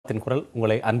காலத்தின் குரல்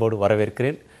உங்களை அன்போடு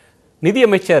வரவேற்கிறேன்.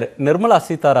 நிதியமைச்சர் நிர்மலா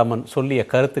சீதாராமன் சொல்லிய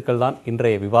கருத்துக்கள் தான்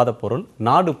இன்றைய விவாத பொருள்.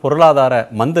 நாடு பொருளாதார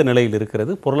மந்த நிலையில்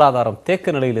இருக்கிறது, பொருளாதாரம்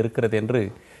தேக்க நிலையில் இருக்கிறது என்று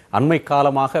அண்மை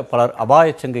காலமாக பலர்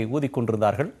அபாயச்சங்கை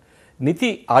ஊதிக்கொண்டிருந்தார்கள்.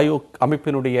 நிதி ஆயோக்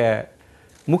அமைப்பினுடைய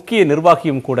முக்கிய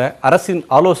நிர்வாகியும் கூட அரசின்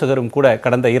ஆலோசகரும் கூட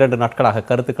கடந்த 2 நாட்களாக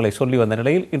கருத்துக்களை சொல்லி வந்த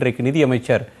நிலையில் இன்றைக்கு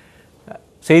நிதியமைச்சர்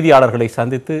செய்தியாளர்களை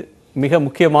சந்தித்து மிக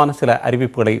முக்கியமான சில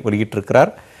அறிவிப்புகளை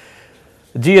வெளியிட்டிருக்கிறார்.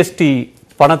 ஜிஎஸ்டி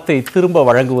பணத்தை திரும்ப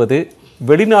வழங்குவது,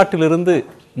 வெளிநாட்டிலிருந்து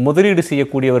முதலீடு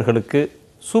செய்யக்கூடியவர்களுக்கு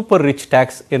சூப்பர் ரிச்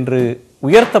டாக்ஸ் என்று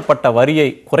உயர்த்தப்பட்ட வரியை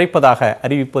குறைப்பதாக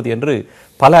அறிவிப்பது என்று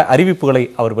பல அறிவிப்புகளை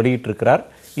அவர் வெளியிட்டிருக்கிறார்.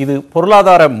 இது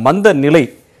பொருளாதார மந்த நிலை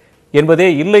என்பதே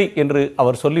இல்லை என்று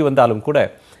அவர் சொல்லி வந்தாலும் கூட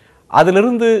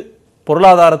அதிலிருந்து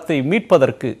பொருளாதாரத்தை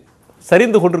மீட்பதற்கு,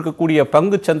 சரிந்து கொண்டிருக்கக்கூடிய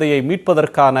பங்கு சந்தையை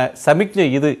மீட்பதற்கான சமிக்ஞை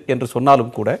இது என்று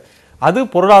சொன்னாலும் கூட அது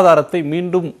பொருளாதாரத்தை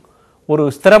மீண்டும் ஒரு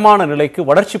ஸ்திரமான நிலைக்கு,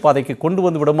 வளர்ச்சி பாதைக்கு கொண்டு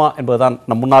வந்து விடுமா என்பதுதான்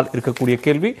நம் முன்னால் இருக்கக்கூடிய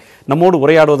கேள்வி. நம்மோடு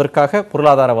உரையாடுவதற்காக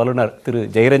பொருளாதார வல்லுநர் திரு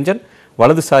ஜெயரஞ்சன்,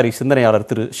 வலதுசாரி சிந்தனையாளர்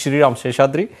திரு ஸ்ரீராம்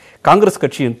சேஷாத்ரி, காங்கிரஸ்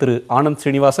கட்சியின் திரு ஆனந்த்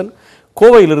ஸ்ரீனிவாசன்,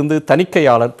 கோவையிலிருந்து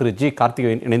தணிக்கையாளர் திரு ஜி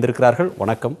கார்த்திகேயன் இணைந்திருக்கிறார்கள்.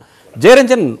 வணக்கம்.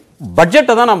 ஜெயரஞ்சன்,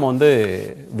 பட்ஜெட்டை தான் நம்ம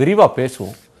விரிவாக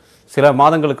பேசுவோம். சில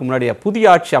மாதங்களுக்கு முன்னாடியே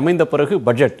புதிய ஆட்சி அமைந்த பிறகு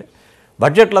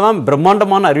பட்ஜெட்டில் தான்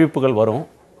பிரம்மாண்டமான அறிவிப்புகள் வரும்.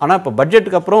 ஆனால் இப்போ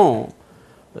பட்ஜெட்டுக்கு அப்புறம்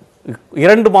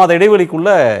 2 மாத இடைவெளிக்குள்ள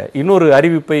இன்னொரு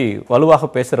அறிவிப்பை வலுவாக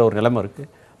பேசுகிற ஒரு நிலைமை இருக்குது.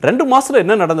 2 மாதத்தில்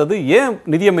என்ன நடந்தது? ஏன்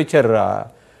நிதியமைச்சர்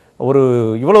ஒரு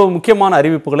இவ்வளவு முக்கியமான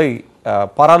அறிவிப்புகளை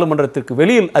பாராளுமன்றத்திற்கு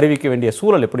வெளியில் அறிவிக்க வேண்டிய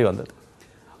சூழல் எப்படி வந்தது?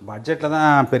 பட்ஜெட்டில்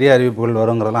தான் பெரிய அறிவிப்புகள்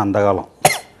வருங்கிறதெல்லாம் அந்த காலம்.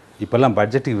 இப்போல்லாம்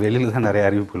பட்ஜெட்டுக்கு வெளியில் தான் நிறைய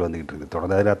அறிவிப்புகள் வந்துக்கிட்டு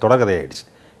இருக்குது. தொடர்கதையாகிடுச்சு.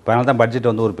 இப்போ அதனால தான் பட்ஜெட்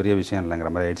ஒரு பெரிய விஷயம்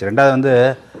இல்லைங்கிற மாதிரி ஆயிடுச்சு. ரெண்டாவது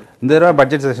இந்த தடவை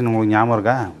பட்ஜெட் செஷன் உங்களுக்கு ஞாபகம்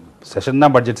இருக்கா? செஷன்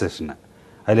தான் பட்ஜெட் செஷன்.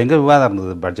 அதில் எங்கே விவாதம்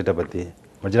இருந்தது? பட்ஜெட்டை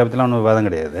பற்றிலாம் ஒன்றும் விவாதம்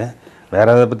கிடையாது.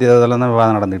 வேறு எதை பற்றி அதெல்லாம் தான்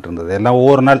விவாதம் நடந்துகிட்டு இருந்தது. எல்லாம்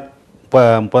ஒவ்வொரு நாள்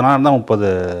 30 நாள் தான் 30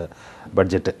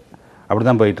 பட்ஜெட்டு அப்படி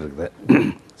தான் போயிட்டுருக்குது.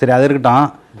 சரி, அது இருக்கட்டும்.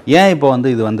 ஏன் இப்போ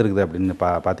இது வந்திருக்குது அப்படின்னு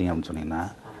பார்த்தீங்க அப்படின்னு சொன்னீங்கன்னா,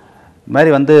 இது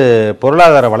மாதிரி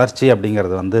பொருளாதார வளர்ச்சி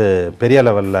அப்படிங்கிறது பெரிய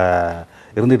லெவலில்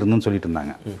இருந்துகிட்டு இருந்துன்னு சொல்லிட்டு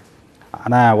இருந்தாங்க.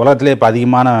 ஆனால் உலகத்திலே இப்போ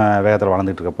அதிகமான வேகத்தில்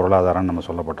வளர்ந்துட்டு இருக்க பொருளாதாரம்னு நம்ம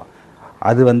சொல்லப்பட்டோம்.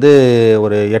 அது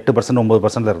ஒரு 8%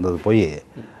 9% இருந்தது போய்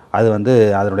அது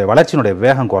அதனுடைய வளர்ச்சியினுடைய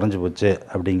வேகம் குறைஞ்சி போச்சு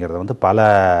அப்படிங்கிறத பல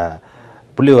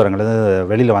புள்ளி விவரங்கள்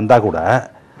வெளியில் வந்தால் கூட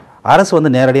அரசு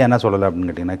நேரடியாக என்ன சொல்லலை அப்படின்னு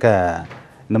கேட்டிங்கனாக்கா,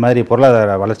 இந்த மாதிரி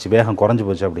பொருளாதார வளர்ச்சி வேகம் குறைஞ்சி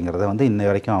போச்சு அப்படிங்கிறத இன்னை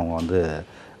வரைக்கும் அவங்க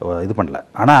இது பண்ணல.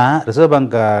 ஆனால் ரிசர்வ்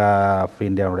பேங்க் ஆஃப்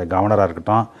இந்தியாவுடைய கவர்னராக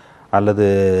இருக்கட்டும் அல்லது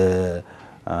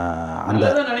அந்த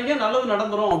நல்லது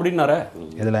நடந்துரும் அப்படின்னாரு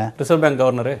இதில் ரிசர்வ் பேங்க்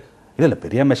கவர்னரு இல்லை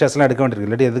பெரிய மெஷர்ஸ்லாம் எடுக்க வேண்டியிருக்கு.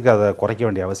 இல்லாட்டி எதுக்கு அதை குறைக்க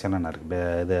வேண்டிய அவசியம் என்ன இருக்குது?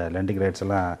 இது லெண்டிங் ரேட்ஸ்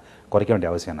எல்லாம் குறைக்க வேண்டிய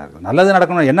அவசியம் என்ன இருக்குது? நல்லது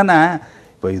நடக்கணும். என்னென்னா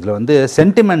இப்போ இதில்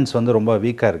சென்டிமெண்ட்ஸ் ரொம்ப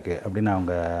வீக்காக இருக்குது அப்படின்னு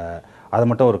அவங்க அதை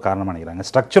மட்டும் ஒரு காரணமாக நினைக்கிறாங்க.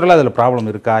 ஸ்ட்ரக்சரலாக அதில் ப்ராப்ளம்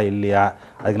இருக்கா இல்லையா,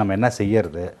 அதுக்கு நம்ம என்ன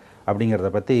செய்யறது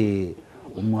அப்படிங்கிறத பற்றி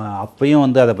அப்பையும்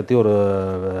அதை பற்றி ஒரு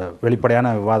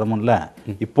வெளிப்படையான விவாதமும் இல்லை,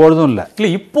 இப்பொழுதும் இல்லை.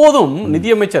 இப்போதும்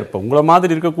நிதியமைச்சர் இப்போ உங்களை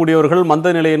மாதிரி இருக்கக்கூடியவர்கள்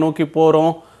மந்த நிலையை நோக்கி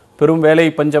போகிறோம், பெரும் வேலை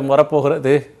பஞ்சம்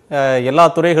வரப்போகிறது, எல்லா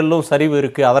துறைகளிலும் சரிவு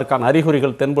இருக்குது, அதற்கான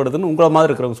அறிகுறிகள் தென்படுதுன்னு உங்களை மாதிரி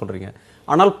இருக்கிறவங்க சொல்கிறீங்க.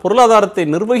 ஆனால் பொருளாதாரத்தை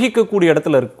நிர்வகிக்கக்கூடிய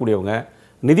இடத்துல இருக்கக்கூடியவங்க,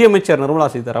 நிதியமைச்சர் நிர்மலா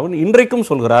சீதாராமன் இன்றைக்கும்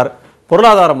சொல்கிறார்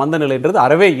பொருளாதார மந்த நிலைன்றது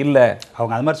அறவே இல்லை.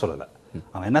 அவங்க அது மாதிரி சொல்லலை.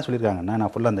 அவங்க என்ன சொல்லியிருக்காங்கன்னா,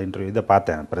 நான் ஃபுல்லாக அந்த இன்டர்வியூ இதை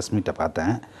பார்த்தேன், ப்ரெஸ் மீட்டை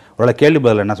பார்த்தேன். அவரோட கேள்வி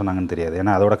பதில் என்ன சொன்னாங்கன்னு தெரியாது,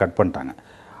 ஏன்னா அதோட கட் பண்ணிட்டாங்க.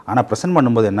 ஆனால் ப்ரெசென்ட்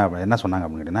பண்ணும்போது என்ன சொன்னாங்க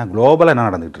அப்படின்னு கேட்டிங்கன்னா, குளோபலாக என்ன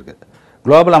நடந்துகிட்டு இருக்குது,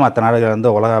 குளோபலாக மற்ற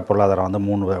நாடுகள் உலக பொருளாதாரம்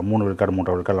 3 விழுக்காடு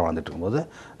 3 விழுக்காடு வாழ்ந்துட்டு இருக்கும்போது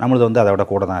நம்மளது அதை விட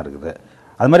கூட தான் இருக்குது.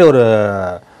 அது மாதிரி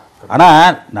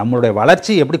ஆனால் நம்மளுடைய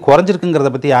வளர்ச்சி எப்படி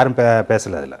குறைஞ்சிருக்குங்கிறத பற்றி யாரும்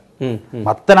பேசலை. அதில்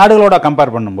மற்ற நாடுகளோட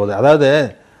கம்பேர் பண்ணும்போது, அதாவது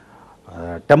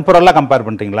டெம்பரலாக கம்பேர்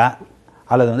பண்ணுறீங்களா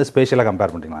அல்லது ஸ்பேஷியலாக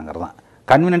கம்பேர் பண்ணுறீங்களாங்கிறது தான்.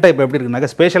 கன்வீனியன்ட்டாக இப்போ எப்படி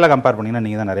இருக்குனாக்கா, ஸ்பேஷியலாக கம்பேர் பண்ணிங்கன்னா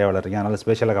நீங்கள் தான் நிறையா வளர்றீங்க, அதனால்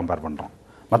ஸ்பேஷியலாக கம்பேர் பண்ணுறோம்.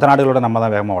 மற்ற நாடுகளோட நம்ம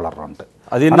தான் வேகமாக வளர்றோன்ட்டு.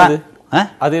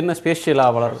 அது என்ன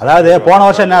ஸ்பேஷியலாக வளரும்? அதாவது போன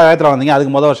வருஷம் என்ன வேகத்தில் வந்தீங்க,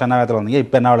 அதுக்கு முதல் வருஷம் என்ன வேகத்தில் வந்தீங்க,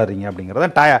 இப்போ என்ன வளர்றீங்க அப்படிங்கிறத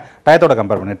டயத்தோட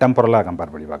கம்பேர் பண்ணி டெம்பரலாக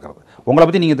கம்பேர் பண்ணி பார்க்குறது. உங்களை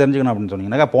பற்றி நீங்கள் தெரிஞ்சுக்கணும் அப்படின்னு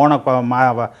சொன்னீங்கன்னாக்கா, போன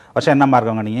வருஷம் என்ன மார்க்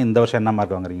வாங்குறீங்க, இந்த வருஷம் என்ன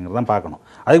மார்க் வாங்குறீங்கிறதான் பார்க்கணும்.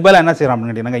 அதுக்கு பதிலாக என்ன செய்யறோம்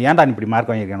அப்படின்னு கேட்டிங்கன்னா, ஏன்டா இப்படி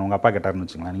மார்க் வாங்கியிருக்கேன் உங்கள் அப்பா கேட்டார்னு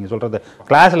வச்சுக்கலாம். நீங்கள் சொல்கிறது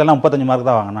கிளாஸ்லாம் 35 மார்க்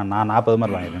தான் வாங்கினா, நான் 40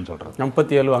 மார்க் வாங்கியிருக்கேன்னு சொல்கிறது.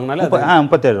 37 வாங்கினாலும்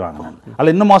 37 வாங்கினேன்.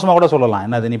 அதில் இன்னும் மோசமாக கூட சொல்லலாம்,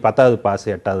 என்னது நீ 10வது பாஸ்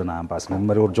 8வது நான் பாஸ், இந்த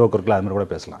மாதிரி ஒரு ஜோக் இருக்குல்ல, அது மாதிரி கூட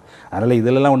பேசலாம். அதனால்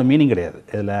இதிலெல்லாம் ஒன்றும் மீனிங் கிடையாது.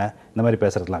 இதில் இந்த மாதிரி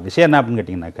பேசுகிறதுலாம் விஷயம் என்ன அப்படின்னு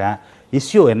கேட்டிங்கனாக்கா,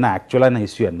 இஷ்யூ என்ன, ஆக்சுவலான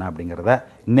இஷ்யூ என்ன அப்படிங்கிறத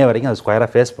இன்னை வரைக்கும் அது ஸ்கொயராக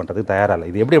ஃபேஸ் பண்ணுறதுக்கு தயாராக இல்லை.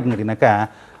 இது எப்படி அப்படின்னு கேட்டிங்கனாக்கா,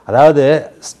 அதாவது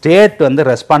ஸ்டேட்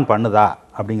ரெஸ்பாண்ட் பண்ணுதா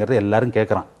அப்படிங்கிறது எல்லாரும்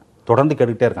கேட்குறான், தொடர்ந்து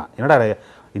கேட்டுக்கிட்டே இருக்கான். என்னடா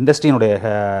இண்டஸ்ட்ரியினுடைய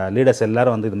லீடர்ஸ்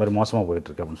எல்லோரும் இது மாதிரி மோசமாக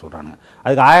போயிட்டுருக்கு அப்படின்னு சொல்கிறாங்க.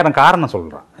 அதுக்கு 1000 காரணம்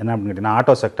சொல்கிறான். என்ன அப்படின்னு கேட்டிங்கன்னா,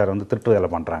 ஆட்டோ செக்டர் திருட்டு வேலை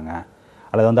பண்ணுறாங்க,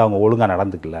 அல்லது அவங்க ஒழுங்காக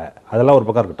நடந்துக்கல, அதெல்லாம் ஒரு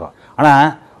பக்கம் இருக்கட்டும். ஆனால்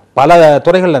பல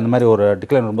துறைகளில் அந்த மாதிரி ஒரு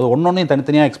டிக்ளைன் வரும்போது ஒன்னொன்னையும்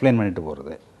தனித்தனியாக எக்ஸ்பிளைன் பண்ணிட்டு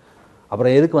போகிறது.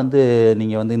 அப்புறம் எதுக்கு வந்து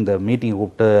நீங்கள் வந்து இந்த மீட்டிங்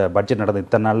கூப்பிட்டு பட்ஜெட் நடந்த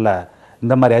இத்தனை நாளில்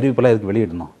இந்த மாதிரி அறிவிப்பெல்லாம் எதுக்கு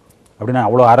வெளியிடணும் அப்படின்னா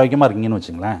அவ்வளோ ஆரோக்கியமாக இருக்கீங்கன்னு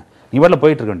வச்சுங்களேன், நீ வீட்டில்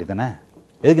போயிட்டு இருக்க வேண்டியது தானே,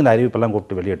 எதுக்கு இந்த அறிவிப்பெல்லாம்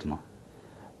கூப்பிட்டு வெளியிடணும்?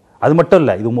 அது மட்டும்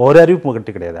இல்லை, இது ஒரு அறிவிப்பு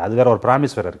கட்டி கிடையாது, அது வேறு ஒரு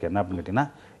ப்ராமிஸ் வேறு இருக்குது. என்ன அப்படின்னு கேட்டிங்கன்னா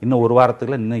இன்னும் ஒரு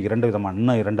வாரத்துக்குள்ள இன்னும்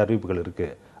 2 அறிவிப்புகள்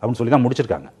இருக்குது அப்படின்னு சொல்லி தான்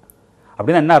முடிச்சிருக்காங்க.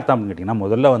 அப்படின்னா என்ன அர்த்தம் அப்படின்னு கேட்டிங்கன்னா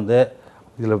முதல்ல வந்து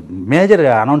இதில் மேஜர்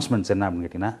அனௌன்ஸ்மெண்ட்ஸ் என்ன அப்படின்னு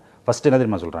கேட்டிங்கன்னா ஃபஸ்ட்டு என்ன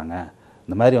தெரியுமா சொல்கிறாங்க,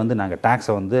 இந்த மாதிரி வந்து நாங்கள்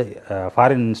டேக்ஸை வந்து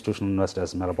ஃபாரின் இன்ஸ்டியூஷன்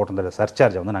இன்வெஸ்டர்ஸ் மேலே போட்டு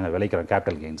சர்சார்ஜை வந்து நாங்கள் விளைக்கிறோம்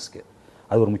கேபிட்டல் கெயின்ஸ்க்கு.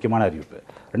 அது ஒரு முக்கியமான அறிவிப்பு.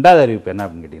 ரெண்டாவது அறிவிப்பு என்ன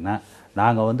அப்படின்னு கேட்டிங்கன்னா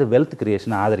நாங்கள் வந்து வெல்த்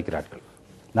கிரியேஷனை ஆதரிக்கிற ஆட்கள்,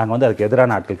 நாங்கள் வந்து அதுக்கு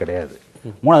எதிரான ஆட்கள் கிடையாது.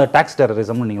 மூணாவது டேக்ஸ்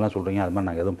டெரரிசம்னு நீங்களாம் சொல்கிறீங்க, அது மாதிரி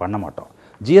நாங்கள் எதுவும் பண்ண மாட்டோம்.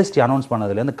 ஜிஎஸ்டி அனௌன்ஸ்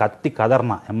பண்ணதுலேருந்து கத்தி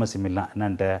கதர்னா எம்எஸ்சி மில்லாம்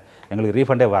என்னன்ட்டு எங்களுக்கு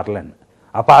ரீஃபண்டே வரலன்னு.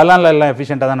 அப்போ அதெல்லாம் எல்லாம்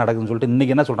எஃபிஷியண்ட்டாக தான் நடக்குதுன்னு சொல்லிட்டு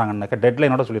இன்றைக்கி என்ன சொல்கிறாங்கன்னாக்கா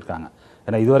டெட்லைனோட சொல்லியிருக்காங்க.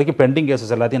 ஏன்னா இது வரைக்கும் பெண்டிங்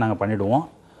கேசஸ் எல்லாத்தையும் நாங்கள் பண்ணிவிடுவோம்,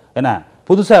 ஏன்னா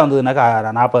புதுசாக வந்ததுனாக்கா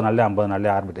 40 நாள்லேயே 50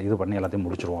 நாள்லேயே ஆர்பிட் இது பண்ணி எல்லாத்தையும்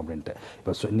முடிச்சிருவோம் அப்படின்ட்டு.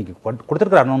 இப்போ இன்றைக்கி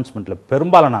கொடுத்துருக்குற அனௌன்ஸ்மெண்ட்டில்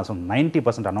பெரும்பாலும் நான் சொன்ன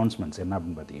 90% அனௌன்ஸ்மெண்ட்ஸ் என்ன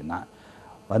அப்படின்னு பார்த்தீங்கன்னா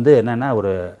வந்து என்னென்னா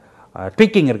ஒரு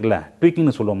ட்வீக்கிங் இருக்குல்ல,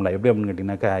 ட்வீக்கிங்னு சொல்லுவோம்ல, எப்படி அப்படின்னு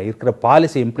கேட்டிங்கனாக்கா இருக்கிற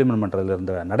பாலிசி இம்ப்ளிமெண்ட் பண்ணுறதுல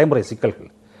இருந்த நடைமுறை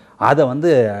சிக்கல்கள் அதை வந்து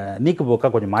நீக்கு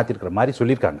போக்காக கொஞ்சம் மாற்றிருக்கிற மாதிரி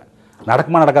சொல்லியிருக்காங்க.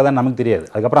 நடக்குமா நடக்காதான்னு நமக்கு தெரியாது,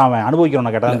 அதுக்கப்புறம் அவன்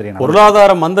அனுபவிக்கிறவனை கேட்டால் தெரியும்.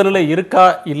 பொருளாதார மந்த நிலை இருக்கா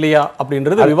இல்லையா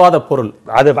அப்படின்றது விவாத பொருள்,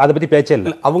 அதை பற்றி பேச்சே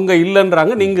இல்லை. அவங்க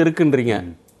இல்லைன்றாங்க, நீங்கள் இருக்குன்றீங்க.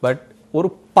 பட் ஒரு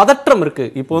பதற்றம்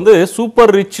இருக்குது. இப்போ வந்து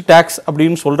சூப்பர் ரிச் டேக்ஸ்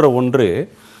அப்படின்னு சொல்கிற ஒன்று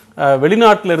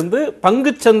வெளிநாட்டிலிருந்து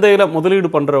பங்குச்சந்தையில் முதலீடு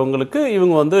பண்ணுறவங்களுக்கு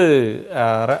இவங்க வந்து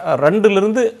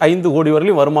 2 to 5 கோடி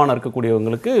வரையிலும் வருமானம்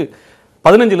இருக்கக்கூடியவங்களுக்கு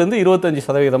 15% to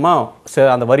 25%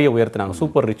 அந்த வரியை உயர்த்தினாங்க,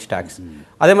 சூப்பர் ரிச் டேக்ஸ்.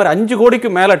 அதே மாதிரி 5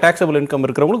 கோடிக்கு மேலே டேக்ஸபிள் இன்கம்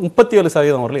இருக்கிறவங்களுக்கு 37%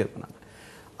 வரையிலும் ஏற்றினாங்க.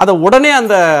 அதை உடனே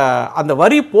அந்த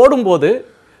வரி போடும்போது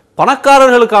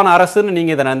பணக்காரர்களுக்கான அரசுன்னு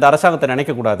நீங்கள் இந்த அரசாங்கத்தை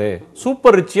நினைக்கக்கூடாது,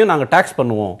 சூப்பர் ரிச்சையும் நாங்கள் டேக்ஸ்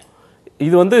பண்ணுவோம்,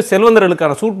 இது வந்து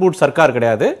செல்வந்தர்களுக்கான சூட் பூட் சர்க்கார்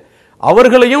கிடையாது,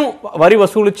 அவர்களையும் வரி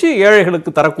வசூலித்து ஏழைகளுக்கு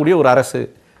தரக்கூடிய ஒரு அரசு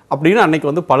அப்படின்னு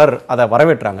அன்னைக்கு வந்து பலர் அதை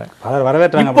வரவேற்றாங்க.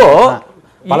 இப்போ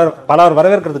பலர்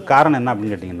வரவேற்கிறதுக்கு காரணம் என்ன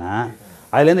அப்படின்னு கேட்டிங்கன்னா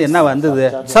அதுலேருந்து என்ன வந்தது,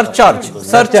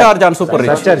 surcharge on super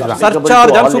rich,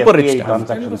 surcharge on super rich.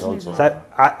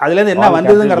 அதுலேருந்து என்ன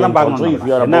வந்ததுங்கிறதான் பார்க்கணும்.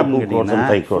 என்ன அப்படின்னு கேட்டிங்கன்னா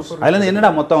அதுலேருந்து என்னடா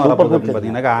மொத்தம்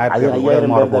பார்த்தீங்கன்னாக்கா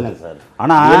 1000.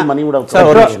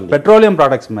 ஆனால் பெட்ரோலியம்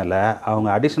ப்ராடக்ட்ஸ் மேலே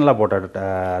அவங்க அடிஷ்னலாக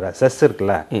போட்ட செஸ்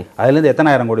இருக்குல்ல, அதுலேருந்து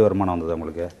எத்தனை 1000 கோடி வருமானம் வந்தது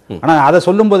உங்களுக்கு. ஆனால் அதை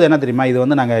சொல்லும்போது என்ன தெரியுமா, இது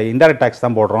வந்து நாங்கள் இன்டைரக்ட் டேக்ஸ்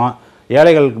தான் போடுறோம்,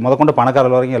 ஏழைகளுக்கு முதற்கொண்டு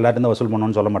பணக்காரர்கள் வரைக்கும் எல்லாத்தையும் வசூல்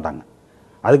பண்ணணும்னு சொல்ல மாட்டாங்க.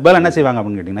 அதுக்கு மேலே என்ன செய்வாங்க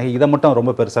அப்படின்னு கேட்டிங்கன்னா இதை மட்டும்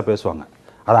ரொம்ப பெருசாக பேசுவாங்க.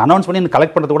 அதை அனௌன்ஸ் பண்ணி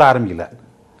கலெக்ட் பண்ணுறது கூட ஆரம்பிக்கல,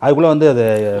 அதுக்குள்ளே வந்து அது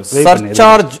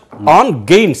சர்சார்ஜ் ஆன்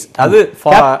கெயின்ஸ், அது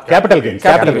கேபிட்டல் கெயின்ஸ்,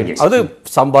 அது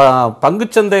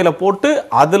பங்குச்சந்தையில் போட்டு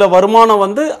அதில் வருமானம்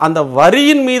வந்து அந்த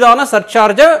வரியின் மீதான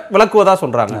சர்சார்ஜை விளக்குவதா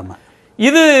சொல்கிறாங்க.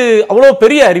 இது அவ்வளோ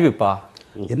பெரிய அறிவிப்பா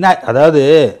என்ன? அதாவது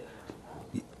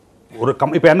ஒரு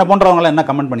இப்போ என்ன பண்ணுறவங்களாம் என்ன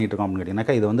கமெண்ட் பண்ணிட்டு இருக்கோம் அப்படின்னு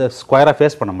கேட்டிங்கனாக்கா இது வந்து ஸ்கொயராக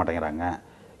ஃபேஸ் பண்ண மாட்டேங்கிறாங்க,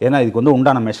 ஏன்னா இதுக்கு வந்து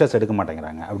உண்டான மெஷர்ஸ் எடுக்க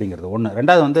மாட்டேங்கிறாங்க அப்படிங்கிறது ஒன்று.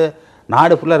 ரெண்டாவது வந்து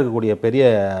நாடு ஃபுல்லாக இருக்கக்கூடிய பெரிய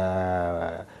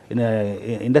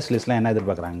இண்டஸ்ட்ரீஸ்லாம் என்ன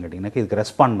எதிர்பார்க்குறாங்க கேட்டிங்கனாக்கா இதுக்கு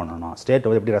ரெஸ்பாண்ட் பண்ணணும், ஸ்டேட்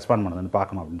வந்து எப்படி ரெஸ்பாண்ட் பண்ணுதுன்னு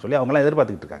பார்க்கணும் அப்படின்னு சொல்லி அவங்களாம்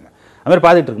எதிர்பார்த்துக்கிட்டு இருக்காங்க. அதுமாதிரி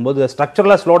பார்த்துட்டு இருக்கும்போது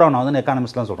ஸ்ட்ரக்சரலாக ஸ்லோ டவுன் ஆகுதுன்னு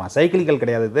எக்கானமிஸ்ட்லாம் சொல்கிறான். சைக்கிளிக்கல்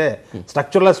கிடையாது, இது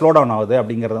ஸ்ட்ரக்சரலாக ஸ்லோ டவுன் ஆகுது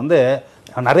அப்படிங்கிறது வந்து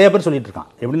நிறைய பேர் சொல்லிட்டு இருக்கான்.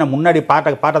 எப்படின்னா முன்னாடி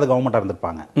பாட்டது கவர்மெண்ட்டாக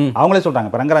இருந்திருப்பாங்க, அவங்களே சொல்கிறாங்க.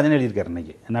 இப்போ ரங்கராஜன் எழுதியிருக்காரு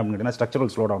இன்னைக்கு என்ன அப்படின்னு கேட்டிங்கன்னா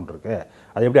ஸ்ட்ரக்சரல் ஸ்லோ டவுன் இருக்குது,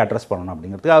 அதை எப்படி அட்ரஸ் பண்ணணும்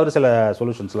அப்படிங்கிறதுக்கு அவர் சில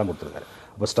சொல்யூஷன்ஸ்லாம் கொடுத்துருக்காரு.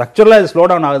 இப்போ ஸ்ட்ரக்சரலாக ஸ்லோ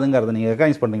டவுன் ஆகுதுங்கிறத நீங்கள்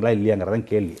ரெகனைஸ் பண்ணுறீங்களா இல்லையாங்கிறதான்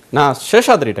கேள்வி. நான்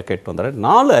சேஷாத்ரிகிட்ட கேட்டு வந்துடுறேன்.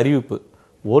 4 அறிவிப்பு.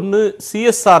 ஒன்று,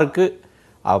 சிஎஸ்ஆருக்கு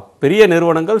பெரிய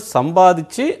நிறுவனங்கள்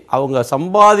சம்பாதிச்சு அவங்க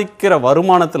சம்பாதிக்கிற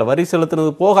வருமானத்தில் வரி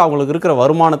செலுத்தினது போக அவங்களுக்கு இருக்கிற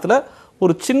வருமானத்தில்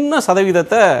ஒரு சின்ன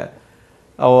சதவீதத்தை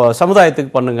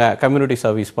சமுதாயத்துக்கு பண்ணுங்கள், கம்யூனிட்டி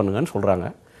சர்வீஸ் பண்ணுங்கன்னு சொல்கிறாங்க.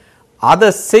 அதை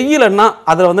செய்யலைன்னா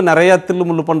அதில் வந்து நிறையா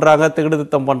தில்லுமுள்ளு பண்ணுறாங்க,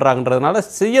 திகுடுத்தம் பண்ணுறாங்கன்றதுனால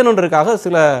செய்யணுன்றதுக்காக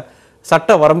சில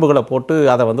சட்ட வரம்புகளை போட்டு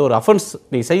அதை வந்து ஒரு அஃபென்ஸ்,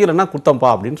 நீ செய்யலைன்னா குத்தம்பா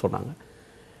அப்படின்னு சொன்னாங்க.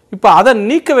 இப்போ அதை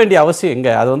நீக்க வேண்டிய அவசியம்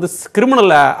எங்கே? அது வந்து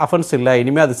கிரிமினல் அஃபென்ஸ் இல்லை,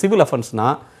 இனிமேல் அது சிவில்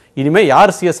அஃபென்ஸ்னால் இனிமேல்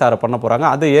யார் சிஎஸ்ஆரை பண்ண போகிறாங்க,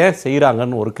 அதை ஏன்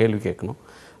செய்கிறாங்கன்னு ஒரு கேள்வி கேட்கணும்.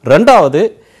 ரெண்டாவது,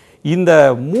 இந்த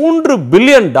 $3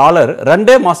 பில்லியன்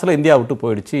 2 மாதத்தில் இந்தியா விட்டு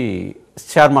போயிடுச்சு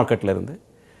ஷேர் மார்க்கெட்டில் இருந்து.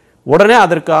 உடனே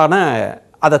அதற்கான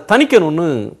அதை தணிக்கணும்னு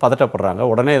பதட்டப்படுறாங்க,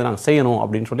 உடனே இதை நாங்கள் செய்யணும்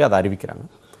அப்படின்னு சொல்லி அதை அறிவிக்கிறாங்க.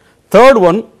 தேர்ட்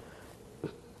ஒன்,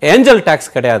 ஏஞ்சல்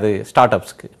டேக்ஸ் கிடையாது ஸ்டார்ட்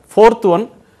அப்ஸ்க்கு. ஃபோர்த் ஒன்,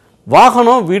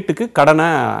 வாகனம் வீட்டுக்கு கடனை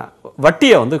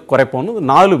வட்டியை வந்து குறைப்போன்னு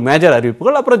 4 மேஜர்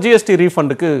அறிவிப்புகள். அப்புறம் ஜிஎஸ்டி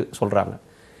ரீஃபண்டுக்கு சொல்கிறாங்க.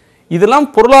 இதெல்லாம்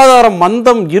பொருளாதார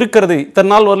மந்தம் இருக்கிறது. இத்தனை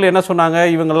நாள் வரல என்ன சொன்னாங்க,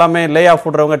 இவங்க எல்லாமே lay off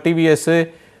விடுறவங்க, TVS,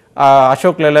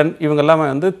 Ashok Leyland, இவங்க எல்லாமே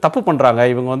வந்து தப்பு பண்ணுறாங்க,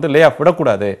 இவங்க வந்து லே ஆஃப்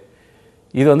விடக்கூடாது,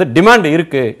 இது வந்து டிமாண்ட்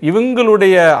இருக்குது,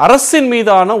 இவங்களுடைய அரசின்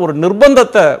மீதான ஒரு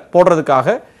நிர்பந்தத்தை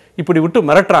போடுறதுக்காக இப்படி விட்டு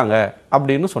மிரட்டுறாங்க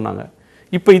அப்படின்னு சொன்னாங்க.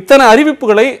 இப்போ இத்தனை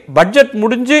அறிவிப்புகளை பட்ஜெட்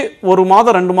முடிஞ்சு 1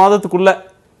 மாதம் 2 மாதத்துக்குள்ள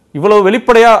இவ்வளவு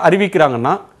வெளிப்படையா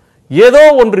அறிவிக்கிறாங்கன்னா ஏதோ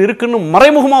ஒன்று இருக்குன்னு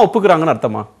மறைமுகமா ஒப்புக்கிறாங்கன்னு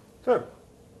அர்த்தமா? சார்,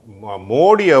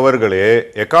 மோடி அவர்களே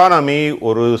எக்கானமி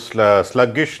ஒரு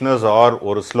ஸ்லக்கிஷ்னஸ் ஆர்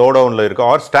ஒரு ஸ்லோ டவுன்ல இருக்கு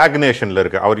ஆர் ஸ்டாக்னேஷன்ல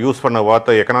இருக்கு. அவர் யூஸ் பண்ண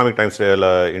வார்த்தை எக்கனாமிக்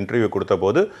டைம்ஸ்ல இன்டர்வியூ கொடுத்த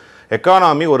போது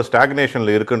எக்கானமி ஒரு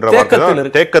ஸ்டாக்னேஷன்ல இருக்குன்ற வார்த்தை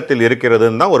தேக்கத்தில்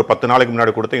இருக்கிறதுன்னு தான் ஒரு 10 நாளைக்கு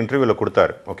முன்னாடி கொடுத்த இன்டர்வியூல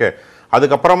கொடுத்தாரு. ஓகே,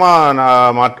 அதுக்கப்புறமா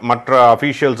மற்ற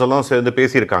அஃபீஷியல்ஸ் எல்லாம் சேர்ந்து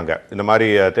பேசியிருக்காங்க. இந்த மாதிரி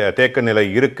தேக்க நிலை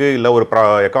இருக்கு, இல்லை ஒரு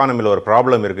எக்கானமியில் ஒரு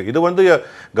ப்ராப்ளம் இருக்கு. இது வந்து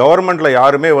கவர்மெண்ட்ல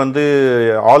யாருமே வந்து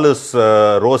all is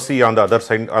Rousey on the other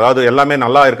side, அதாவது எல்லாமே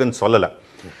நல்லா இருக்குன்னு சொல்லலை.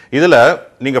 இதில்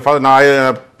நீங்கள்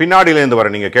நான் பின்னாடியிலேருந்து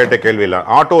வரேன், நீங்கள் கேட்ட கேள்வியில்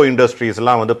ஆட்டோ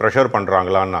இண்டஸ்ட்ரீஸ்லாம் வந்து ப்ரெஷர்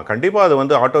பண்ணுறாங்களான்னா கண்டிப்பாக அது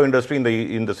வந்து ஆட்டோ இண்டஸ்ட்ரி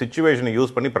இந்த சிச்சுவேஷனை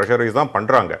யூஸ் பண்ணி ப்ரெஷரைஸ் தான்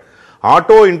பண்ணுறாங்க.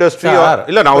 ஆட்டோ இண்டஸ்ட்ரி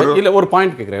இல்லை, நான் ஒரு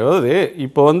பாயிண்ட் கேட்குறேன். அதாவது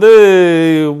இப்போ வந்து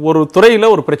ஒரு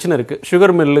துறையில் ஒரு பிரச்சனை இருக்குது,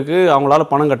 சுகர் மில்லுக்கு அவங்களால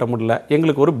பணம் கட்ட முடியல,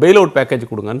 எங்களுக்கு ஒரு பெயில் அவுட் பேக்கேஜ்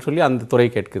கொடுங்கன்னு சொல்லி அந்த துறை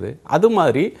கேட்குது. அது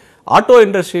மாதிரி ஆட்டோ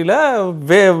இண்டஸ்ட்ரியில்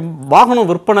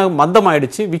வாகனம் விற்பனை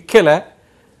மந்தமாயிடுச்சு, விற்கலை.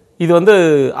 இது வந்து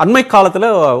அண்மை காலத்தில்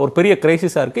ஒரு பெரிய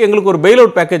கிரைசிஸாக இருக்குது, எங்களுக்கு ஒரு பெயில்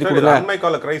அவுட் பேக்கேஜ் கொடுங்க. அண்மை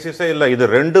கால கிரைசிஸே இல்லை, இது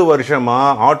 2 வருஷமா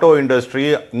ஆட்டோ இண்டஸ்ட்ரி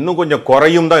இன்னும் கொஞ்சம்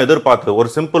குறையும் தான் எதிர்பார்த்து. ஒரு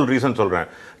சிம்பிள் ரீசன் சொல்கிறேன்.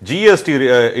 ஜிஎஸ்டி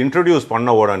இன்ட்ரடியூஸ்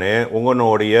பண்ண உடனே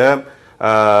உங்களுடைய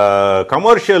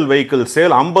கமர்ஷியல் வெஹிக்கிள்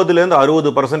சேல் 50%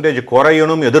 60%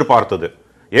 குறையணும் எதிர்பார்த்தது.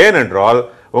 ஏனென்றால்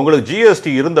உங்களுக்கு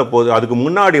ஜிஎஸ்டி இருந்த போது அதுக்கு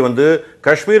முன்னாடி வந்து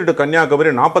காஷ்மீர் டு கன்னியாகுமரி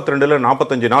 42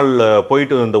 45 நாள்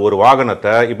போயிட்டு இருந்த ஒரு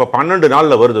வாகனத்தை இப்போ 12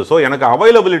 நாளில் வருது. ஸோ எனக்கு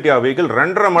அவைலபிலிட்டி ஆஃப் வெஹிக்கிள்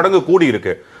 2.5 மடங்கு கூடி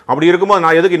இருக்கு. அப்படி இருக்கும்போது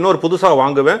நான் எதுக்கு இன்னொரு புதுசாக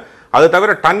வாங்குவேன்? அதை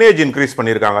தவிர டன்னேஜ் இன்க்ரீஸ்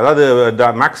பண்ணியிருக்காங்க. அதாவது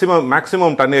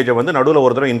மேக்ஸிமம் டன்னேஜை வந்து நடுவில்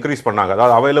ஒரு தடவை இன்க்ரீஸ் பண்ணாங்க.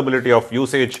 அதாவது availability of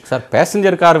usage. Sir,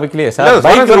 passenger car வைக்கலையே sir,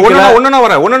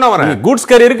 ஒன்னா வரேன் கூட்ஸ்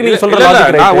கேரியருக்கு நீங்க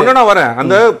சொல்றது ஒன்னா வரேன்.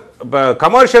 அந்த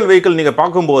கமர்ஷியல் வெஹிக்கிள் நீங்க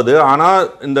பார்க்கும்போது, ஆனா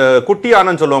இந்த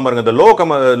குட்டியானன்னு சொல்லுவாங்க பாருங்க, இந்த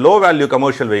லோ வேல்யூ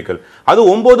கமர்ஷியல் வெஹிக்கிள் அது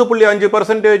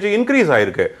 9.5% இன்க்ரீஸ்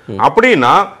ஆயிருக்கு.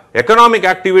 அப்படின்னா எக்கனாமிக்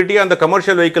ஆக்டிவிட்டி அந்த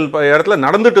கமர்ஷியல் வெஹிக்கிள் இடத்துல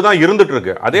நடந்துட்டு தான் இருந்துட்டு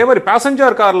இருக்கு. அதே மாதிரி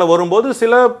பேசஞ்சர் கார்ல வரும்போது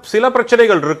சில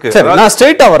பிரச்சனைகள் இருக்கு. நான்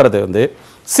ஸ்ட்ரைட்டா வர்றது வந்து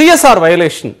சிஎஸ்ஆர்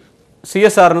வயலேஷன்.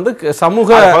 சிஎஸ்ஆர் வந்து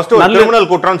சமூக கிரிமினல்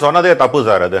குற்றம் சொன்னதே தப்பு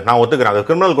சார். அது நான் ஒத்துக்கிறேன், அது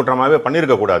கிரிமினல் குற்றமாவே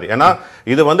பண்ணிருக்க கூடாது. ஏன்னா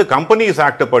இது வந்து கம்பெனிஸ்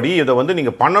ஆக்ட் படி இதை வந்து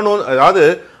நீங்க பண்ணணும். அதாவது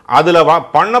அதுல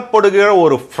பண்ணப்படுகிற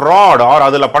ஒரு ஃப்ராட் ஆர்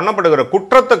அதுல பண்ணப்படுகிற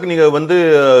குற்றத்துக்கு நீங்க வந்து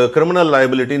கிரிமினல்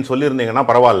லைபிலிட்டின்னு சொல்லியிருந்தீங்கன்னா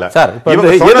பரவாயில்ல சார்.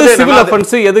 எது சிவில்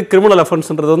அஃபென்ஸ் எது கிரிமினல்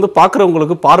அஃபென்ஸ்ன்றது வந்து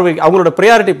பாக்குறவங்களுக்கு பார்வை அவங்களோட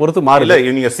பிரியாரிட்டி பொறுத்து மாறல.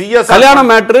 நீங்க சிஎஸ் கல்யாண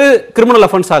மேட்ரு கிரிமினல்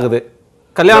அஃபென்ஸ் ஆகுது,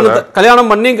 கல்யாணம்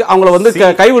பண்ணி அவங்கள வந்து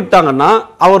கைவிட்டாங்கன்னா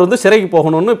அவர் வந்து சிறைக்கு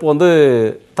போகணும்னு இப்போ வந்து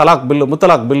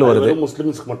முத்தலாக் பில் வருது.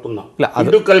 முஸ்லிம்ஸ்க்கு மட்டும் தான் இல்ல,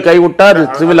 இந்துக்கள் கைவிட்டார்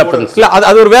சிவில் அஃபென்ஸ் இல்ல,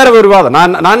 அது ஒரு வேற ஒரு விவாதம்.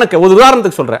 நான் ஒரு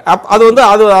உதாரணத்துக்கு சொல்றேன். அது வந்து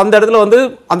அது அந்த இடத்துல வந்து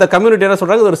அந்த கம்யூனிட்டி என்ன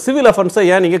சொல்றாங்க, ஒரு சிவில் அஃபென்ஸை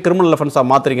ஏன் நீங்க கிரிமினல் அஃபென்ஸா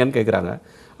மாத்துறீங்கன்னு கேக்குறாங்க.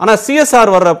 ஆனா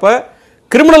சிஎஸ்ஆர் வர்றப்ப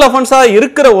கிரிமினல் அஃபென்ஸா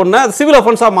இருக்கிற ஒண்ணு சிவில்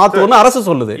அஃபென்ஸா மாத்துவோம்னு அரசு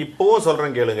சொல்லுது. இப்போ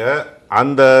சொல்றேன் கேளுங்க,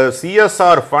 அந்த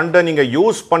சிஎஸ்ஆர் ஃபண்டை நீங்க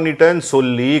யூஸ் பண்ணிட்டேன்னு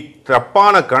சொல்லி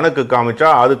தப்பான கணக்கு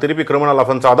காமிச்சா அது திருப்பி கிரிமினல்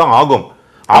அஃபென்ஸா தான் ஆகும்.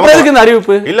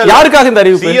 அறிவிப்பு யாருக்காக இந்த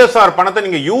அறிவிப்பு? சிஎஸ்ஆர் பணத்தை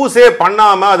நீங்க யூஸே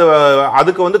பண்ணாம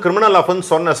அதுக்கு வந்து கிரிமினல்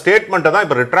அஃபென்ஸ் சொன்ன ஸ்டேட்மெண்ட்டை தான்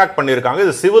இப்ப ரிட்ராக்ட் பண்ணிருக்காங்க.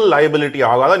 இது சிவில் லைபிலிட்டி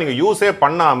ஆகாத. நீங்க யூஸே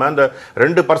பண்ணாம அந்த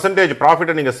 2%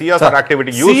 ப்ராஃபிட் நீங்க சிஎஸ்ஆர்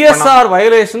ஆக்டிவிட்டி யூஸ் பண்ணா CSR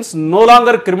violations no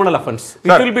longer criminal offence,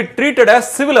 it will be treated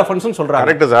as civil offence சொல்றாங்க.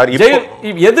 Correct sir.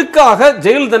 எதுக்காக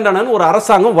ஜெயில் தண்டனைன்னு ஒரு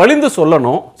அரசாங்கம் வலிந்து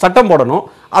சொல்லணும், சட்டம் போடணும்,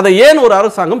 அதை ஏன் ஒரு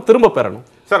அரசாங்கம் திரும்ப பெறணும்?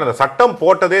 சார், அந்த சட்டம்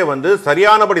போட்டதே வந்து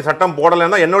சரியானபடி சட்டம்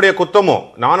போடலைன்னா என்னுடைய குத்தமும்.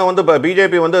 நானும் வந்து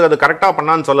பிஜேபி வந்து அது கரெக்டா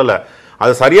பண்ணான்னு சொல்லல,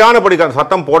 அது சரியானபடி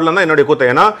சட்டம் போடலன்னா என்னுடைய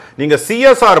குத்தம். ஏன்னா நீங்க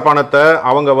சிஎஸ்ஆர் பணத்தை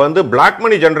அவங்க வந்து பிளாக்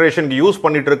மணி ஜெனரேஷனுக்கு யூஸ்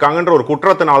பண்ணிட்டு இருக்காங்கன்ற ஒரு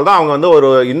குற்றத்தினால தான் அவங்க வந்து ஒரு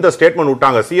இந்த ஸ்டேட்மெண்ட்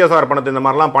விட்டாங்க. சிஎஸ்ஆர் பணத்தை இந்த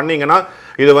மாதிரிலாம் பண்ணீங்கன்னா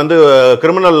இது வந்து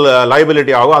கிரிமினல்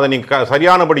லைபிலிட்டி ஆகும், அதை நீங்க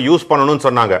சரியானபடி யூஸ் பண்ணணும்னு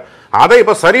சொன்னாங்க. அதை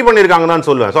இப்ப சரி பண்ணிருக்காங்கன்னு தான்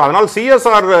சொல்லுவேன். சோ அதனால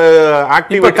சிஎஸ்ஆர்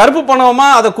ஆக்டிவிட்டி கருப்பு பணமா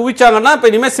அதை குவிச்சாங்கன்னா இப்ப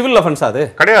இனிமே சிவில் அஃபென்ஸ் அது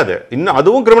கிடையாது, இன்னும்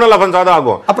அதுவும் கிரிமினல் அஃபென்ஸா தான்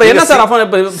ஆகும். அப்புறம் என்ன சார்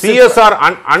சிஎஸ்ஆர்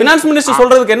ஃபைனான்ஸ் மினிஸ்டர்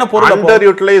சொல்றதுக்கு என்ன பொருள்? அண்டர்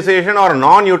யூட்டிலைசேஷன் ஆர்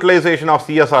நான் யூட்டிலைசேஷன் ஆஃப்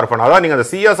சிஎஸ்ஆர் ஃபண்ட். அதாவது நீங்க அந்த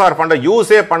சிஎஸ்ஆர் ஃபண்டை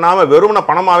யூஸே பண்ணாம வெறுமன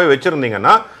பணமாவே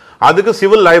வச்சிருந்தீங்கன்னா அதுக்கு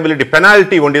சிவில் லைபிலிட்டி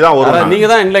பெனால்டி ஒண்டி தான் வரும். நீங்க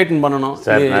தான் என்லைட்டன் பண்ணணும்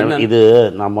சார். இது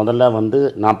நான் முதல்ல வந்து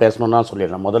நான் பேசணும்னா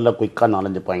சொல்லிடுறேன். முதல்ல குயிக்கா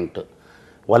 4 பாயிண்ட்.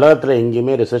 உலகத்தில்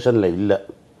எங்கேயுமே ரிசெஷன்ல இல்லை.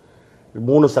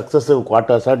 3 சக்சஸிவ்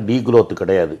குவார்ட்டர்ஸாக டீ க்ரோத்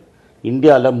கிடையாது.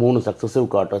 இந்தியாவில் 3 சக்சஸிவ்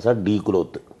குவார்ட்டர்ஸாக டீ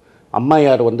க்ரோத்.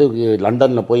 அம்மையார் வந்து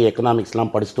லண்டனில் போய்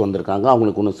எக்கனாமிக்ஸ்லாம் படிச்சுட்டு வந்திருக்காங்க,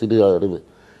 அவங்களுக்கு ஒன்று சிறு அறிவு.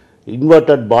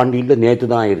 இன்வெர்டட் பாண்ட் ஈல்டு நேற்று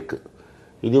தான் இருக்குது.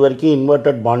 இது வரைக்கும்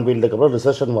இன்வெர்டட் பாண்ட் ஈல்டுக்கு அப்புறம்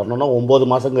ரிசெஷன் வரணும்னா 9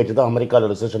 மாதம் கழிச்சு தான்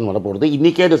அமெரிக்காவில் ரிசெஷன் வரப்போகுது.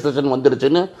 இன்றைக்கே ரிசெஷன்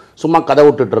வந்துருச்சுன்னு சும்மா கதை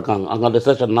விட்டுட்ருக்காங்க, அங்கே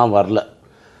ரிசெஷன்லாம் வரல.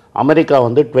 அமெரிக்கா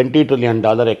வந்து $20 trillion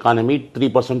எக்கானமி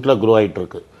 3%ல் க்ரோ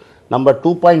ஆகிட்டுருக்கு. நம்ம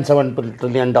 $2.7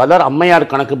 trillion, அம்மையார்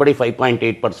கணக்குப்படி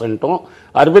 5.8%,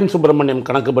 அரவிந்த் சுப்பிரமணியம்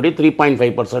கணக்குப்படி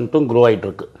 3.5% க்ரோ ஆகிட்டு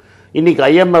இருக்கு. இன்றைக்கி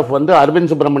IMF வந்து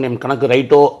அரவிந்த் சுப்பிரமணியம் கணக்கு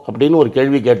ரைட்டோ அப்படின்னு ஒரு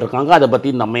கேள்வி கேட்டிருக்காங்க. அதை பற்றி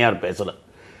இந்த அம்மையார் பேசலை.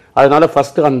 அதனால்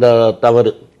ஃபஸ்ட்டு அந்த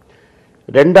தவறு.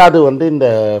 ரெண்டாவது வந்து இந்த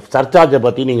சர்சார்ஜை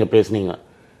பற்றி நீங்கள் பேசுனீங்க.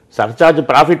 சர்சார்ஜ்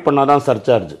ப்ராஃபிட் பண்ணால் தான்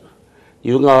சர்சார்ஜ்.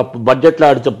 இவங்க பட்ஜெட்டில்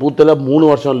அடித்த பூத்தில் 3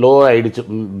 வருஷம் லோ ஆகிடுச்சு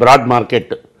ப்ராட்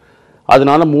மார்க்கெட்டு.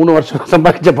 அதனால 3 வருஷம்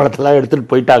சம்பாதிச்ச படத்தெல்லாம்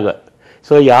எடுத்துகிட்டு போயிட்டாங்க.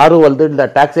 ஸோ யாரும் வந்து இந்த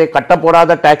டேக்ஸே கட்ட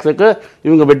போடாத டேக்ஸுக்கு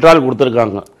இவங்க விட்ரால்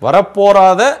கொடுத்துருக்காங்க.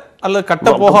 வரப்போறாத அல்லது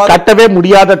கட்டவே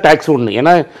முடியாத டேக்ஸ் ஒன்று.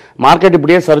 ஏன்னா மார்க்கெட்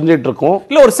இப்படியே சரிஞ்சிட்டு இருக்கும்.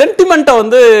 இல்ல ஒரு சென்டிமெண்ட்டை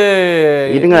வந்து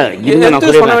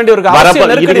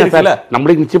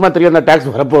நம்மளுக்கு நிச்சயமா தெரியும் அந்த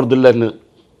டேக்ஸ் வரப்போறது இல்லைன்னு.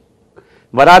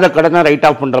 வராத கடனை ரைட்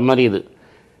ஆஃப் பண்ற மாதிரி இது.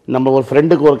 நம்ம ஒரு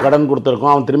ஃப்ரெண்டுக்கு ஒரு கடன்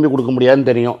கொடுத்துருக்கோம், அவன் திரும்பி கொடுக்க முடியாதுன்னு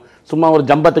தெரியும், சும்மா ஒரு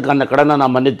ஜம்பத்துக்கு அந்த கடனை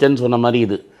நான் மன்னிச்சேன்னு சொன்ன மாதிரி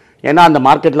இது. ஏன்னா அந்த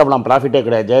மார்க்கெட்டில் அவ்வளோ ப்ராஃபிட்டே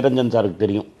கிடையாது, ஜெயரஞ்சன் சாருக்கு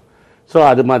தெரியும். ஸோ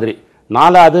அது மாதிரி.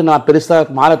 நாலாவது, நான்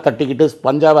பெருசாக மாலை தட்டிக்கிட்டு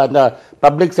பஞ்சாப் அந்த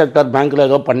பப்ளிக் செக்டர் பேங்க்கில்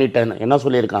ஏதோ பண்ணிட்டேன்னு என்ன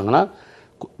சொல்லியிருக்காங்கன்னா,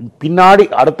 பின்னாடி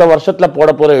அடுத்த வருஷத்தில் போட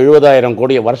போகிற 70,000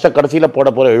 கோடியை, வருஷ கடைசியில் போட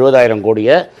போகிற 70,000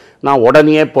 கோடியை நான்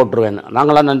உடனே போட்டுருவேன்.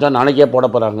 நாங்களாம் நினச்சா நாளைக்கே போட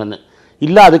போகிறாங்கன்னு.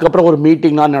 இல்லை, அதுக்கப்புறம் ஒரு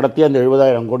மீட்டிங்லாம் நடத்தி அந்த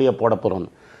 70,000 கோடியை போட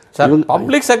போகிறோன்னு. சார்,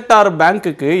 பப்ளிக் செக்டார்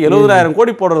பேங்க்குக்கு 70,000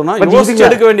 கோடி போடுறதுனா யோசிச்சு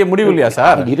எடுக்க வேண்டிய முடிவு இல்லையா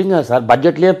சார்? இருங்க சார்,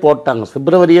 பட்ஜெட்லேயே போட்டாங்க.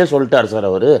 பிப்ரவரியே சொல்லிட்டார் சார்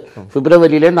அவர்.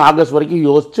 பிப்ரவரியிலேருந்து ஆகஸ்ட் வரைக்கும்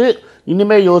யோசிச்சு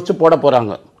இனிமே யோசிச்சு போட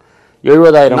போறாங்க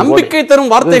 70,000. நம்பிக்கை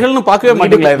தரும் வார்த்தைகள்னு பார்க்கவே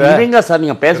மாட்டீங்களா? இல்லைங்க சார்,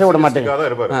 நீங்க பேச விட மாட்டீங்க.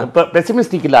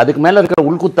 பெசிமிஸ்டிக் இல்லை, அதுக்கு மேல இருக்கிற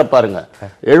உள்குத்த பாருங்க.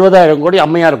 70,000 கோடி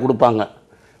அம்மையார் கொடுப்பாங்க.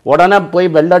 உடனே போய்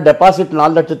வெள்ள டெபாசிட்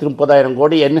 4,30,000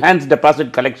 கோடி என்ஹான்ஸ்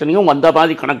டெபாசிட் கலெக்ஷனையும் வந்த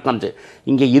மாதிரி கணக்கு காமிச்சு.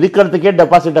 இங்கே இருக்கிறதுக்கே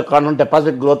டெபாசிட்டை காணும்.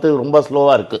 டெபாசிட் க்ரோத்து ரொம்ப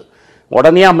ஸ்லோவாக இருக்குது.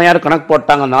 உடனே அம்மையார் கணக்கு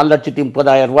போட்டாங்க.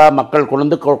 4,30,000 ரூபா மக்கள்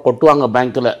கொண்டு கொட்டுவாங்க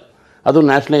பேங்க்கில்,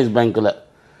 அதுவும் நேஷனலைஸ் பேங்க்கில்.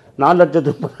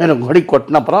 4,30,000 கோடி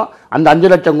கொட்டினப்புறம் அந்த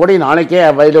 5 லட்சம் கோடி நாளைக்கே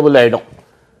அவைலபிள் ஆகிடும்.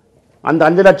 அந்த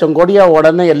 5 லட்சம் கோடியை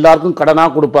உடனே எல்லாருக்கும்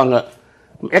கடனாக கொடுப்பாங்க.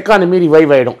 எக்கானமி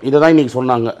ரிவைவ் ஆகிடும். இதை தான் இன்றைக்கி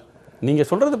சொன்னாங்க. நீங்க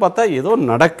சொல்றது பார்த்தா ஏதோ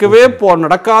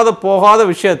நடக்காத போகாத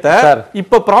விஷயத்த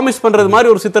இப்ப ப்ராமிஸ் பண்றது மாதிரி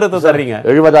ஒரு சித்திரத்தை தர்றீங்க.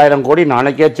 70,000 கோடி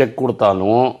நாளைக்கே செக்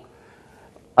கொடுத்தாலும்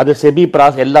அது செபி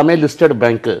எல்லாமே லிஸ்டட்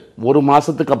பேங்க்கு. ஒரு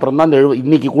மாசத்துக்கு அப்புறம் தான்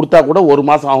இன்னைக்கு கொடுத்தா கூட 1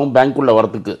 மாசம் ஆகும் பேங்க்குள்ள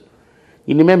வரதுக்கு.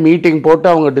 இனிமேல் மீட்டிங் போட்டு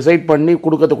அவங்க டிசைட் பண்ணி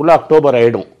கொடுக்கறதுக்குள்ள அக்டோபர்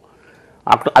ஆகிடும்.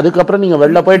 அதுக்கப்புறம் நீங்கள்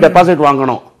வெளில போய் டெபாசிட்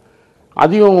வாங்கணும்.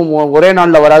 அதையும் ஒரே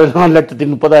நாளில் வராது.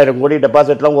 4,30,000 கோடி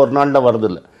டெபாசிட்லாம் ஒரு நாளில் வருது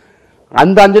இல்லை.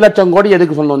 அந்த 5 லட்சம் கோடி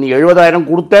எதுக்கு சொல்லணும்? நீ 70,000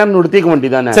 கொடுத்தேன்னு நிறுத்திக்க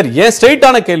வேண்டியதானே? சரி, ஏன்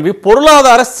ஸ்ட்ரெயிட்டான கேள்வி,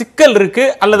 பொருளாதார சிக்கல் இருக்கு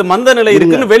அல்லது மந்த நிலை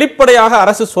இருக்குன்னு வெளிப்படையாக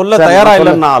அரசு சொல்ல தயாரா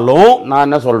இல்லைன்னாலும் நான்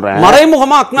என்ன சொல்றேன்,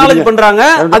 மறைமுகமா அக்னாலஜ் பண்றாங்க.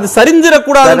 அது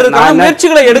சரிஞ்சிடக்கூடாதுன்றதுக்கான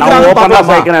முயற்சிகளை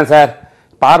எடுக்கிறாங்க சார்.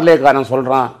 பார்லேக்காரன்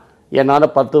சொல்றான்,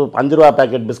 என்னால் 5 ரூபா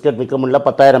பேக்கெட் பிஸ்கெட் விற்க முடியல,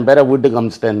 10,000 பேரை வீட்டுக்கு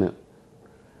அமிச்சிட்டேன்னு.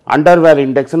 அண்டர்வேர்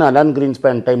இண்டெக்ஸ்னு அலான்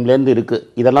கிரீன்ஸ்பேன் டைம்லேருந்து இருக்குது.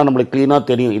 இதெல்லாம் நம்மளுக்கு க்ளீனாக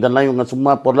தெரியும். இதெல்லாம் இவங்க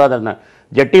சும்மா பொருளாதார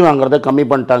ஜெட்டி வாங்குறத கம்மி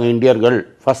பண்ணிட்டாங்க இந்தியர்கள்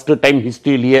ஃபஸ்ட்டு டைம்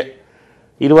ஹிஸ்ட்ரியிலேயே.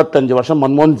 25 வருஷம்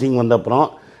மன்மோகன் சிங் வந்தப்புறம்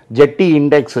ஜெட்டி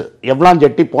இண்டெக்ஸ் எவ்வளோ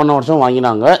ஜெட்டி போன வருஷம்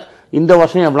வாங்கினாங்க, இந்த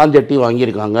வருஷம் எவ்வளோ ஜெட்டி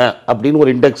வாங்கியிருக்காங்க அப்படின்னு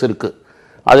ஒரு இண்டெக்ஸ் இருக்குது.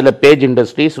 அதில் பேஜ்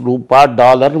இண்டஸ்ட்ரீஸ், ரூபா,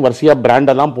 டாலர்னு வரிசையாக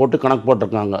பிராண்டெல்லாம் போட்டு கணக்கு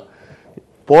போட்டிருக்காங்க.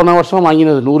 போன வருஷம்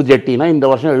வாங்கினது 100 ஜெட்டினா இந்த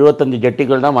வருஷம் 75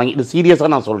 ஜெட்டிகள் தான் வாங்கி, இது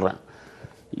சீரியஸாக நான் சொல்கிறேன்,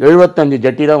 75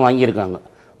 ஜெட்டி தான் வாங்கியிருக்காங்க.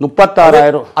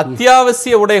 36,000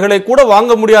 அத்தியாவசிய உடைகளை கூட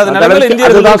வாங்க முடியாத நிலையில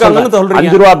இந்தியர்கள் இருக்காங்கன்னு சொல்றீங்க.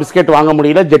 5 ரூபா பிஸ்கெட் வாங்க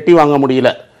முடியல, ஜெட்டி வாங்க முடியல.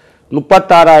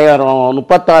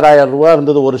 36,000 ரூபா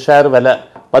இருந்தது ஒரு ஷேர் விலை.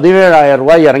 17,000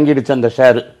 ரூபாய் இறங்கிடுச்சு அந்த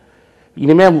ஷேர்.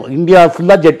 இனிமேல் இந்தியா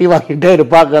ஃபுல்லாக ஜெட்டி வாங்கிட்டே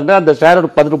இருப்பாங்க. அந்த ஷேர்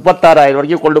 36,000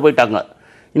 வரைக்கும் கொண்டு போயிட்டாங்க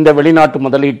இந்த வெளிநாட்டு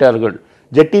முதலீட்டாளர்கள்.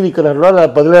 ஜெட்டி விற்கிறவர்களோ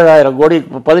 17,000 கோடி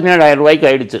 17,000 ரூபாய்க்கு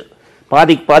ஆயிடுச்சு.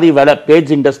 பாதி விலை.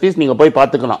 பேஜ் இண்டஸ்ட்ரீஸ் நீங்கள் போய்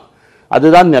பார்த்துக்கலாம்.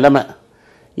 அதுதான் நிலைமை.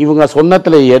 இவங்க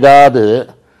சொன்னத்தில்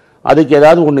அதுக்கு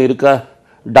ஏதாவது ஒன்று இருக்கா?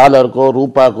 டாலருக்கோ,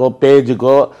 ரூபாக்கோ,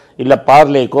 பேஜுக்கோ, இல்லை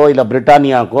பார்லேக்கோ, இல்லை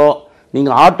பிரிட்டானியாக்கோ.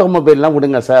 நீங்கள் ஆட்டோமொபைல்லாம்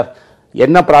விடுங்க சார்.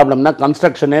 என்ன ப்ராப்ளம்னா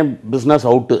கன்ஸ்ட்ரக்ஷனே business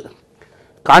out,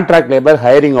 contract labour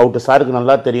hiring out. சாருக்கு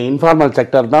நல்லா தெரியும். இன்ஃபார்மல்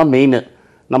செக்டர் தான் மெயின்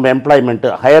நம்ம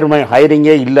எம்ப்ளாய்மெண்ட்டு.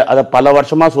 ஹையரிங்கே இல்லை. அதை பல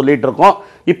வருஷமாக சொல்லிகிட்டு இருக்கோம்.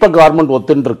 இப்போ கவர்மெண்ட்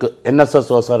ஒத்துன்ட்ருக்கு NSS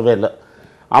சர்வேல.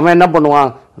 அவன் என்ன பண்ணுவான்,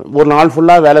 ஒரு நாள்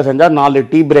ஃபுல்லாக வேலை செஞ்சால் 4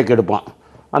 டீ பிரேக் எடுப்பான்.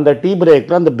 அந்த டீ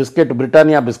பிரேக்கில் அந்த பிஸ்கெட்,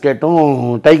 பிரிட்டானியா பிஸ்கெட்டும்,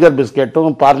 டைகர்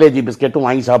பிஸ்கெட்டும், பார்லேஜி பிஸ்கெட்டும்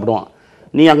வாங்கி சாப்பிடுவான்.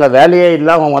 நீ அங்கே வேலையே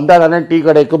இல்லை, அவன் வந்தால் தானே டீ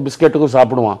கடைக்கும் பிஸ்கெட்டுக்கும்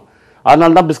சாப்பிடுவான்.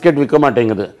 அதனால தான் பிஸ்கெட் விற்க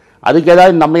மாட்டேங்குது. அதுக்கு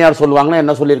ஏதாவது நம்ம யார் சொல்லுவாங்கன்னா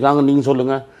என்ன சொல்லியிருக்காங்க நீங்கள்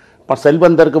சொல்லுங்கள். இப்போ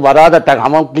செல்வந்தருக்கு வராத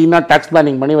அவன் க்ளீனாக டேக்ஸ்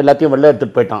பிளானிங் பண்ணி எல்லாத்தையும் வெளில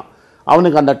எடுத்துகிட்டு போயிட்டான்.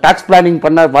 அவனுக்கு அந்த டேக்ஸ் பிளானிங்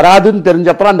பண்ண வராதுன்னு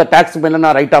தெரிஞ்சப்பறம் அந்த டேக்ஸ் மேலே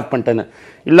நான் ரைட் ஆஃப் பண்ணிட்டேன்னு.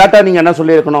 இல்லாட்டா நீங்கள் என்ன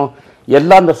சொல்லியிருக்கணும்,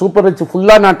 எல்லாம் அந்த சூப்பர் ரிச்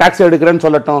ஃபுல்லாக நான் டேக்ஸ் எடுக்கிறேன்னு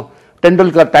சொல்லட்டும்.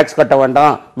 டெண்டுல்கர் டேக்ஸ் கட்ட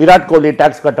வேண்டாம், விராட் கோலி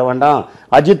டேக்ஸ் கட்ட வேண்டாம்,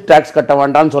 அஜித் டேக்ஸ் கட்ட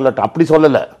வேண்டாம்னு சொல்லட்டும். அப்படி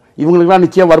சொல்லலை. இவங்களுக்குலாம்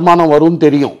நிச்சயம் வருமானம் வரும்னு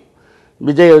தெரியும்.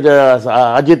 விஜய்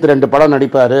அஜித் 2 படம்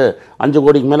நடிப்பார், 5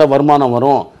 கோடிக்கு மேலே வருமானம்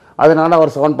வரும், அதனால்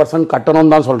அவர் 7%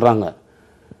 கட்டணும்னு தான் சொல்கிறாங்க.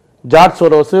 ஜார்ஜ்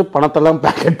சோரோஸ் பணத்தெல்லாம்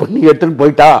பேக்கெட் பண்ணி எடுத்துகிட்டு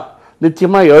போயிட்டா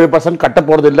நிச்சயமாக 7% கட்ட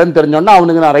போகிறது இல்லைன்னு தெரிஞ்சோன்னா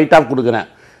அவனுக்கு நான் ரைட் ஆஃப் கொடுக்குறேன்.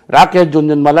 ராகேஷ்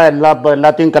ஜுன்ஜன் மேலே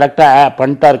எல்லாத்தையும் கரெக்டாக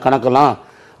பண்ணிட்டார் கணக்கெல்லாம்.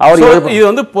 அவர் இது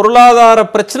வந்து பொருளாதார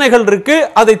பிரச்சனைகள் இருக்கு,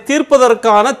 அதை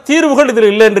தீர்ப்பதற்கான தீர்வுகள்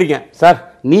இதில் இல்லைன்றீங்க சார்.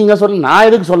 நீங்க சொல்ல, நான்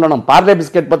எதுக்கு சொல்லணும்? பார்லே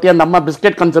பிஸ்கெட் பத்தி அந்த அம்மா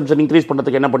பிஸ்கெட் கன்சம்ஷன் இன்க்ரீஸ்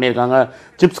பண்றதுக்கு என்ன பண்ணிருக்காங்க?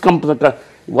 சிப்ஸ் கம்பெனி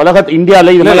உலகத்து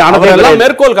இந்தியால இதெல்லாம்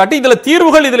மேற்கோள் காட்டி இதுல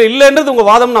தீர்வுகள் இதுல இல்லைன்றது உங்க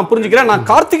வாதம் நான் புரிஞ்சுக்கிறேன். நான்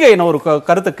கார்த்திகேயன் ஒரு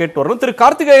கருத்தை கேட்டு வரணும். திரு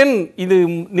கார்த்திகேயன், இது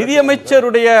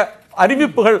நிதியமைச்சருடைய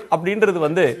அறிவிப்புகள் அப்படின்றது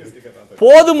வந்து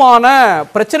போதுமான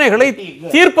பிரச்சனைகளை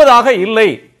தீர்ப்பதாக இல்லை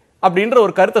அப்படின்ற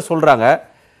ஒரு கருத்தை சொல்றாங்க.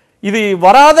 இது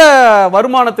வராத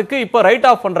வருமானத்துக்கு இப்ப ரைட்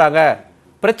ஆஃப் பண்றாங்க,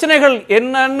 பிரச்சனைகள்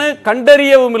என்னன்னு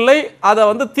கண்டறியவும் இல்லை, அதை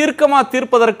வந்து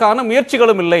தீர்ப்பதற்கான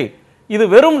முயற்சிகளும் இல்லை, இது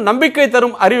வெறும் நம்பிக்கை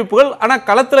தரும் அறிவிப்புகள், ஆனா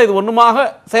களத்துல இது ஒண்ணுமாக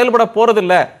செயல்பட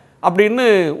போறதில்லை அப்படின்னு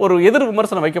ஒரு எதிர்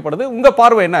விமர்சனம் வைக்கப்படுது. உங்க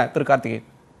பார்வை என்ன திரு கார்த்திகேயன்?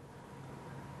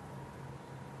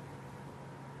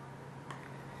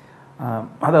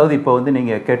 அதாவது இப்போ வந்து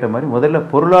நீங்கள் கேட்ட மாதிரி முதல்ல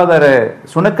பொருளாதார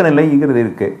சுணக்க நிலைங்கிறது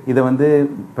இருக்குது. இதை வந்து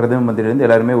பிரதம மந்திரிலேருந்து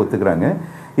எல்லாருமே ஒத்துக்கிறாங்க.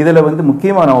 இதில் வந்து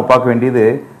முக்கியமாக நம்ம பார்க்க வேண்டியது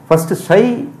first shy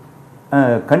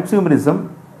consumerism,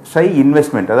 shy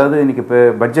investment. அதாவது இன்றைக்கி இப்போ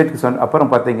பட்ஜெட்டுக்கு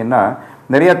அப்புறம் பார்த்தீங்கன்னா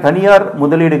நிறையா தனியார்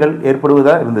முதலீடுகள்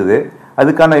ஏற்படுவதாக இருந்தது.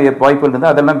 அதுக்கான வாய்ப்புகள்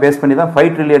இருந்தால் அதெல்லாம் பேஸ் பண்ணி தான்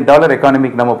 $5 trillion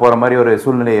எக்கானமிக்கு நம்ம போகிற மாதிரி ஒரு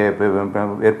சூழ்நிலையை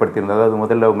ஏற்படுத்தியிருந்தது. அதாவது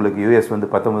முதல்ல உங்களுக்கு யூஎஸ் வந்து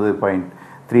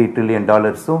 $19.3 trillion,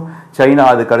 சைனா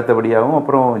அதுக்கு அடுத்தபடியாகவும்,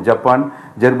 அப்புறம் ஜப்பான்,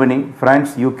 ஜெர்மனி,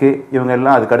 ஃப்ரான்ஸ், யூகே இவங்க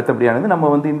எல்லாம் அதுக்கு அடுத்தபடியானது. நம்ம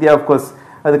வந்து இந்தியா ஆஃப்கோர்ஸ்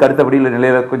அதுக்கு அடுத்தபடியில்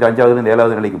நிலையில் கொஞ்சம் 5வது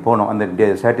 7வது நிலைக்கு போனோம் அந்த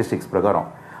ஸ்டாட்டிஸ்டிக்ஸ் பிரகாரம்.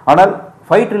 ஆனால்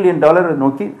 $5 trillion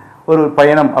நோக்கி ஒரு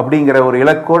பயணம் அப்படிங்கிற ஒரு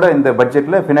இலக்கோட இந்த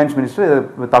பட்ஜெட்டில் ஃபினான்ஸ் மினிஸ்டர்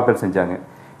தாக்கல் செஞ்சாங்க.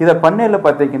 இதை பண்ணையில்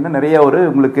பார்த்தீங்கன்னா நிறைய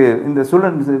உங்களுக்கு இந்த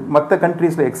மற்ற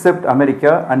கண்ட்ரீஸில் எக்ஸப்ட்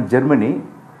அமெரிக்கா அண்ட் ஜெர்மனி,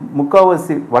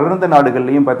 முக்கால்வாசி வளர்ந்த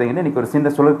நாடுகள்லையும் பார்த்தீங்கன்னா இன்றைக்கி ஒரு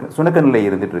சின்ன சுணக்க நிலை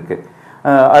இருந்துகிட்டு இருக்கு,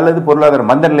 அல்லது பொருளாதார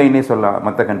மந்த நிலைன்னே சொல்லலாம்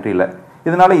மற்ற கண்ட்ரியில்.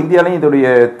 இதனால் இந்தியாவிலையும் இதோடைய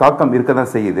தாக்கம் இருக்க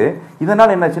தான் செய்யுது.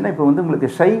 இதனால் என்னாச்சுன்னா இப்போ வந்து உங்களுக்கு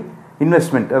ஷை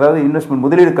இன்வெஸ்ட்மெண்ட், அதாவது இன்வெஸ்ட்மெண்ட்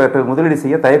முதலீடு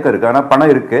செய்ய தயக்கம் இருக்குது. ஆனால்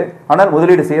பணம் இருக்குது, ஆனால்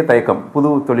முதலீடு செய்ய தயக்கம், புது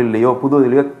தொழிலையோ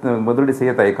முதலீடு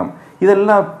செய்ய தயக்கம்.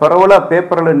 இதெல்லாம் பரவலாக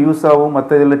பேப்பரில் நியூஸாகவும்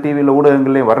மற்ற இதில் டிவியில்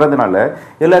ஊடகங்கள்லையும் வர்றதுனால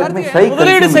எல்லாருக்குமே ஷை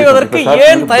முதலீடு செய்வதற்கு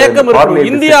ஏன் தயக்கம் இருக்கு?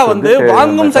 இந்தியா வந்து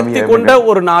வாங்கும் சக்தி கொண்ட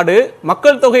ஒரு நாடு,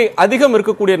 மக்கள் தொகை அதிகம்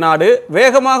இருக்கக்கூடிய நாடு,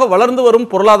 வேகமாக வளர்ந்து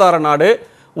வரும் பொருளாதார நாடு,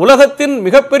 உலகத்தின்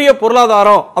மிகப்பெரிய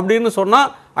பொருளாதாரம் அப்படின்னு சொன்னா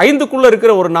 5க்குள்ள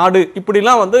இருக்கிற ஒரு நாடு.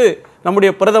 இப்படிலாம் வந்து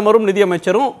நம்முடைய பிரதமரும்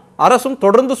நிதியமைச்சரும் அரசும்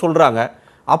தொடர்ந்து சொல்றாங்க.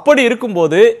 அப்படி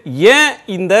இருக்கும்போது ஏன்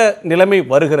இந்த நிலைமை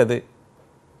வருகிறது?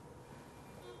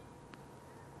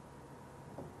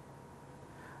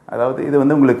 அதாவது இது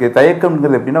வந்து உங்களுக்கு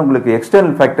தயக்கம்ங்கிறது எப்படின்னா உங்களுக்கு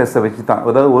எக்ஸ்டர்னல் ஃபேக்டர்ஸை வச்சு தான்,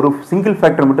 அதாவது ஒரு சிங்கிள்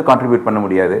ஃபேக்டர் மட்டும் கான்ட்ரிபியூட் பண்ண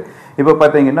முடியாது. இப்போ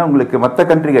பார்த்தீங்கன்னா உங்களுக்கு மற்ற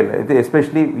கண்ட்ரிகள், இது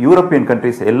எஸ்பெஷலி யூரோப்பியன்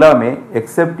கண்ட்ரிஸ் எல்லாமே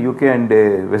accept UK and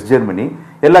west Germany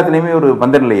எல்லாத்துலேயுமே ஒரு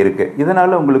மந்தநிலை இருக்குது.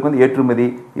 இதனால் உங்களுக்கு வந்து ஏற்றுமதி,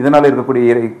 இதனால் இருக்கக்கூடிய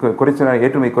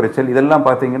ஏற்றுமதி குறைச்சல், இதெல்லாம்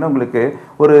பார்த்தீங்கன்னா உங்களுக்கு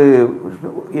ஒரு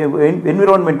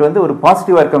என்விரான்மெண்ட் வந்து ஒரு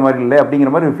பாசிட்டிவாக இருக்க மாதிரி இல்லை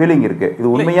அப்படிங்கிற மாதிரி ஒரு ஃபீலிங் இருக்குது. இது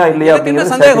உண்மையா இல்லையா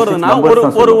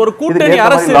அப்படிங்கிறது ஒரு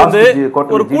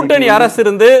கூட்டணி அரசு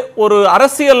இருந்து ஒரு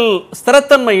அரசியல்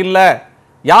ஸ்திரத்தன்மை இல்ல,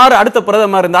 யார் அடுத்த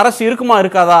பிரதமர், இந்த அரசு இருக்குமா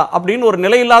இருக்காதா அப்படின்னு ஒரு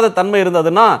நிலையில்லாத தன்மை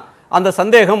இருந்ததுன்னா அந்த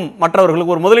சந்தேகம்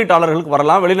மற்றவர்களுக்கு, ஒரு முதலீட்டாளர்களுக்கு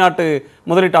வரலாம், வெளிநாட்டு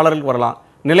முதலீட்டாளர்களுக்கு வரலாம்.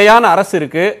 நிலையான அரசு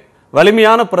இருக்கு,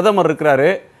 வலிமையான பிரதமர் இருக்கிறாரு,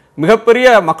 மிகப்பெரிய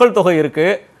மக்கள் தொகை இருக்கு,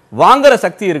 வாங்குற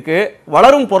சக்தி இருக்கு,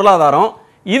 வளரும் பொருளாதாரம்,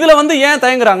 இதுல வந்து ஏன்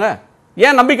தயங்குறாங்க?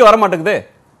 ஏன் நம்பிக்கை வர மாட்டேங்குது?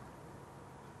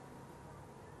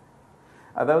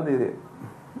 அதாவது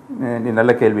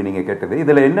நல்ல கேள்வி நீங்கள் கேட்டது.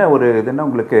 இதில் என்ன ஒரு இதுன்னா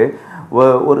உங்களுக்கு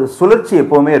ஒரு சுழற்சி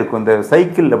எப்போவுமே இருக்கும். இந்த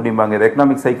சைக்கிள் அப்படிம்பாங்க, இந்த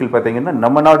எக்கனாமிக் சைக்கிள் பார்த்தீங்கன்னா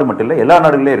நம்ம நாடு மட்டும் இல்லை எல்லா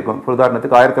நாடுகளே இருக்கும்.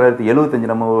 உதாரணத்துக்கு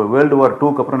 1975 நம்ம வேர்ல்டு வார்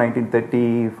 2க்கு அப்புறம்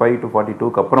 1935 to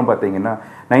 42க்கு அப்புறம் பார்த்தீங்கன்னா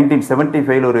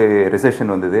 1975 ஒரு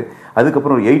ரிசெஷன் வந்தது.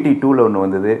 அதுக்கப்புறம் ஒரு 82ல் ஒன்று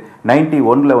வந்தது,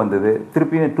 91ல் வந்தது,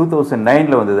 திருப்பி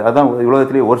 2009ல் வந்தது. அதான்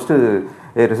உலகத்திலேயே ஒர்ஸ்ட்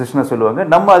ரிசெஷனாக சொல்லுவாங்க.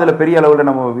 நம்ம அதில் பெரிய அளவில்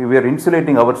நம்ம we are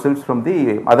insulating ourselves from the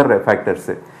other factors.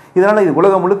 இதனால் இது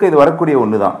உலகம் முழுக்க இது வரக்கூடிய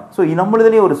ஒன்று தான். ஸோ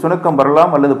நம்மளுதுலேயே ஒரு சுணக்கம்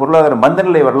வரலாம் அல்லது பொருளாதார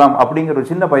மந்தநிலை வரலாம் அப்படிங்கிற ஒரு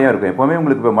சின்ன பயம் இருக்கும். எப்போவுமே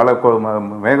உங்களுக்கு இப்போ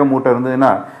மேகமூட்டம்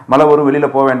இருந்ததுன்னா மழை வரும்,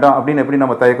 வெளியில் போக வேண்டாம் அப்படின்னு எப்படி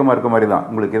நம்ம தயக்கமாக இருக்க மாதிரி தான்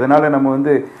உங்களுக்கு. இதனால் நம்ம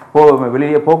வந்து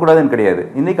வெளியே போகக்கூடாதுன்னு கிடையாது,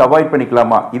 இன்னைக்கு அவாய்ட்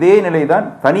பண்ணிக்கலாமா, இதே நிலை தான்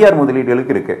தனியார்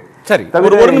முதலீடுகளுக்கு இருக்கு. சரி,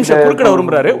 ஒரு நிமிஷம்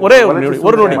விரும்புறாரு, ஒரே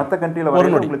ஒரு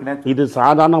நொடி. இது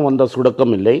சாதாரண வந்த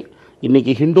சுடக்கம் இல்லை.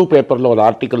 இன்றைக்கி ஹிந்து பேப்பரில் ஒரு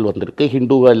ஆர்டிக்கல் வந்திருக்கு,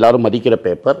 ஹிந்துவை எல்லாரும் மதிக்கிற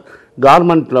பேப்பர்.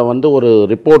 கவர்மெண்ட்டில் வந்து ஒரு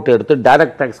ரிப்போர்ட் எடுத்து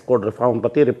டைரக்ட் டேக்ஸ் கோட் ரிஃபார்ம்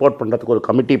பற்றி ரிப்போர்ட் பண்ணுறதுக்கு ஒரு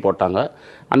கமிட்டி போட்டாங்க.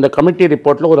 அந்த கமிட்டி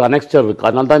ரிப்போர்ட்டில் ஒரு அனெக்ஸ்டர் இருக்குது.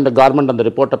 அதனால தான் இந்த கவர்மெண்ட் அந்த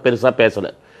ரிப்போர்ட்டை பெருசாக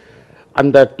பேசலை.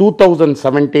 அந்த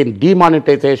 2017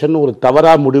 டிமானிட்டைசேஷன் ஒரு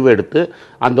தவறாக முடிவு எடுத்து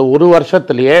அந்த ஒரு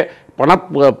வருஷத்துலேயே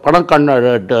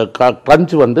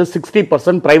கிரன்ச் வந்து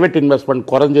 60% ப்ரைவேட் இன்வெஸ்ட்மெண்ட்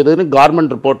குறைஞ்சதுன்னு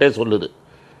கவர்மெண்ட் ரிப்போர்ட்டே சொல்லுது.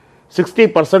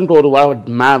 60% ஒரு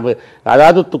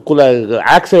அதாவது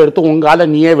ஆக்ஸை எடுத்து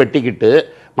உங்களால் நீயே வெட்டிக்கிட்டு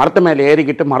மரத்தை மேலே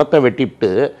ஏறிக்கிட்டு மரத்தை வெட்டிவிட்டு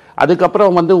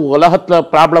அதுக்கப்புறம் வந்து உலகத்தில்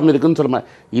ப்ராப்ளம் இருக்குன்னு சொல்லுங்க.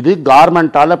 இது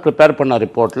கவர்மெண்டால ப்ரிப்பேர் பண்ண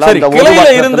ரிப்போர்ட்ல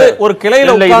ஒரு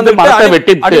கிளையில மரத்தை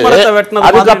வெட்டிவிட்டு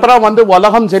அதுக்கப்புறம் வந்து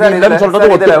உலகம் சரியில்லைன்னு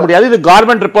சொல்றது ஒத்துக்க முடியாது. இது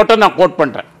கவர்மெண்ட் ரிப்போர்ட்டை நான் கோட்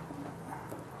பண்றேன்.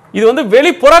 இது வந்து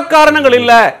வெளிப்புற காரணங்கள்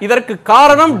இல்ல, இதற்கு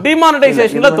காரணம்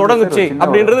டிமானிட்டைசேஷன்ல தொடங்குச்சு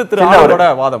அப்படின்றது திரு ஆனந்தோட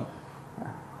வாதம்.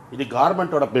 இது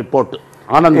கவர்மெண்டோட ரிப்போர்ட்,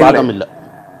 ஆனந்த் வாதம் இல்ல.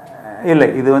 இல்லை,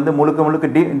 இது வந்து முழுக்க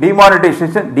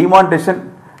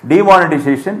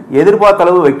டிமானிட்டைசேஷன் எதிர்பார்த்த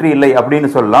அளவு வெற்றி இல்லை அப்படின்னு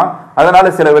சொல்லலாம். அதனால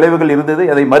சில விளைவுகள் இருந்தது,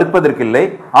 அதை மறுப்பதற்கு இல்லை.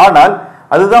 ஆனால்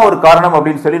அதுதான் ஒரு காரணம்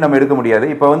அப்படின்னு சொல்லி நம்ம எடுக்க முடியாது.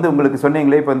 இப்போ வந்து உங்களுக்கு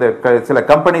சொன்னீங்களே, இப்போ இந்த சில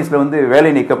கம்பெனிஸ்ல வந்து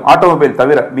வேலை நீக்கம், ஆட்டோமொபைல்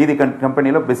தவிர மீதி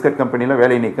கம்பெனியில், பிஸ்கட் கம்பெனியில்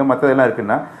வேலை நீக்கம் மற்றதெல்லாம்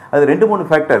இருக்குன்னா அது 2-3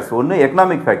 ஃபேக்டர்ஸ். ஒன்று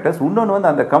எக்கனாமிக் ஃபேக்டர்ஸ், இன்னொன்று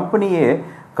வந்து அந்த கம்பெனியே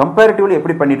கம்பேரிட்டிவ்லி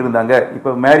எப்படி பண்ணிட்டு இருந்தாங்க. இப்போ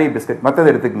மேரி பிஸ்கட் மற்றதை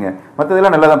எடுத்துக்கங்க,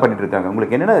 மற்றதெல்லாம் நல்லா தான் பண்ணிட்டு இருக்காங்க.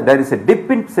 உங்களுக்கு என்னன்னா there is a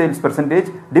tip in sales percentage,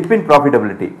 tip in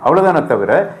profitability, அவ்வளோதானே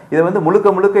தவிர இதை வந்து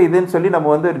முழுக்க இதுன்னு சொல்லி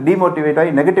நம்ம வந்து டிமோட்டிவேட்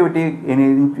ஆகி நெகட்டிவிட்டி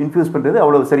இன்ஃபியூஸ் பண்ணுறது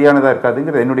அவ்வளோ சரியானதாக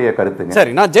இருக்காதுங்கிறது என்னுடைய கருத்துங்க.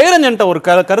 சரி, நான் ஜெயரஞ்சன்ட்ட ஒரு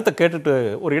கருத்தை கேட்டுட்டு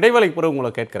ஒரு இடைவேளைக்கு பிறகு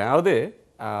உங்களை கேட்கிறேன். அதாவது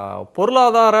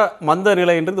பொருளாதார மந்த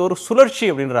நிலைன்றது ஒரு சுழற்சி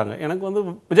அப்படின்றாங்க. எனக்கு வந்து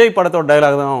விஜய் படத்தோட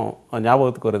டைலாக் தான்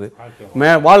ஞாபகத்துக்கு வருது.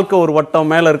 வாழ்க்கை ஒரு வட்டம்,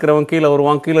 மேலே இருக்கிறவன் கீழே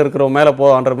வருவான், கீழே இருக்கிறவன் மேலே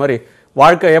போவான்ற மாதிரி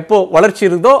வாழ்க்கை எப்போ வளர்ச்சி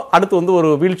இருந்தோ அடுத்து வந்து ஒரு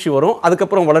வீழ்ச்சி வரும்,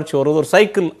 அதுக்கப்புறம் வளர்ச்சி வரும், ஒரு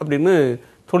சைக்கிள் அப்படின்னு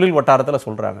தொழில் வட்டாரத்தில்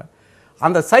சொல்கிறாங்க.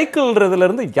 அந்த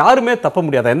சைக்கிள்ன்றதுலேருந்து யாருமே தப்ப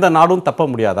முடியாதா? எந்த நாடும் தப்ப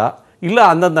முடியாதா? இல்லை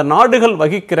அந்தந்த நாடுகள்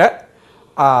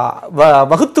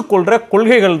வகுத்து கொள்கிற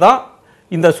கொள்கைகள் தான்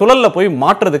இந்த சுழலில் போய்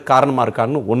மாற்றுறதுக்கு காரணமாக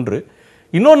இருக்கான்னு ஒன்று.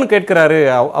 இன்னொன்று கேட்கிறாரு,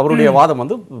 அவருடைய வாதம்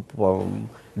வந்து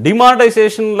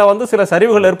டிமானிட்டைசேஷனில் வந்து சில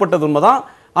சரிவுகள் ஏற்பட்டது உண்மைதான்,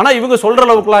 ஆனால் இவங்க சொல்கிற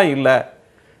அளவுக்குலாம் இல்லை.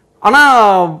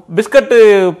 ஆனால் பிஸ்கட்டு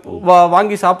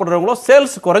வாங்கி சாப்பிட்றவங்களோ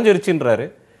சேல்ஸ் குறைஞ்சிருச்சுன்றாரு.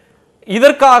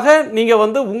 இதற்காக நீங்கள்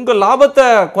வந்து உங்கள் லாபத்தை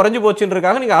குறைஞ்சி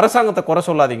போச்சுன்றதுக்காக நீங்கள் அரசாங்கத்தை குறை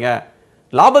சொல்லாதீங்க,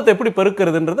 லாபத்தை எப்படி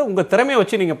பெருக்கிறதுன்றதை உங்கள் திறமையை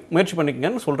வச்சு நீங்கள் முயற்சி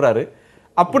பண்ணிக்கங்கன்னு சொல்கிறாரு.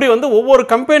 அப்படி வந்து ஒவ்வொரு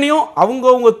கம்பெனியும்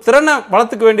அவங்கவுங்க திறனை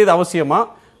வளர்த்துக்க வேண்டியது அவசியமா,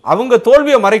 அவங்க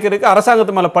தோல்வியை மறைக்கிறதுக்கு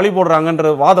அரசாங்கத்து மேலே பழி போடுறாங்கன்ற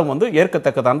வாதம் வந்து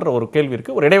ஏற்கத்தக்கதான்ற ஒரு கேள்வி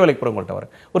இருக்குது. ஒரு இடைவேளைக்கு பிறகு உங்கள்கிட்ட வர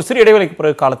ஒரு சிறிய இடைவேளைக்கு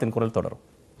பிறகு காலத்தின் குரல் தொடரும்.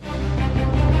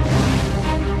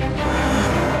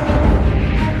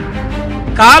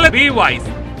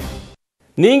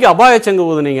 நீங்க அபாயச்சங்க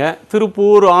ஊதுனீங்க.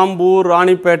 திருப்பூர், ஆம்பூர்,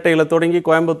 ராணிப்பேட்டையில் தொடங்கி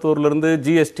கோயம்புத்தூர்லேருந்து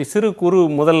ஜிஎஸ்டி, சிறு குறு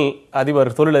முதல்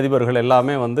தொழில் அதிபர்கள்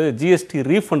எல்லாமே வந்து ஜிஎஸ்டி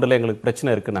ரீஃபண்டில் எங்களுக்கு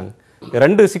பிரச்சனை இருக்குனாங்க.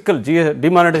 2 சிக்கல்,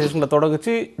 டிமானிட்டைசேஷனில்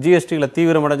தொடங்குச்சு, ஜிஎஸ்டியில்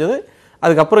தீவிரமடைஞ்சது,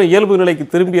 அதுக்கப்புறம் இயல்பு நிலைக்கு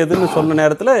திரும்பியதுன்னு சொன்ன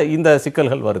நேரத்தில் இந்த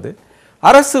சிக்கல்கள் வருது.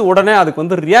 அரசு உடனே அதுக்கு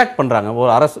வந்து ரியாக்ட் பண்ணுறாங்க.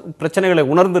 ஒரு அரசு பிரச்சனைகளை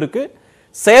உணர்ந்துருக்கு,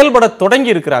 செயல்பட தொடங்கி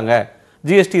இருக்கிறாங்க.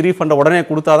 ஜிஎஸ்டி ரீஃபண்டை உடனே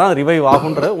கொடுத்தா தான் ரிவைவ்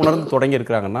ஆகுன்ற உணர்ந்து தொடங்கி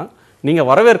இருக்கிறாங்கன்னா நீங்கள்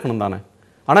வரவேற்கணும் தானே.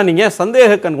 ஆனால் நீங்கள்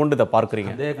சந்தேக கண் கொண்டு இதை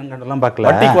பார்க்குறீங்க. சந்தேக கண் கண்டெல்லாம் பார்க்கல,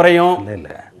 வட்டி குறையும்.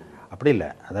 இல்லை அப்படி இல்லை.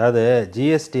 அதாவது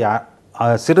ஜிஎஸ்டி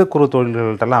சிறு குறு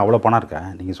தொழில்கள்கிட்டலாம் அவ்வளோ பணம் இருக்கா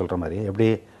நீங்கள் சொல்கிற மாதிரி? எப்படி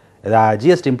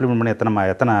ஜிஎஸ்டி இம்ப்ளிமெண்ட் பண்ணி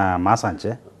எத்தனை மாதம்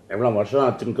ஆச்சு? எவ்வளோ வருஷம்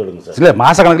ஆச்சுன்னு கேளுங்க சார். இல்லை,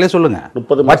 மாத கணக்கிலே சொல்லுங்கள்.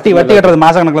 30 வட்டி கட்டுறது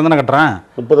மாத கணக்கில் தானே கட்டுறேன்.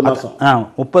 30 மாதம்.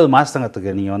 30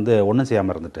 மாதத்துக்கு நீங்கள் வந்து ஒன்றும்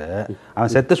செய்யாமல் இருந்துட்டு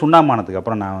அவன் செத்து சுண்ணாமானதுக்கு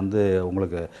அப்புறம் நான் வந்து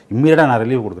உங்களுக்கு இம்மீடியட்டாக நான்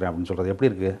ரிலீவ் கொடுக்குறேன் அப்படின்னு சொல்கிறது எப்படி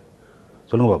இருக்குது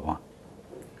சொல்லுங்கள் பார்ப்போம்.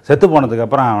 செத்து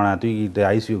போனதுக்கப்புறம் அவனை தூக்கிட்டு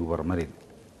ஐசியூக்கு போகிற மாதிரி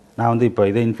நான் வந்து இப்போ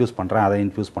இதை இன்ஃப்யூஸ் பண்ணுறேன், அதை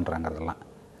இன்ஃப்யூஸ் பண்ணுறேங்கிறதெல்லாம்.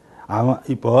 அவன்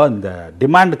இப்போது இந்த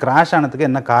டிமாண்ட் கிராஷ் ஆனதுக்கு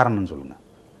என்ன காரணம்னு சொல்லுங்கள்.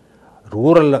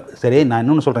 ரூரலில் சரி, நான்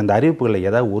இன்னொன்று சொல்கிறேன், இந்த அறிவிப்புகளில்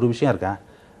ஏதாவது ஒரு விஷயம் இருக்கா?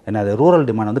 ஏன்னா அது ரூரல்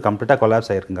டிமாண்ட் வந்து கம்ப்ளீட்டாக கொலாப்ஸ்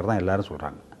ஆகிருக்குங்கிறது தான் எல்லோரும்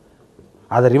சொல்கிறாங்க.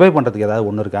 அதை ரிவைவ் பண்ணுறதுக்கு ஏதாவது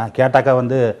ஒன்று இருக்கா? கேட்டாக்கா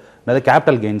வந்து நிறைய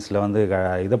கேபிட்டல் கெயின்ஸில் வந்து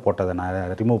இதை போட்டதை நான்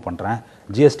ரிமூவ் பண்ணுறேன்,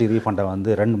 ஜிஎஸ்டி ரீஃபண்டை வந்து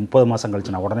 30 மாதம்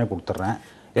கழிச்சு நான் உடனே கொடுத்துட்றேன்.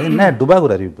 என்ன டுபாக்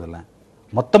ஒரு அறிவிப்பு இல்லை.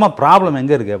 மொத்தமாக ப்ராப்ளம்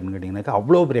எங்கே இருக்குது அப்படின்னு கேட்டிங்கன்னாக்கா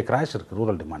அவ்வளோ பெரிய கிராஷ் இருக்குது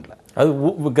ரூரல் டிமாண்டில். அது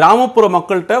கிராமப்புற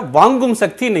மக்கள்கிட்ட வாங்கும்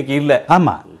சக்தி இன்னைக்கு இல்லை.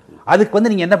 ஆமாம், அதுக்கு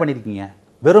வந்து நீங்கள் என்ன பண்ணியிருக்கீங்க?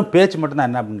 வெறும் பேச்சு மட்டும்தான்.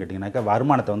 என்ன அப்படின்னு கேட்டிங்கனாக்கா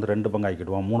வருமானத்தை வந்து 2 பங்கு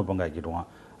ஆக்கிடுவோம், 3 பங்கு ஆக்கிடுவோம்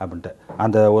அப்படின்ட்டு.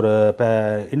 அந்த ஒரு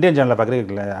இந்தியன் ஜேர்னல் ஆஃப்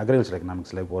அக்ரிகல்ச்சர்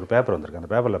எக்கனாமிக்ஸில் இப்போ ஒரு பேப்பர் வந்திருக்கு. அந்த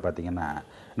பேப்பரில் பார்த்தீங்கன்னா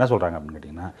என்ன சொல்கிறாங்க அப்படின்னு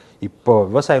கேட்டிங்கன்னா, இப்போது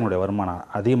விவசாயினுடைய வருமானம்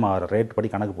அதிகமாக ரேட் படி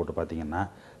கணக்கு போட்டு பார்த்தீங்கன்னா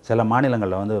சில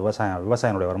மாநிலங்களில் வந்து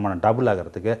விவசாயினுடைய வருமானம் டபுள்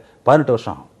ஆகிறதுக்கு 18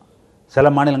 வருஷம் ஆகும், சில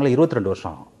மாநிலங்களில் 22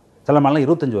 வருஷம் ஆகும், சில மாநிலம்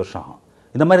 25 வருஷம் ஆகும்.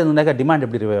 இந்த மாதிரி இருந்தாக்கா டிமாண்ட்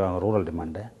எப்படி ரிவைவ் ஆகும் ரூரல்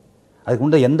டிமாண்டு? அதுக்கு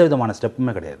முன்னாடி எந்த விதமான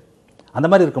ஸ்டெப்புமே கிடையாது. அந்த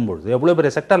மாதிரி இருக்கும்போது எவ்வளோ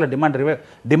பெரிய செக்டரில்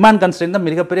டிமாண்ட் கன்ஸ்ட்ரெயின் தான்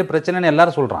மிகப்பெரிய பிரச்சனைன்னு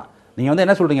எல்லாரும் சொல்கிறான். நீங்கள் வந்து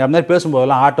என்ன சொல்கிறீங்க அந்த மாதிரி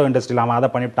பேசும்போதெல்லாம் ஆட்டோ இண்டஸ்ட்ரியில் அவன் அதை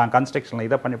பண்ணிவிட்டான், கன்ஸ்ட்ரக்ஷனில்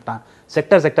இதை பண்ணிவிட்டான்,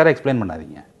 செக்டரை எக்ஸ்பிளைன்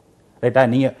பண்ணாதீங்க. ரைட்டா?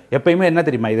 நீங்கள் எப்பயுமே என்ன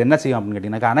தெரியுமா இது என்ன செய்யும் அப்படின்னு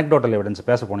கேட்டிங்கனாக்கா, அனெக்டோட்டல் எவிடன்ஸ்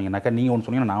பேச போனீங்கன்னாக்கா நீங்கள் ஒன்று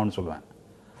சொன்னீங்கன்னா நான் ஒன்று சொல்லுவேன்,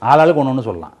 ஆளாளுக்கு ஒன்று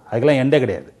சொல்லலாம், அதுக்கெல்லாம் எண்டே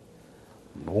கிடையாது.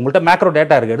 உங்கள்கிட்ட மேக்ரோ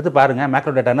டேட்டா இருக்குது, எடுத்து பாருங்கள்.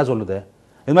 மேக்ரோ டேட்டா என்ன சொல்லுது?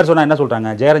 இது மாதிரி சொன்னால் என்ன சொல்கிறாங்க,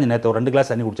 ஜெயரஞ்சன் நேற்று ஒரு 2 கிளாஸ்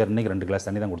தண்ணி குடிச்சார், இன்றைக்கி 2 கிளாஸ்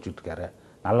தண்ணி தான் குடிச்சிட்டு இருக்காரு,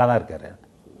 நல்லா தான் இருக்காரு.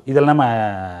 இதெல்லாம் நம்ம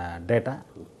டேட்டா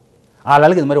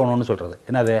ஆளாளுக்கு இது மாதிரி ஒன்று சொல்கிறது.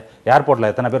 என்னது, ஏர்போர்ட்டில்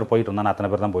எத்தனை பேர் போயிட்டு இருந்தான், அத்தனை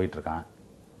பேர் தான் போயிட்டுருக்கான்.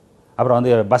 அப்புறம்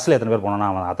வந்து பஸ்ஸில் எத்தனை பேர் போனோன்னா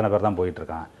அவன் அத்தனை பேர் தான்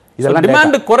போயிட்டுருக்கான். இதெல்லாம்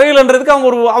டிமாண்ட்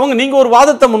குறையலன்றதுக்கு நீங்க ஒரு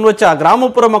வாதத்தை முன் வச்சா,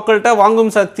 கிராமப்புற மக்கள்கிட்ட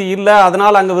வாங்கும் சக்தி இல்லை,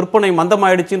 அதனால அங்கே விற்பனை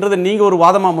மந்தமாயிடுச்சுன்றது நீங்க ஒரு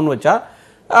வாதமாக முன் வச்சா,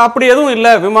 அப்படி எதுவும்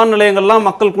இல்லை, விமான நிலையங்கள்லாம்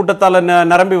மக்கள் கூட்டத்தால்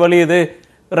நிரம்பி வழியுது,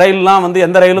 ரயில்லாம் வந்து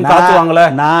எந்த ரயிலும் காத்து வாங்கல.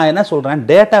 நான் என்ன சொல்கிறேன்,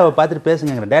 டேட்டாவை பார்த்துட்டு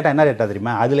பேசுங்க. டேட்டா என்ன டேட்டா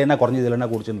தெரியுமா, அதில் என்ன குறைஞ்சி இதில் என்ன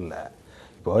குடிச்சுன்னு இல்லை.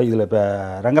 இப்போது இதில் இப்போ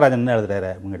ரங்கராஜன் என்ன எழுதுறாரு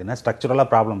அப்படின்னு கேட்டிங்கன்னா, ஸ்ட்ரக்சரலாக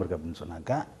ப்ராப்ளம் இருக்குது அப்படின்னு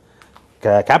சொன்னாக்கா,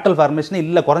 கேபிட்டல் ஃபார்மேஷன்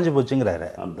இல்லை குறைஞ்சி போச்சுங்கிறாரு,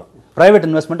 ப்ரைவேட்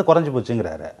இன்வெஸ்ட்மெண்ட் குறைஞ்சி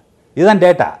போச்சுங்கிறாரு. இதுதான்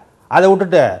டேட்டா. அதை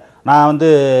விட்டுட்டு நான் வந்து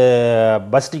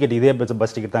பஸ் டிக்கெட் இதே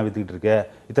பஸ் டிக்கெட் தான் விற்றுக்கிட்டு இருக்கு,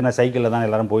 இத்தனை சைக்கிளில் தான்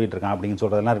எல்லாரும் போயிட்டுருக்கான் அப்படின்னு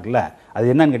சொல்கிறதெல்லாம் இருக்குல்ல,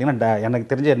 அது என்னன்னு கேட்டிங்கன்னா, எனக்கு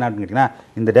தெரிஞ்ச என்ன அப்படின்னு கேட்டிங்கன்னா,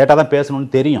 இந்த டேட்டா தான் பேசணும்னு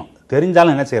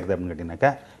தெரிஞ்சாலும் என்ன செய்கிறது அப்படின்னு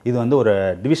கேட்டிங்கனாக்கா, இது வந்து ஒரு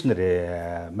டிவிஷனரி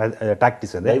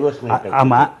டாக்டிஸ் அது.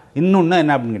 ஆமாம். இன்னொன்று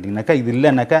என்ன அப்படின்னு கேட்டிங்கனாக்கா, இது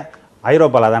இல்லைன்னாக்கா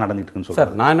ஐரோப்பாவில் தான் நடந்துட்டு இருக்குன்னு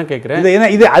சொல்கிறேன். நான் என்ன கேட்குறேன்,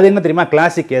 இது அது என்ன தெரியுமா,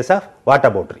 கிளாசிக் கேஸ் ஆஃப்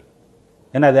வாட்டர் பவுட்ரி.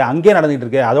 என்னது, அங்கேயே நடந்துகிட்டு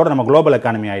இருக்கு, அதோட நம்ம குளோபல்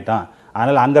எக்கானமி ஆகிட்டோம்,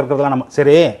 அதனால் அங்கே இருக்கிறதெல்லாம் நம்ம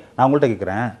சரி. நான் உங்கள்கிட்ட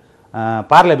கேட்குறேன்,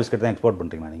 பார்லே பிஸ்கட் தான் எக்ஸ்போர்ட்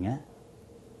பண்ணுறீங்களா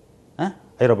நீங்கள்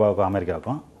ஐரோப்பாவுக்கும்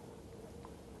அமெரிக்காவுக்கும்?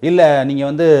 இல்லை நீங்கள்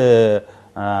வந்து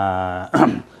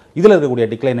இதில் இருக்கக்கூடிய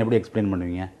டிக்ளைன் எப்படி எக்ஸ்பிளைன்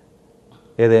பண்ணுவீங்க?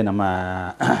 எது நம்ம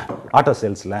ஆட்டோ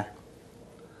சேல்ஸில்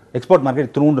எக்ஸ்போர்ட்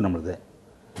மார்க்கெட் திருவுண்டு நம்மளுது,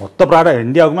 மொத்த ப்ராடக்ட்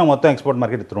இந்தியாவுக்குமே மொத்தம் எக்ஸ்போர்ட்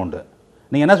மார்க்கெட் திருவுண்டு.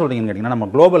 நீங்கள் என்ன சொல்கிறீங்கன்னு கேட்டிங்கன்னா, நம்ம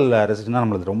குளோபல் ரெசிஷன் தான்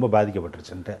நம்மளுக்கு ரொம்ப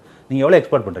பாதிக்கப்பட்டுருச்சுன்ட்டு. நீங்கள் எவ்வளோ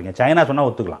எக்ஸ்போர்ட் பண்ணுறீங்க? சைனா சொன்னால்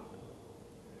ஒத்துக்கலாம்,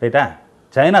 ரைட்டா?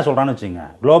 சைனா சொல்கிறான்னு வச்சுங்க,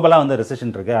 குளோபலாக வந்து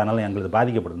ரெசிஷன் இருக்குது, அதனால் எங்களுக்கு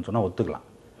பாதிக்கப்படுதுன்னு சொன்னால் ஒத்துக்கலாம்.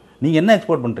 நீங்கள் என்ன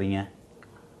எக்ஸ்போர்ட் பண்ணுறீங்க?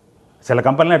 சில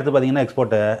கம்பெனிலாம் எடுத்து பார்த்தீங்கன்னா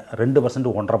எக்ஸ்போர்ட்டு 2%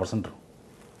 1.5% இருக்கும்.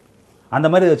 அந்த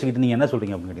மாதிரி வச்சுக்கிட்டு நீங்கள் என்ன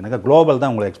சொல்கிறீங்க அப்படின்னு கேட்டிங்கன்னா, குளோபல்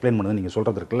தான் உங்களை எக்ஸ்பிளைன் பண்ணுது நீங்கள்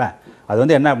சொல்கிறது இருக்குல்ல, அது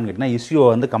வந்து என்ன அப்படின்னு கேட்டிங்கன்னா, இஷ்யூ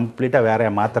வந்து கம்ப்ளீட்டாக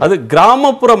வேறையாக மாற்ற. அது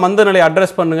கிராமப்புற மந்த நிலையை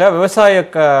அட்ரஸ் பண்ணுங்க, விவசாய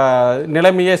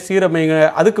நிலைமையை சீரமைங்க,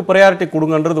 அதுக்கு ப்ரையாரிட்டி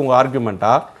கொடுங்கன்றது உங்கள்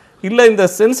ஆர்குமெண்ட்டா? இல்லை இந்த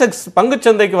சென்செக்ஸ்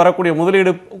பங்குச்சந்தைக்கு வரக்கூடிய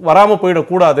முதலீடு வராமல்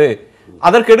போயிடக்கூடாது,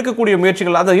 அதற்கு எடுக்கக்கூடிய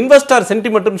முயற்சிகள், அந்த இன்வெஸ்டர்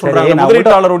சென்டிமெண்ட்னு சொல்றாங்க,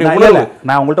 முதலீட்டாளருடைய உணர்வு,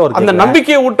 நான் உங்கள்கிட்ட ஒரு அந்த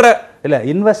நம்பிக்கையை ஊற்ற இல்லை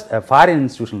ஃபாரின்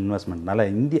இன்ஸ்டிடியூஷனல் இன்வெஸ்ட்மெண்ட்னால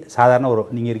இந்திய சாதாரண ஒரு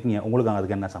நீங்கள் இருக்கீங்க, உங்களுக்கு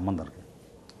அதுக்கு என்ன சம்மந்தம் இருக்குது?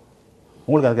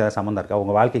 உங்களுக்கு அதுக்கு ஏதாவது சம்மந்தம் இருக்கா?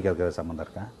 உங்கள் வாழ்க்கைக்கு அதுக்கு ஏதாவது சம்மந்தம்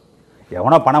இருக்கா?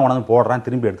 எவனோ பணம் உணர்ந்து போடுறான்,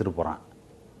 திரும்பி எடுத்துகிட்டு போகிறான்,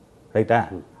 ரைட்டா?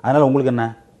 அதனால் உங்களுக்கு என்ன?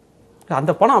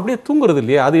 அந்த பணம் அப்படியே தூங்குறது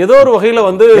இல்லையா? அது ஏதோ ஒரு வகையில்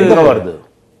வந்து வருது.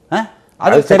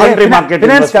 அது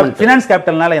ஃபினான்ஸ்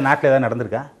கேபிட்டல்னால என் நாட்டில் ஏதாவது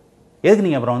நடந்திருக்கா? எதுக்கு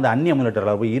நீங்கள் அப்புறம் வந்து அந்நிய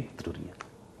முதலீட்டாளர் போய் ஈர்த்துட்டு வரீங்க?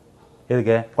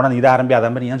 எதுக்கு கொண்டாந்து இதை ஆரம்பி அதை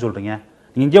மாதிரி ஏன் சொல்கிறீங்க?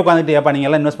 நீங்கள் இங்கே உட்காந்துட்டு ஏப்பா நீங்கள்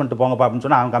எல்லாம் இன்வெஸ்ட்மெண்ட் போங்கப்பா அப்படின்னு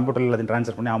சொன்னால் அவன் கம்ப்யூட்டரில் எல்லாத்தையும்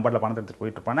ட்ரான்ஸ்ஃபர் பண்ணி அவன் பாட்டில் பணத்தை எடுத்துகிட்டு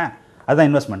போயிட்டு இருப்பானே, அதுதான்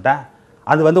இன்வெஸ்ட்மெண்ட்டா?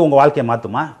 அது வந்து உங்கள் வாழ்க்கையை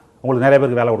மாற்றுமா? உங்களுக்கு நிறைய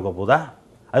பேருக்கு வேலை கொடுக்க போதா?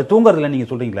 அது தூங்குறதில்ல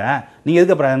நீங்கள் சொல்கிறீங்களா? நீங்கள்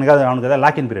எதுக்கு அப்புறம் எனக்கு அவனுக்கு ஏதாவது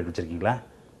லாக்இன் பீரியட் வச்சுருக்கீங்களா?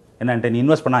 என்னன்ட்டு நீ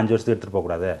இன்வெஸ்ட் பண்ணால் 5 வருஷத்துக்கு எடுத்துகிட்டு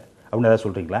போகக்கூடாது அப்படின்னு ஏதாவது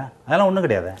சொல்கிறீங்களா? அதெல்லாம் ஒன்றும்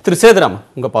கிடையாது. திரு சேதுராமன்,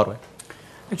 உங்கள் பார்வை.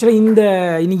 ஆக்சுவலாக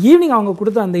இன்னைக்கு ஈவினிங் அவங்க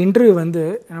கொடுத்த அந்த இன்டர்வியூ வந்து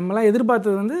நம்மளாம்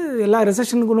எதிர்பார்த்தது வந்து எல்லா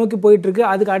ரெசெஷனுக்கு நோக்கி போயிட்டுருக்கு,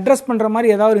 அதுக்கு அட்ரஸ் பண்ணுற மாதிரி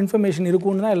ஏதாவது ஒரு இன்ஃபர்மேஷன்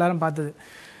இருக்குன்னு தான் எல்லாரும் பார்த்தது.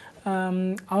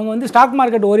 அவங்க வந்து ஸ்டாக்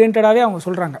மார்க்கெட் ஓரியன்டாகவே அவங்க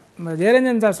சொல்கிறாங்க.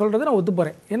 ஜெயரஞ்சன் சார் சொல்கிறது நான் ஒத்து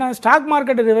போகிறேன். ஏன்னா ஸ்டாக்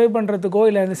மார்க்கெட்டை ரிவைவ் பண்ணுறதுக்கோ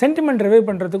இல்லை அந்த சென்டிமெண்ட் ரிவைவ்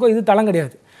பண்ணுறதுக்கோ இது தளம்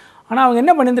கிடையாது. ஆனால் அவங்க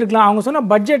என்ன பண்ணியிருக்கலாம், அவங்க சொன்ன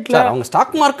பட்ஜெட்டில் அவங்க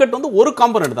ஸ்டாக் மார்க்கெட் வந்து ஒரு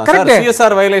காம்பனன்ட் தான் சார்.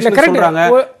 சிஎஸ்ஆர் வயலேஷன் சொல்றாங்க,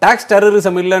 டாக்ஸ்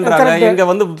டெரரிசம் இல்லன்றாங்க, எங்க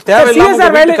வந்து தேவையில்லாம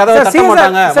கதவை தட்ட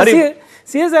மாட்டாங்க.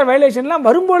 சிஎஸ்ஆர் வயலேஷன்லாம்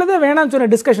வரும்பொழுதே வேணாம்னு சொன்ன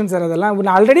டிஸ்கஷன் சார். அதெல்லாம்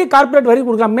நான் ஆல்ரெடி கார்பரேட் வரி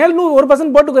கொடுக்கலாம், மேல்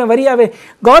 1% போட்டுக்கோ வரியாவே,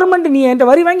 கவர்மெண்ட் நீ என்கிட்ட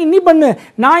வரி வாங்கி நீ பண்ணு,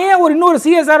 நான் ஏன் இன்னொரு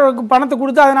சிஎஸ்ஆர் பணத்தை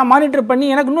கொடுத்து அதை நான் மானிட்டர் பண்ணி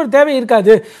எனக்கு இன்னொரு தேவை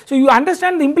இருக்காது. So you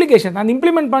understand the implication. அந்த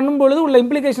இம்ப்ளிமெண்ட் பண்ணும்பொழுது உள்ள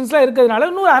இம்ப்ளிகேஷன்ஸ்லாம் இருக்கிறதுனால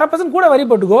இன்னும் 1% கூட வரி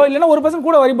போட்டுக்கோ, இல்லைன்னா 1%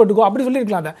 கூட வரி போட்டுக்கோ அப்படி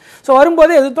சொல்லியிருக்கலாம். அதை ஸோ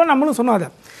வரும்போதே எதுத்தோம் நம்மளும் சொன்னோம். அதை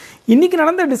இன்றைக்கி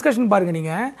நடந்த டிஸ்கஷன் பாருங்கள்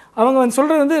நீங்கள், அவங்க வந்து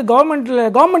சொல்கிறது வந்து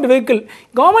கவர்மெண்ட் வெஹிக்கிள்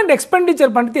கவர்மெண்ட்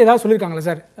எக்ஸ்பெண்டிச்சர் பண்ணிட்டு ஏதாவது சொல்லியிருக்காங்களா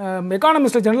சார்?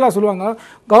 எக்கானமிஸ்ட் ஜெனரலாக சொல்லுவாங்க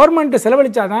கவர்மெண்ட்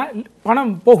செலவழித்தாதான்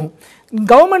பணம் போகும்.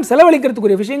 கவர்மெண்ட்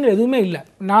செலவழிக்கிறதுக்குரிய விஷயங்கள் எதுவுமே இல்லை.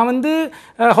 நான் வந்து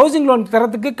ஹவுசிங் லோன்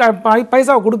தரத்துக்கு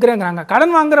பைசாவை கொடுக்குறேங்கிறாங்க,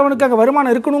 கடன் வாங்குறவனுக்கு அங்கே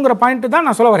வருமானம் இருக்கணுங்கிற பாயிண்ட்டு தான்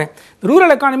நான் சொல்ல வரேன்.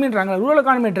 ரூரல் எக்கானமின்றாங்க, ரூரல்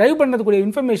எக்கானமியை ட்ரைவ் பண்ணுறதுக்குரிய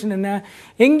இன்ஃபர்மேஷன் என்ன?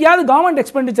 எங்கேயாவது கவர்மெண்ட்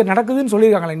எக்ஸ்பெண்டிச்சர் நடக்குதுன்னு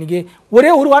சொல்லியிருக்காங்களா? இன்றைக்கி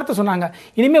ஒரே ஒரு வார்த்தை சொன்னாங்க,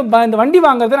 இனிமேல் இந்த வண்டி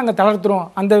வாங்குறதை நாங்கள் தளர்த்துறோம்,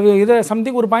 அந்த இதை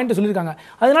சம்திங் ஒரு பாயிண்ட் சொல்லியிருக்காங்க.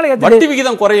 அதனால வட்டி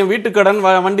விகிதம் குறையும், வீட்டுக்கடன்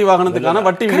வண்டி வாகனத்துக்கான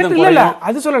வட்டி விகிதம் இல்லை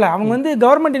அது சொல்லலை. அவங்க வந்து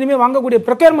கவர்மெண்ட் இனிமேல் வாங்கக்கூடிய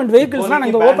ப்ரொக்யூர்மெண்ட் வெஹிக்கிள்ஸ்லாம்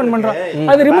நாங்கள் ஓப்பன் பண்ணுறோம்,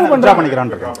 அது ரிமூவ்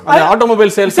பண்ணுறோம்.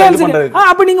 ஆட்டோமொபைல் சேல்ஸ் பண்றது.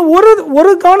 அப்ப நீங்க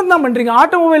ஒரு கவனம் தான் பண்றீங்க.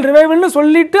 ஆட்டோமொபைல் ரிவைவல்னு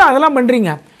சொல்லிட்டு அதெல்லாம்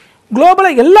பண்றீங்க. குளோபலா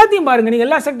எல்லாத்தையும் பாருங்க. நீங்க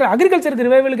எல்லா செக்டர் அக்ரிகல்ச்சருக்கு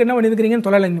ரிவைவலுக்கு என்ன பண்ணிருக்கீங்கன்னு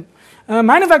சொல்லலைங்க.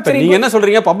 மேனுஃபேக்சரிங் நீங்க என்ன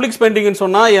சொல்றீங்க? பப்ளிக் ஸ்பெண்டிங்னு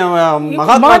சொன்னா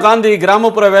மகாத்மா காந்தி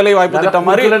கிராமப்புற வேலை வாய்ப்பு திட்டம்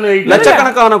மாதிரி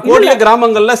லட்சக்கணக்கான கோடிய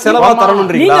கிராமங்கள்ல செலவா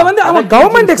தரணும்ன்றீங்க. நீங்க வந்து அவங்க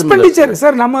கவர்மெண்ட் எக்ஸ்பெண்டிச்சர்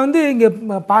சார், நம்ம வந்து இங்க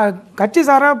கட்சி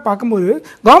சாரா பார்க்கும்போது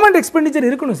கவர்மெண்ட் எக்ஸ்பெண்டிச்சர்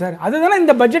இருக்கணும் சார். அதுதானே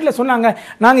இந்த பட்ஜெட்ல சொன்னாங்க.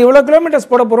 நாங்க இவ்வளவு கிலோமீட்டர்ஸ்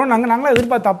போட போறோம், நாங்களா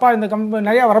எதிர்பார்த்து தப்பா இந்த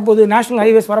நிறைய வரப்போகுது, நேஷனல்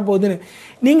ஹைவேஸ் வரப்போகுதுன்னு.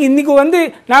 நீங்க இன்னைக்கு வந்து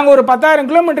நாங்க ஒரு 10,000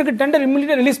 கிலோமீட்டருக்கு டெண்டர்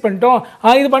இமிடியேட்டா ரிலீஸ் பண்ணிட்டோம்,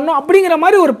 இது பண்ணோம் அப்படிங்கிற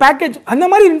மாதிரி ஒரு பேக்கேஜ், அந்த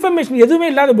மாதிரி இன்ஃபர்மேஷன் எதுவுமே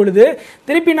இல்லாத பொழுது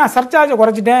திருப்பி நான் சர்ச்சார்ஜை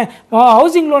குறைச்சிட்டேன்,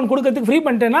 ஹவுசிங் லோன் கொடுக்கறதுக்கு ஃப்ரீ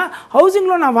பண்ணிட்டேன்னா ஹவுசிங்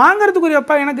லோன் நான்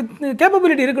வாங்குறதுக்கு எனக்கு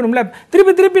கேப்பபிலிட்டி இருக்கணும்ல.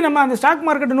 திருப்பி நம்ம அந்த ஸ்டாக்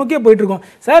மார்க்கெட்டை நோக்கியே போயிட்டு இருக்கோம்.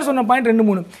 சார் சொன்ன பாயிண்ட்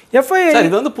 2-3 எஃப்ஐ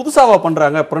இது வந்து புதுசாவா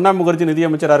பண்றாங்க. பிரணாப் முகர்ஜி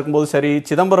நிதியமைச்சராக இருக்கும்போது சரி,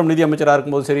 சிதம்பரம் நிதியமைச்சராக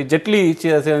இருக்கும்போது சரி, ஜெட்லி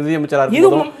நிதியமைச்சராக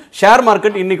இருக்கும்போது ஷேர்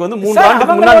மார்க்கெட் இன்னைக்கு வந்து 3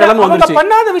 ஆண்டுக்கு முன்னாடி நிலைமை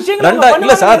வந்துருச்சு.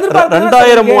 இல்ல சார்,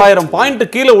 2000-3000 பாயிண்ட்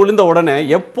கீழே விழுந்த உடனே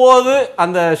எப்போது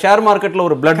அந்த ஷேர் மார்க்கெட்ல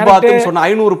ஒரு பிளட் பாத்னு சொன்ன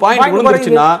 500 பாயிண்ட்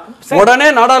விழுந்துருச்சுன்னா உடனே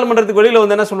நாடாளுமன்றத்துக்கு வெளியில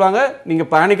வந்து என்ன சொல்லுவாங்க, நீங்க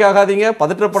பேனிக் ஆகாதீங்க,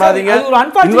 பதற்றப்படாதீங்க,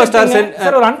 இன்வெஸ்டர்ஸ்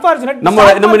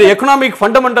நம்ம economic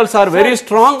fundamentals are very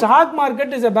strong, stock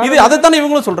market is இது அதைத்தானே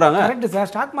இவங்களும் சொல்றாங்க. கரெக்ட் சார்,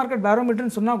 ஸ்டாக் மார்க்கெட்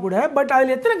பாரோமீட்டர்னு சொன்னா கூட, பட்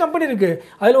அதுல எத்தனை கம்பெனி இருக்கு?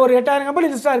 அதுல ஒரு 8000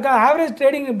 கம்பெனி லிஸ்டா இருக்கா? ஆவரேஜ்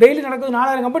ட்ரேடிங் டெய்லி நடக்குது,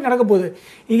 4000 கம்பெனி நடக்க போகுது.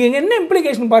 இங்க என்ன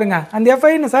இம்ப்ளிகேஷன் பாருங்க. அந்த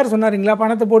எஃப்ஐன்னு சார் சொன்னாருங்களா,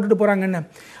 பணத்தை போட்டுட்டு போறாங்கன்னு.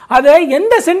 அதை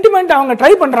எந்த சென்டிமெண்ட் அவங்க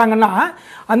ட்ரை பண்றாங்கன்னா,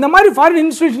 அந்த மாதிரி ஃபாரின்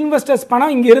இன்ஸ்டிடியூஷன் இன்வெஸ்டர்ஸ்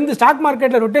பணம் இங்க இருந்து ஸ்டாக்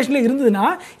மார்க்கெட்ல ரொட்டேஷன்ல இருந்ததுன்னா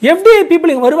எஃப்டிஐ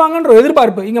பீப்புள் இங்க வருவாங்கன்ற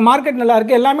எதிர்பார்ப்பு, இங்க மார்க்கெட் நல்லா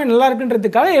இருக்கு, எல்லாமே நல்லா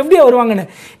இருக்குன்றதுக்காக எஃப்டிஐ வருவாங்கன்னு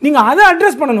நீங்க அதை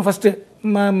அட்ரஸ் பண்ணணும் ஃபர்ஸ்ட்.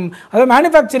 அதாவது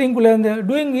மேனுஃபேக்சரிங்குள்ள இந்த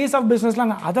டூயிங் ஈஸ் ஆஃப்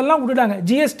பிஸ்னஸ்லாம் அதெல்லாம் விட்டுட்டாங்க.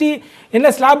 ஜிஎஸ்டி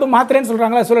என்ன ஸ்லாப் மாத்திரேன்னு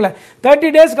சொல்கிறாங்களா, சொல்லலை.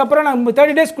 30 டேஸ்க்கு அப்புறம் நான்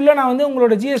 30 டேஸ்க்குள்ளே நான் வந்து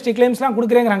உங்களோட ஜிஎஸ்டி கிளைம்ஸ்லாம்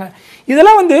கொடுக்குறேங்கிறாங்க.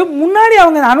 இதெல்லாம் வந்து முன்னாடி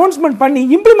அவங்க அனௌன்ஸ்மெண்ட் பண்ணி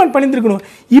இம்ப்ளிமெண்ட் பண்ணியிருக்கணும்.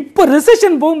 இப்போ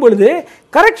ரிசெஷன் போகும்பொழுது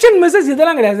கரெக்ஷன் மெசேஜ்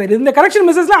இதெல்லாம் கிடையாது சார். இந்த கரெக்ஷன்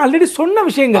மெசேஜ்லாம் ஆல்ரெடி சொன்ன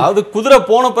விஷயங்கள். அது குதிரை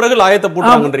போன பிறகு லாயத்தை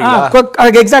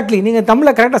போட்டாங்கன்றீங்களா? எக்ஸாக்ட்லி, நீங்கள்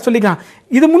தமிழில் கரெக்டாக சொல்லிக்கலாம்.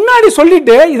 இது முன்னாடி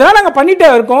சொல்லிட்டு இதெல்லாம் நாங்கள் பண்ணிட்டே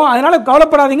இருக்கோம், அதனால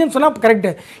கவலைப்படாதீங்கன்னு சொன்னால் கரெக்ட்.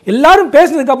 எல்லாரும்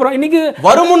பேசினதுக்கு அப்புறம் இன்னைக்கு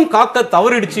வருமுன் காக்க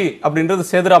தவறிடுச்சு அப்படின்றது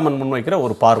சேதுராமன் முன்வைக்கிற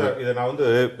ஒரு பார்வை. இதை நான் வந்து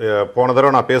போன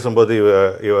தடவை நான் பேசும்போது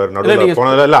இவர்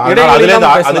நடுவில்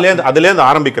அதுலேருந்து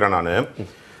ஆரம்பிக்கிறேன்.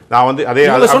 நான் வந்து அதே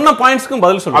சொன்ன பாயிண்ட்ஸ்க்கும்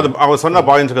பதில் சொல்லுங்க. அது அவர் சொன்ன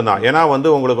பாயிண்ட்ஸ்க்கு தான். ஏன்னா வந்து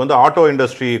உங்களுக்கு வந்து ஆட்டோ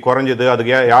இண்டஸ்ட்ரி குறைஞ்சது,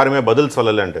 அதுக்கு யாருமே பதில்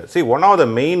சொல்லலன்ட்டு. See, one of the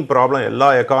main problem எல்லா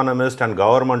எக்கானமிஸ்ட் அண்ட்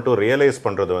கவர்மெண்ட்டும் ரியலைஸ்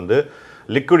பண்றது வந்து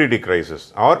liquidity crisis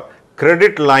or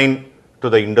credit line to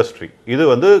the industry. இது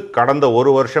வந்து கடந்த ஒரு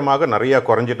வருஷமாக நிறைய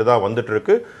குறைஞ்சிட்டு தான் வந்துட்டு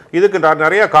இருக்கு. இதுக்கு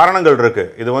நிறைய காரணங்கள் இருக்கு.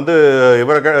 இது வந்து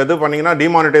இவருக்கு இது பண்ணீங்கன்னா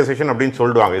டிமானிட்டைசேஷன் அப்படின்னு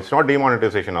சொல்லுவாங்க. It's not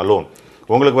demonetisation alone.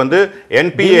 உங்களுக்கு வந்து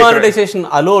என்பிஏ டிமானிட்டைசேஷன்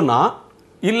அலோனா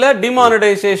இல்ல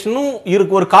டிமானிட்டைசேஷனும்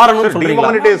இருக்கு ஒரு காரணம் சொல்றீங்களா?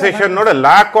 டிமானிட்டைசேஷனோட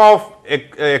lack of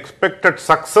expected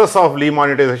success of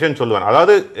demonetisation சொல்லுவேன்.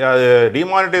 அதாவது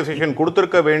டிமானிட்டைசேஷன்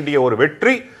கொடுத்திருக்க வேண்டிய ஒரு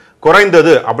வெற்றி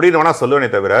குறைந்தது அப்படின்னு வேணா சொல்லுவேனே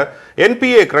தவிர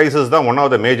என்பிஏ கிரைசிஸ் தான் one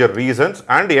of the major reasons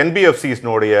and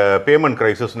என்பிஎஃப்சிஸ்னுடைய payment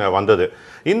crisis வந்தது.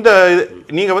 இந்த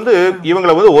நீங்க வந்து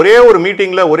இவங்களை வந்து ஒரே ஒரு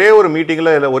மீட்டிங்ல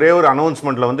இல்லை ஒரே ஒரு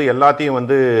அனௌன்ஸ்மெண்ட்ல வந்து எல்லாத்தையும்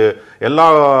வந்து எல்லா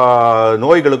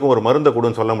நோய்களுக்கும் ஒரு மருந்தை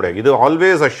கொடுன்னு சொல்ல முடியாது. இது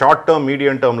always a short term,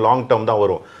 medium term, long term தான்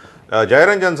வரும்.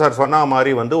 ஜெயரஞ்சன் சார் சொன்ன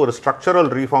மாதிரி வந்து ஒரு ஸ்ட்ரக்சரல்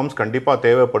ரீஃபார்ம்ஸ் கண்டிப்பா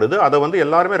தேவைப்படுது. அதை வந்து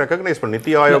எல்லாருமே ரெகக்னைஸ் பண்ணி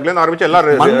நித்தி ஆயோக்லேருந்து ஆரம்பிச்சு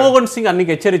எல்லாரும். மன்மோகன் சிங்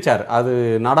அன்னைக்கு எச்சரிச்சார், அது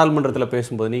நாடாளுமன்றத்தில்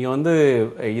பேசும்போது, நீங்க வந்து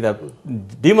இதை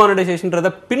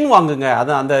டிமானிட்டைசேஷன்றதை பின்வாங்குங்க,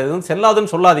 அது அந்த இது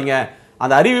செல்லாதுன்னு சொல்லாதீங்க,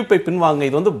 அந்த அறிவிப்பை பின்வாங்க,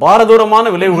 இது வந்து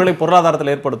பாரதூரமான விளைவுகளை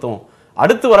பொருளாதாரத்தில் ஏற்படுத்தும்,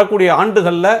 அடுத்து வரக்கூடிய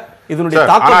ஆண்டுகள்ல இதனுடைய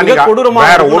தாக்கம் மிக கொடூரமா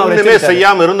வேற ஒண்ணுமே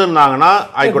செய்யாம இருந்திருந்தாங்கன்னா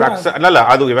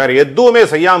அது வேற எதுவுமே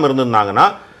செய்யாம இருந்திருந்தாங்கன்னா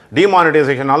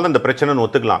டிமானிட்டைசேஷனால இந்த பிரச்சனைன்னு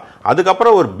ஒத்துக்கலாம்.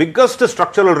 அதுக்கப்புறம் ஒரு பிக்கஸ்ட்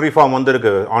ஸ்ட்ரக்சரல் ரீஃபார்ம்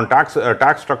வந்திருக்கு ஆன்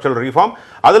டாக்ஸ் ஸ்ட்ரக்சரல் ரீஃபார்ம்.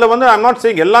 அதுல வந்து ஐம் நாட்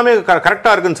சேயிங் எல்லாமே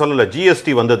கரெக்டா இருக்குன்னு சொல்லல.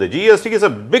 ஜிஎஸ்டி வந்தது. GST is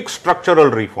a big structural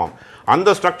reform. அந்த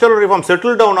ஸ்ட்ரக்சரல் ரிஃபார்ம்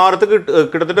செட்டில் டவுன் ஆகிறதுக்கு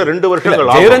கிட்டத்தட்ட 2 வருஷங்கள்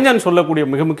ஆகும். ஜெயரஞ்சன் சொல்லக்கூடிய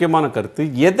மிக முக்கியமான கருத்து,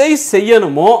 எதை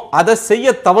செய்யணுமோ அதை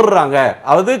செய்ய தவறுறாங்க.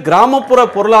 அதாவது கிராமப்புற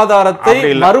பொருளாதாரத்தை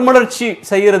மறுமலர்ச்சி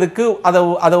செய்யறதுக்கு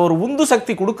அதை ஒரு உந்து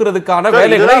சக்தி கொடுக்கறதுக்கான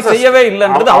வேலைகளை செய்யவே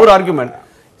இல்லைன்றது அவர் ஆர்குமெண்ட்.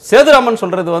 சேதுராமன்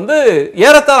சொல்றது வந்து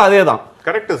ஏறத்தாழ அதேதான்.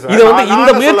 இது வந்து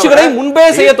இந்த முயற்சிகளை முன்பே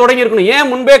செய்ய தொடங்கி இருக்கணும். ஏன்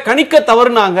முன்பே கணிக்க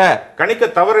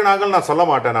தவறுனாங்கன்னு நான் சொல்ல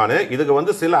மாட்டேன். நான் இதுக்கு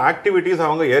வந்து சில ஆக்டிவிட்டிஸ்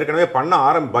அவங்க ஏற்கனவே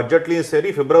பண்ண பட்ஜெட்லயும்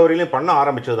சரி பிப்ரவரியிலும் பண்ண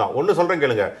ஆரம்பிச்சதுதான். ஒன்னு சொல்றேன்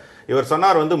கேளுங்க. இவர்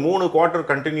சொன்னார் வந்து 3 குவார்டர்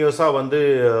கண்டினியூஸா வந்து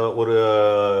ஒரு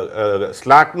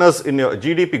ஸ்லாக்னஸ் இன்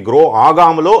ஜிடிபி க்ரோ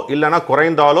ஆகாமலோ இல்லைன்னா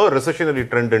குறைந்தாலோ ரெசெஷனரி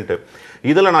ட்ரெண்ட்.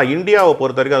 இதில் நான் இந்தியாவை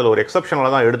பொறுத்த வரைக்கும் அதில் ஒரு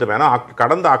எக்ஸப்ஷனில் தான் எடுத்துப்பேன். ஏன்னா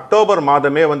கடந்த அக்டோபர்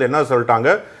மாதமே வந்து என்ன சொல்லிட்டாங்க,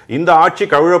 இந்த ஆட்சி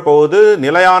கவிழ போகுது,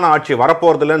 நிலையான ஆட்சி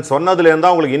வரப்போறதுலன்னு சொன்னதுலேருந்து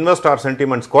தான் உங்களுக்கு இன்வெஸ்டார்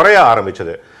சென்டிமெண்ட்ஸ் குறைய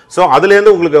ஆரம்பிச்சது. ஸோ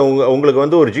அதுலேருந்து உங்களுக்கு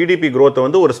வந்து ஒரு ஜிடிபி growth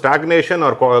வந்து ஒரு ஸ்டாக்னேஷன்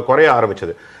குறைய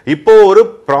ஆரம்பிச்சது. இப்போ ஒரு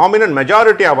ப்ராமினன்ட்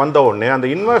மெஜாரிட்டியாக வந்த உடனே அந்த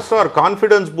இன்வெஸ்டார்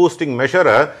கான்ஃபிடன்ஸ் பூஸ்டிங்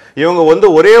மெஷரை இவங்க வந்து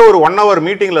ஒரே ஒரு 1 hour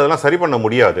மீட்டிங்ல அதெல்லாம் சரி பண்ண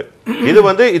முடியாது. இது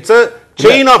வந்து இட்ஸ்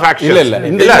chain of action. இல்ல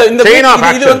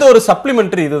இது வந்து ஒரு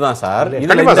சப்ளிமெண்டரி இதுதான் சார்.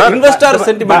 இன்வெஸ்டர்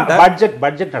சென்டிமென்ட்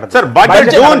பட்ஜெட் நடத்தும் சார். பட்ஜெட்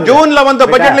ஜூன்ல வந்த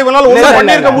பட்ஜெட்ல இவனால ஒண்ணும்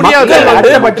பண்ணிருக்க முடியாது.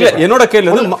 என்னோட கேள்வி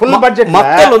வந்து ஃபுல் பட்ஜெட்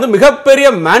மக்கள் வந்து மிகப்பெரிய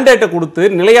மாண்டேட் கொடுத்து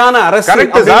நிலையான அரசு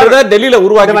அப்படிங்கறத டெல்லியில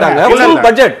உருவாக்கிட்டாங்க. ஃபுல்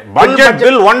பட்ஜெட்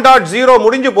பில் 1.0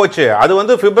 முடிஞ்சு போச்சு. அது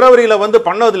வந்து பிப்ரவரியில வந்து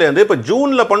பண்ணதுல இருந்து இப்ப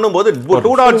ஜூன்ல பண்ணும்போது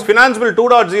 2. ஃபினான்ஸ் பில்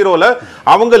 2.0ல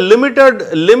அவங்க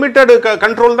லிமிட்டட்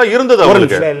கண்ட்ரோல் தான் இருந்தது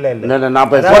அவங்களுக்கு.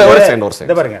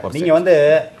 நீங்க வந்து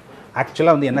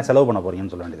ஆக்சுவலா வந்து என்ன செலவு பண்ண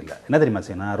போறீங்கன்னு சொல்ல வேண்டியதில்லை. என்ன தெரியுமா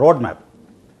செய்யணும், ரோட் மேப்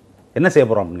என்ன செய்ய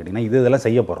போறோம் அப்படின்னு கேட்டீங்கன்னா இதெல்லாம்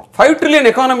செய்ய போறோம். 5 trillion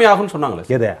எக்கானமி ஆகும்னு சொன்னாங்களே.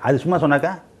 எது அது சும்மா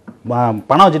சொன்னாக்கா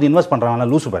பணம் வச்சுட்டு இன்வெஸ்ட் பண்றவங்க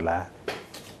லூசு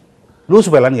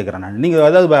போயிடலான்னு கேட்குறேன் நான். நீங்கள்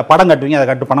ஏதாவது படம் கட்டுவீங்க, அதை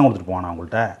கட்டு பணம் கொடுத்துட்டு போவான்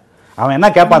அவங்கள்ட்ட. அவன் என்ன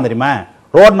கேட்பான் தெரியுமா,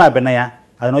 ரோட் மேப் என்னையா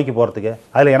அதை நோக்கி போகிறதுக்கு,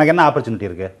 அதில் எனக்கு என்ன ஆப்பர்ச்சுனிட்டி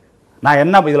இருக்குது, நான்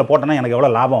என்ன இதில் போட்டேன்னா எனக்கு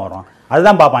எவ்வளோ லாபம் வரும்,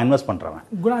 அதுதான் பார்ப்பான் இன்வெஸ்ட் பண்ணுறவன்.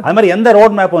 அது மாதிரி எந்த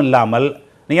ரோட் மேப்பும் இல்லாமல்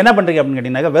நீங்கள் என்ன பண்ணுறீங்க அப்படின்னு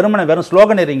கேட்டிங்கன்னாக்கா வெறும்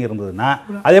ஸ்லோகனரிங் இருந்ததுன்னா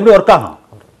அது எப்படி ஒர்க் ஆகும்?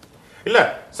 இல்லை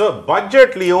ஸோ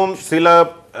பட்ஜெட்லேயும் சில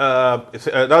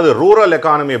அதாவது ரூரல்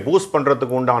எக்கானமியை பூஸ்ட்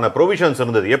பண்ணுறதுக்கு உண்டான ப்ரொவிஷன்ஸ்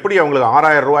இருந்தது. எப்படி அவங்களுக்கு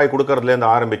 6000 ரூபாய்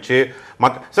கொடுக்கறதுலேருந்து ஆரம்பிச்சு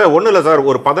சார் ஒன்றும் இல்லை சார்.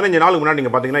 ஒரு 15 நாளுக்கு முன்னாடி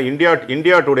நீங்கள் பார்த்தீங்கன்னா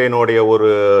இந்தியா டுடேனுடைய ஒரு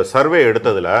survey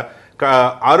எடுத்ததில்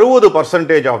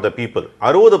 60% of the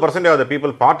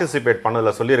people participate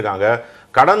பண்ணதில் சொல்லியிருக்காங்க,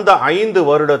 கடந்த 5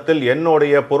 வருடத்தில்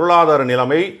என்னுடைய பொருளாதார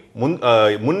நிலைமை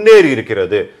முன்னேறி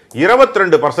இருக்கிறது.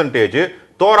 22%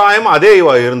 தோராயம் அதே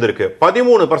இருந்திருக்கு.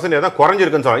 13% தான்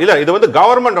குறைஞ்சிருக்குன்னு சொல்றாங்க. இல்ல இது வந்து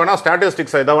கவர்மெண்ட் வேணா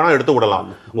ஸ்டாட்டிஸ்டிக்ஸ் இதை வேணா எடுத்து விடலாம்.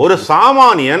 ஒரு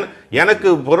சாமானியன் எனக்கு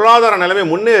பொருளாதார நிலைமை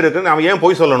முன்னேறி இருக்குன்னு அவன் ஏன்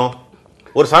போய் சொல்லணும்?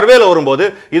 ஒரு சர்வேல வரும்போது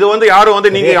இது வந்து யாரும்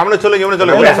வந்து நீங்க அவனை சொல்லுங்க இவனை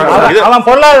சொல்லுங்க. அவன்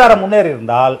பொருளாதாரம் முன்னேறி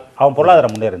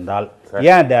இருந்தால்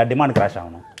ஏன் டிமாண்ட் கிராஷ்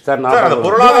ஆகணும்?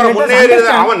 பொருளாதாரம் முன்னேறி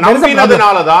அவன்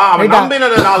நம்பினதுனாலதான்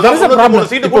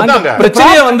சீட்டு கொடுத்தாங்க.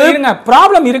 பிரச்சனையே வந்து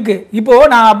ப்ராப்ளம் இருக்கு. இப்போ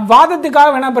நான் வாதத்துக்காக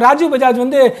வேணா இப்ப ராஜீவ் பஜாஜ்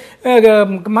வந்து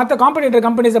மற்ற காம்படிட்டர்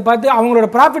கம்பெனிஸை பார்த்து அவங்களோட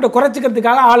ப்ராஃபிட்டை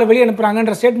குறைச்சிக்கிறதுக்காக ஆளை வெளியே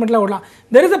அனுப்புறாங்கன்ற ஸ்டேட்மெண்ட்ல விடலாம்.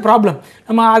 There is a problem.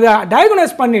 நம்ம அதை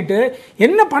டயக்னோஸ் பண்ணிட்டு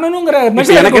என்ன பண்ணணுங்கிற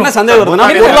எனக்கு என்ன சந்தேகம் வருதுன்னா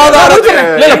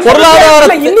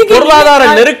பொருளாதார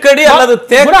நெருக்கடி அல்லது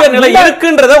தேக்க நிலை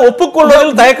இருக்குன்றதை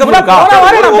ஒப்புக்கொள்வதில் தயக்கம் இருக்கா?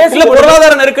 இல்ல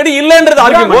பொருளாதார நெருக்கடி இல்லன்றது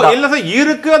ஆர்குமெண்ட் இல்ல சார்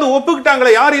இருக்கு, அது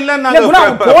ஒப்புக்கிட்டாங்களே, யார் இல்லன்னாங்க.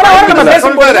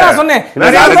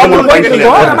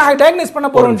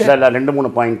 ரெண்டு மூணு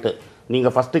பாயிண்ட் நீங்க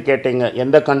ஃபர்ஸ்ட் கேட்டீங்க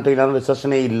எந்த கண்ட்ரியிலும்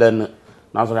ரிசெஷனே இல்லைன்னு.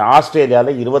 நான் சொன்னேன்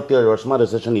ஆஸ்திரேலியாவில் 27 வருஷமா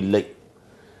ரிசெஷன் இல்லை.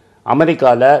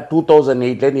 அமெரிக்காவில்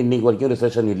 2008 இன்னைக்கு வரைக்கும்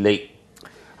ரிசெஷன் இல்லை.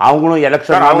 அவங்களும்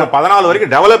எலெக்ஷன் 14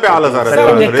 வரைக்கும் டெவலப்பே ஆகல சார்.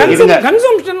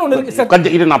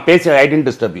 இது நான் பேச ஐ didn't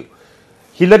disturb you.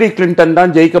 Hillary Clinton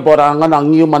தான் ஜெயிக்க போறாங்க,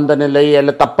 அங்கேயும் அந்த நிலை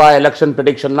எல்லாம் தப்பா எலெக்ஷன்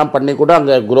ப்ரெடிக்ஷன்லாம் பண்ணி கூட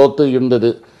அங்கே குரோத்து இருந்தது.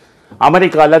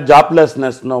 அமெரிக்காவில்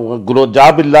ஜாப்லெஸ்னஸ்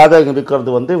ஜாப் இல்லாத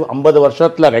இருக்கிறது வந்து 50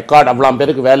 வருஷத்தில் ரெக்கார்டு. அவ்வளோ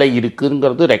பேருக்கு வேலை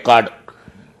இருக்குங்கிறது ரெக்கார்டு,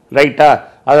 ரைட்டா?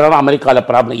 அதனால அமெரிக்காவில்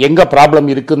ப்ராப்ளம். எங்கே ப்ராப்ளம்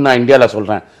இருக்குன்னு நான் இந்தியாவில்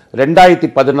சொல்கிறேன்.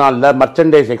 2014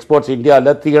 மர்ச்சன்டைஸ் எக்ஸ்போர்ட்ஸ்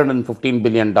இந்தியாவில் $315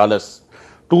 பில்லியன்,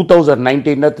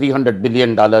 2019 $300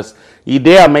 பில்லியன்.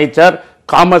 இதே அமைச்சர்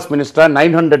காமர்ஸ் மினிஸ்டர்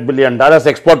 $900 பில்லியன்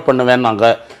எக்ஸ்போர்ட் பண்ணுவேன்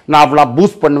நாங்கள், நான் அவ்வளோ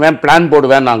பூஸ்ட் பண்ணுவேன், பிளான்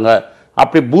போடுவேன் நாங்கள்.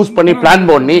 அப்படி பூஸ்ட் பண்ணி பிளான்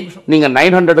பண்ணி நீங்க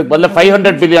 900க்கு பதில்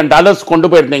 $500 பில்லியன் கொண்டு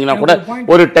போயிருந்தீங்கன்னா கூட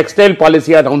ஒரு டெக்ஸ்டைல்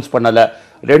பாலிசியை அனௌன்ஸ் பண்ணல.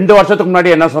 2 வருஷத்துக்கு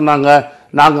முன்னாடி என்ன சொன்னாங்க,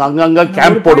 நாங்க அங்கங்க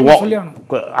கேம்ப் போடுவோம்,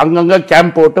 அங்கங்க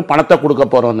கேம்ப் போட்டு பணத்தை கொடுக்க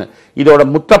போறோம்னு. இதோட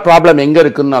முத்த ப்ராப்ளம் எங்க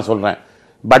இருக்குன்னு நான் சொல்றேன்.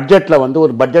 பட்ஜெட்ல வந்து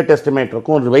ஒரு பட்ஜெட் எஸ்டிமேட்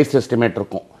இருக்கும், ஒரு ரிவைஸ் எஸ்டிமேட்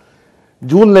இருக்கும்.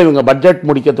 ஜூன்ல இவங்க பட்ஜெட்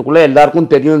முடிக்கிறதுக்குள்ள எல்லாருக்கும்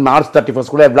தெரியும் மார்ச்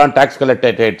 31 எவ்வளோ டாக்ஸ் கலெக்ட்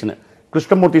ஆயிடுச்சுன்னு.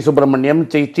 Krishnamurthy Subramaniam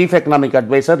chief economic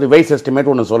advisor revise estimate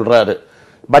ஒன்று சொல்றாரு.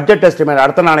 பட்ஜெட் எஸ்டிமேட்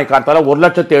அடுத்த நாளை காத்தால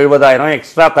 1,70,000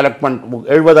 எக்ஸ்ட்ரா கலெக்ட்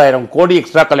 70,000 கோடி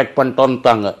எக்ஸ்ட்ரா கலெக்ட்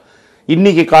பண்ணிட்டோம்ட்டாங்க.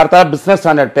 இன்னைக்கு காத்தால பிசினஸ்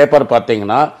ஸ்டாண்டர்ட் பேப்பர்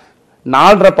பார்த்தீங்கன்னா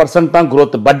 4.5% தான்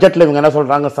growth. பட்ஜெட்ல இவங்க என்ன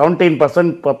சொல்றாங்க,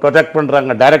 17% ப்ரொஜெக்ட்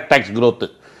பண்றாங்க டைரக்ட் டாக்ஸ் growth.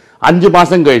 5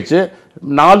 மாசம் கழிச்சு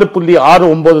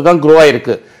 4.69 தான் க்ரோ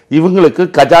ஆயிருக்கு. இவங்களுக்கு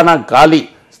கஜானா காலி,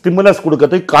 ஸ்டிமுலஸ்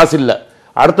கொடுக்கறதுக்கு காசு இல்லை.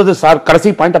 அடுத்தது சார் கடைசி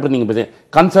பாயிண்ட் அப்படி நீங்கள்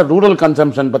பேசுங்க ரூரல்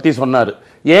கன்சம்ஷன் பற்றி சொன்னார்.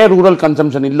 ஏன் ரூரல்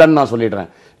கன்சம்ஷன் இல்லைன்னு நான் சொல்லிடுறேன்.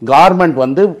 கவர்மெண்ட்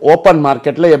வந்து ஓப்பன்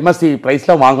மார்க்கெட்டில் எம்எஸ்பி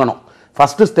ப்ரைஸில் வாங்கணும்.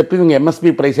 ஃபஸ்ட்டு ஸ்டெப் இவங்க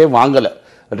எம்எஸ்பி ப்ரைஸே வாங்கலை.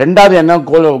 ரெண்டாவது என்ன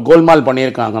கோல்மால்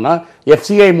பண்ணியிருக்காங்கன்னா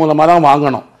எஃப்சிஐ மூலமாக தான்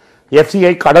வாங்கணும்.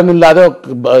 எஃப்சிஐ கடன் இல்லாத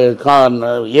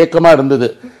இயக்கமாக இருந்தது.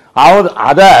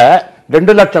 அதை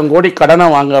 2 லட்சம் கோடி கடனை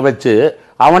வாங்க வச்சு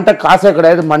அவன்கிட்ட காசே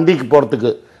கிடையாது மண்டிக்கு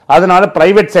போகிறதுக்கு. அதனால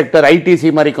பிரைவேட் செக்டர் ஐடிசி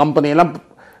மாதிரி கம்பெனியெல்லாம்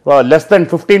லெஸ் தென்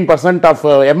 15% ஆஃப்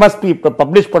எம்எஸ்பி இப்போ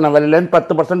பப்ளிஷ் பண்ண விலையிலேருந்து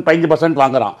 10% 15%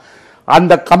 வாங்குறான்.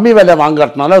 அந்த கம்மி விலை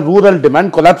வாங்குறதுனால ரூரல்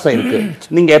டிமாண்ட் கொலாப்ஸ் ஆயிருக்கு.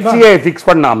 நீங்கள் எஃப்சிஐ ஃபிக்ஸ்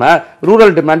பண்ணாமல்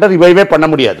ரூரல் டிமாண்டை ரிவைவே பண்ண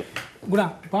முடியாது. குணா,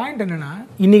 பாயிண்ட் என்னன்னா,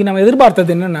 இன்னைக்கு நம்ம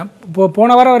எதிர்பார்த்தது என்னன்னா, இப்போ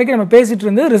போன வாரம் வரைக்கும் நம்ம பேசிட்டு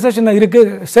இருந்து ரிசெஷன் இருக்கு,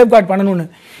 சேஃப்கார்ட் பண்ணணும்னு.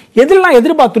 எதிரெல்லாம்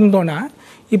எதிர்பார்த்துருந்தோன்னா,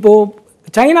 இப்போ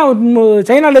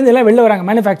சைனாலேருந்து எல்லாம் வெளில வராங்க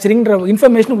மேனுஃபேக்சரிங்கிற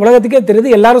இன்ஃபர்மேஷன் உலகத்துக்கே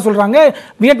தெரியுது. எல்லாரும் சொல்கிறாங்க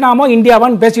வியட்நாமோ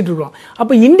இந்தியாவான்னு பேசிகிட்டு இருக்கோம்.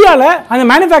 அப்போ இந்தியாவில் அந்த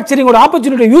மேனுஃபேக்சரிங்கோட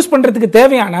ஆப்பர்ச்சுனிட்டி யூஸ் பண்ணுறதுக்கு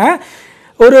தேவையான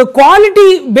ஒரு குவாலிட்டி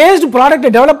பேஸ்டு ப்ராடக்ட்டை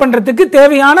டெவலப் பண்ணுறதுக்கு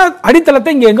தேவையான அடித்தளத்தை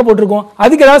இங்கே எங்கே போட்டிருக்கோம்?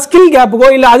 அதுக்கு ஏதாவது ஸ்கில் கேப்புக்கோ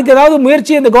இல்லை அதுக்கு ஏதாவது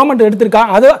முயற்சி இந்த கவர்மெண்ட் எடுத்திருக்கா?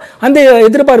 அது அந்த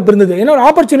எதிர்பார்ப்பு இருந்தது. ஏன்னா ஒரு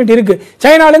ஆப்பர்ச்சுனிட்டி இருக்குது.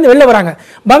 சைனாலேருந்து வெளில வராங்க,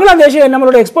 பங்களாதேஷ்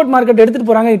நம்மளோட எக்ஸ்போர்ட் மார்க்கெட் எடுத்துகிட்டு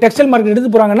போகிறாங்க, டெக்ஸ்டைல் மார்க்கெட்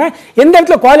எடுத்துகிட்டு போகிறாங்கன்னா எந்த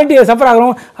இடத்துல குவாலிட்டியை சஃபர்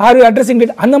ஆகிறோம், ஆர் அட்ரஸிங்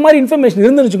டேட், அந்த மாதிரி இன்ஃபர்மேஷன்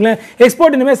இருந்துன்னு வச்சுக்கோங்களேன்.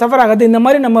 எக்ஸ்போர்ட் இனிமேல் சஃபர் ஆகாது. இந்த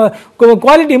மாதிரி நம்ம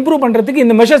குவாலிட்டி இம்ப்ரூவ் பண்ணுறதுக்கு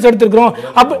இந்த மெஷர்ஸ் எடுத்துருக்கிறோம்.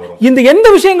 அப்போ இந்த எந்த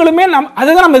விஷயங்களுமே அதை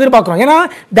தான் நம்ம எதிர்பார்க்குறோம். ஏன்னா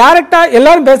டேரெக்டாக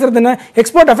எல்லாரும் பேசுறது என்ன,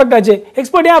 எக்ஸ்போர்ட் அஃபெக்ட் ஆச்சு,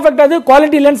 எக்ஸ்போர்ட் ஏன் அஃபெக்ட் ஆகுது,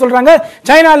 குவாலிட்டி இல்லைன்னு சொல்றாங்க.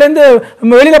 சைனாலேருந்து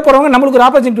வெளியில போறவங்க நம்மளுக்கு ஒரு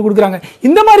ஆப்பர்ச்சுனிட்டி கொடுக்குறாங்க.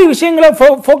 இந்த மாதிரி விஷயங்களை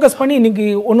ஃபோக்கஸ் பண்ணி இன்னைக்கு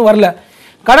ஒன்றும் வரல.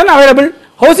 கடன் அவைலபிள்,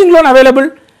 ஹவுசிங் லோன் அவைலபிள்,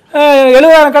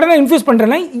 70,000 கடனை இன்ஃபியூஸ்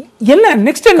பண்றேன்னா என்ன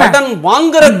நெக்ஸ்ட் என்ன? கடன்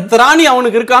வாங்குற திராணி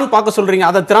அவனுக்கு இருக்கான்னு பார்க்க சொல்றீங்க,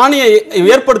 அதை திராணியை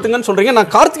ஏற்படுத்துங்கன்னு சொல்றீங்க.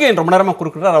 நான் கார்த்திகேயன் ரொம்ப நேரமா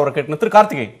குறுக்கிறார், அவரை கேட்டு. திரு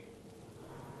கார்த்திகேயன்,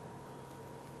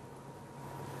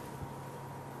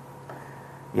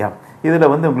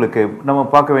 இதில் வந்து உங்களுக்கு நம்ம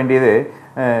பார்க்க வேண்டியது,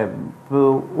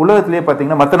 உலகத்திலேயே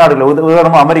பார்த்தீங்கன்னா மற்ற நாடுகளில்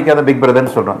உதாரணமாக அமெரிக்கா தான் பிக்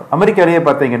பிரதர்னு சொல்கிறோம். அமெரிக்காலேயே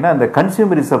பார்த்தீங்கன்னா அந்த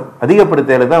கன்சியூமரிசம்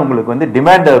அதிகப்படுத்தையில தான் உங்களுக்கு வந்து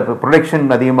டிமாண்ட் ப்ரொடக்ஷன்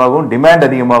அதிகமாகும், டிமாண்ட்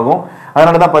அதிகமாகும்.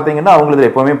 அதனால தான் பார்த்தீங்கன்னா அவங்களுக்கு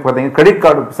எப்போவுமே பார்த்தீங்கன்னா கிரெடிட்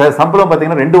கார்டு சம்பளம்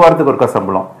பார்த்தீங்கன்னா 2 வாரத்துக்கு ஒருக்கா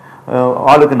சம்பளம்,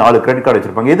 ஆளுக்கு 4 கிரெடிட் கார்டு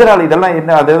வச்சுருப்பாங்க. இதெல்லாம்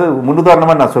என்ன, அதாவது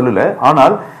முன்னுதாரணமாக நான் சொல்லலை,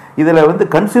 ஆனால் இதில் வந்து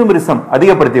கன்சியூமரிசம்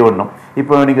அதிகப்படுத்தி விடணும்.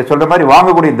 இப்போ நீங்கள் சொல்கிற மாதிரி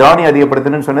வாங்கக்கூடிய திராணி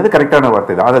அதிகப்படுத்தணும்னு சொன்னது கரெக்டான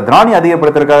வார்த்தை தான். அதை திராணி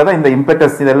அதிகப்படுத்துறதுக்காக தான் இந்த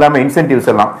இம்பெட்டஸ், இது எல்லாமே இன்சென்டிவ்ஸ்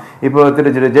எல்லாம். இப்போ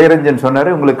திரு ஜெயரஞ்சன் சொன்னார்,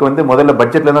 உங்களுக்கு வந்து முதல்ல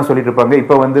பட்ஜெட்டில் தான் சொல்லிட்டு இருப்பாங்க,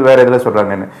 இப்போ வந்து வேறு இதில்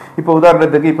சொல்கிறாங்கன்னு. இப்போ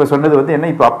உதாரணத்துக்கு இப்போ சொன்னது வந்து என்ன,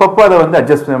 இப்போ அப்பப்போ அதை வந்து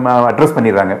அட்ரஸ்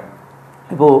பண்ணிடுறாங்க.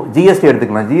 இப்போது ஜிஎஸ்டி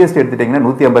எடுத்துக்கலாம். ஜிஎஸ்டி எடுத்துட்டிங்கன்னா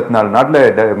 154 நாட்டில்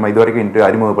இது வரைக்கும் இன்று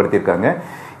அறிமுகப்படுத்தியிருக்காங்க.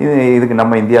 இதுக்கு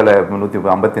நம்ம இந்தியாவில்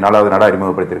 154வது நாடாக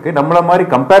அறிமுகப்படுத்தியிருக்கு. நம்மளை மாதிரி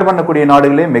கம்பேர் பண்ணக்கூடிய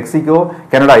நாடுகளே மெக்சிகோ,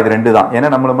 கனடா, இது 2 தான். ஏன்னா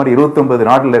நம்மள மாதிரி 29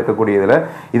 நாட்டில் இருக்கக்கூடிய இதில்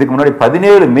இதுக்கு முன்னாடி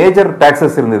 17 மேஜர்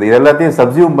டாக்ஸஸ் இருந்தது. இது எல்லாத்தையும்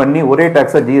சப்சியூம் பண்ணி ஒரே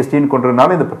டாக்ஸாக ஜிஎஸ்டின்னு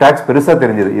கொண்டதுனால இந்த டாக்ஸ் பெருசாக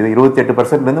தெரிஞ்சது. இது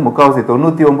 28%லேருந்து முக்கால்வாசி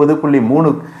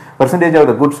 99.3% ஆஃப்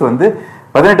த குட்ஸ் வந்து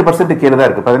 18% கீழே தான்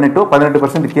இருக்குது.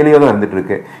 18% கீழே தான் இருந்துட்டு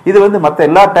இருக்கு. இது வந்து மற்ற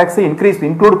எல்லா டாக்ஸையும்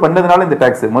இன்க்ளூட் பண்ணதுனால இந்த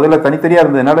டாக்ஸ் முதல்ல தனித்தனியாக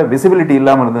இருந்ததுனால, விசிபிலிட்டி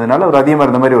இல்லாமல் இருந்ததுனால ஒரு அதிகமாக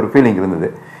இருந்த மாதிரி ஒரு ஃபீலிங் இருந்தது.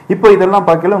 இப்போ இதெல்லாம்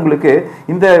பார்க்கல உங்களுக்கு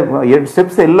இந்த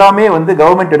ஸ்டெப்ஸ் எல்லாமே வந்து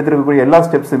கவர்மெண்ட் எடுத்துருக்கக்கூடிய எல்லா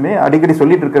ஸ்டெப்ஸுமே அடிக்கடி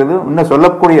சொல்லிட்டு இருக்கிறது, இன்னும்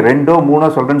சொல்லக்கூடிய 2 or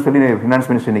 3 சொல்றேன்னு சொல்லி ஃபினான்ஸ்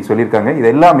மினிஸ்டர் இன்னைக்கு சொல்லியிருக்காங்க. இது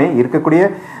எல்லாமே இருக்கக்கூடிய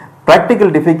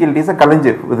ப்ராக்டிக்கல் டிஃபிகல்ட்டிஸை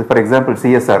கலைஞ்சு, for example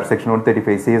CSR section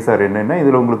 135 CSR என்னென்னா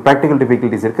இதில் உங்களுக்கு ப்ராக்டிக்கல்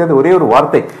டிஃபிகல்ட்டிஸ் இருக்குது. அது ஒரே ஒரு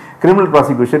வார்த்தை, கிரிமினல்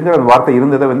ப்ராசிக்யூஷனுக்கு அந்த வார்த்தை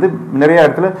இருந்ததை வந்து நிறைய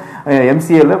இடத்துல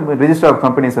எம்சிஏல ரிஜிஸ்டர் ஆஃப்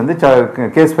கம்பெனிஸ் வந்து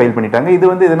கேஸ் ஃபைல் பண்ணிட்டாங்க. இது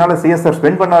வந்து இதனால் சிஎஸ்ஆர்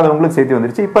ஸ்பெண்ட் பண்ணாதவங்களுக்கு சேர்த்து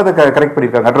வந்துருச்சு. இப்போ அதை கரெக்ட்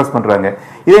பண்ணியிருக்காங்க, அட்ரஸ் பண்ணுறாங்க.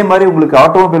 இதே மாதிரி உங்களுக்கு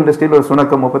ஆட்டோமொபைல் இண்டஸ்ட்ரியில் ஒரு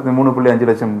சுணக்கம் 33.5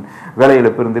 லட்சம் வேலை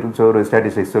இழப்பு இருந்துருச்சு ஒரு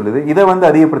ஸ்டாட்டிஸ்டிக்ஸ் சொல்லுது. இதை வந்து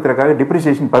அதிகப்படுத்துறதுக்காக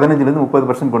டிப்ரிசியேஷன் 15%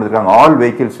 30% கொண்டு இருக்காங்க ஆல்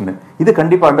வெஹிக்கிள்ஸ்னு. இது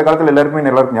கண்டிப்பாக அந்த காலத்தில்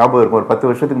எல்லாருக்கும் ஞாபகம் இருக்கும். ஒரு 10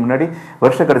 வருஷத்துக்கு முன்னாடி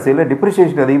வருஷ கடைசியில்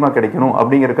டிப்ரிசியேஷன் அதிகமாக கிடைக்கணும்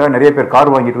அப்படிங்கிறக்காக நிறைய பேர் கார்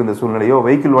வாங்கிட்டு இருந்த சூழ்நிலையோ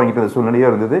வெஹிக்கிள் வாங்கிட்டு இருந்த சூழ்நிலையோ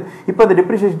இருந்தது. இப்போ அந்த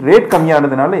டிப்ரிசியேஷன் ரேட்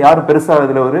கம்மியானதுனால யாரும் பெருசாக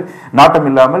அதில் ஒரு நாட்டம்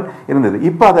இல்லாமல் இருந்தது.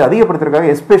 இப்போ அதை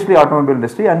அதிகப்படுத்துறதுக்காக especially automobile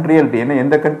industry and realty, ஏன்னா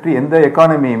எந்த கண்ட்ரி எந்த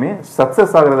எக்கானமியுமே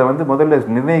சக்ஸஸ் ஆகிறத வந்து முதல்ல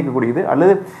நிர்ணயிக்கக்கூடியது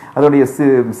அல்லது அதோடைய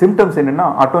சிம்டம்ஸ் என்னன்னா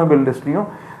ஆட்டோமொபைல் இண்டஸ்ட்ரியும்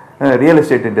ரியல்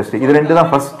எஸ்டேட் இண்டஸ்ட்ரி, இது 2 தான்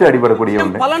ஃபர்ஸ்ட் அடிபடக்கூடிய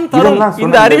ஒன்று.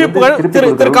 இந்த அறிவிப்புகள்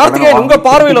திரு கார்த்திகேயன், உங்க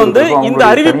பார்வையில் வந்து இந்த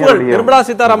அறிவிப்புகள் நிர்மலா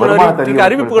சீதாராமன்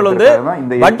அறிவிப்புகள் வந்து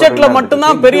பட்ஜெட்ல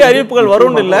மட்டும்தான் பெரிய அறிவிப்புகள்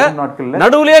வரும் இல்ல,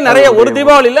 நடுவுலயே நிறைய ஒரு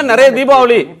தீபாவளியில நிறைய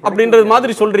தீபாவளி அப்படின்றது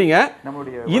மாதிரி சொல்றீங்க.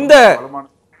 இந்த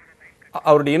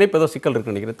அவருடைய இணைப்பு ஏதோ சிக்கல்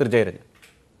இருக்கு நினைக்கிறேன். திரு ஜெயரஞ்சன்,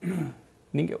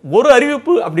 நீங்க ஒரு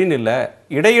அறிவிப்பு அப்படின்னு இல்லை,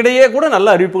 இடையிடையே கூட நல்ல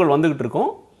அறிவிப்புகள் வந்துகிட்டு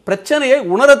இருக்கும். பிரச்சனையை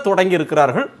உணர தொடங்கி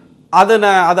இருக்கிறார்கள், அதை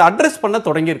அட்ரஸ் பண்ண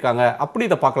தொடங்கியிருக்காங்க. அப்படி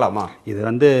இதை பார்க்கலாமா? இது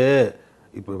வந்து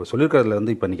இப்போ சொல்லியிருக்கிறதுல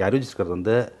வந்து இப்போ இன்றைக்கி அறிவிச்சிருக்கிறது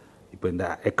வந்து இப்போ இந்த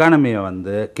எக்கானமியை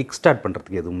வந்து கிக் ஸ்டார்ட்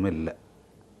பண்ணுறதுக்கு எதுவுமே இல்லை,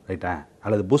 ரைட்டா,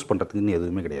 அல்லது பூஸ்ட் பண்ணுறதுக்குன்னு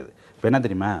எதுவுமே கிடையாது. இப்போ என்ன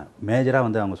தெரியுமா, மேஜராக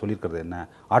வந்து அவங்க சொல்லியிருக்கிறது என்ன,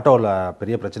 ஆட்டோவில்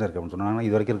பெரிய பிரச்சனை இருக்குது அப்படின்னு சொன்னாங்கன்னா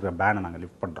இது வரைக்கும் இருக்கிற பேனை நாங்கள்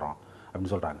லிஃப்ட் பண்ணுறோம்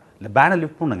அப்படின்னு சொல்கிறாங்க. இல்லை பேனை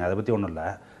லிஃப்ட் பண்ணுங்க, அதை பற்றி ஒன்றும் இல்லை.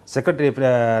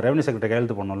 ரெவன்யூ செக்ரட்டரி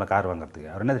கையெழுத்து பண்ணணும்ல கார்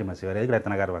வாங்குறதுக்கு. அவர் என்ன தெரியுமா சார், எதுக்கு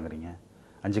எத்தனை கார் வாங்குறீங்க,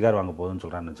 5 கார் வாங்க போகுதுன்னு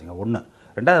சொல்கிறான்னு வச்சுங்க. ஒன்று.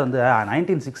 ரெண்டாவது வந்து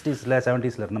 1960s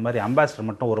 70s இருந்த மாதிரி அம்பாசிடர்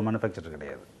மட்டும் ஒரு மேனுஃபேக்சர்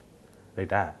கிடையாது,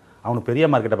 ரைட்டா. அவனுக்கு பெரிய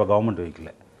மார்க்கெட் அப்போ கவர்மெண்ட் வெஹிக்கிள்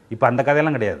இப்போ அந்த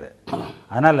கதையெல்லாம் கிடையாது.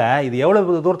 அதனால் இது எவ்வளோ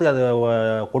தூரத்துக்கு அது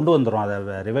கொண்டு வந்துடும்,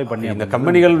 அதை ரிவைவ் பண்ணி. இந்த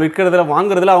கம்பெனிகள் விற்கிறதுல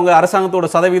வாங்குறதுல அவங்க அரசாங்கத்தோட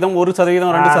சதவீதம்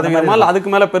 1%, 2%,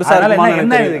 அதுக்கு மேலே பெருசாக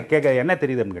என்ன கேட்க என்ன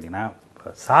தெரியுதுன்னு கேட்டிங்கன்னா,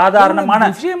 சாதாரணமான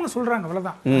விஷயமா சொல்றாங்க,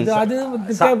 அவ்வளவுதான்.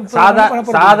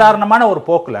 சாதாரணமான ஒரு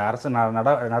போக்கில் அரசு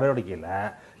நடவடிக்கையில்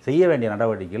செய்ய வேண்டிய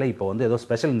நடவடிக்கையில் இப்போ வந்து ஏதோ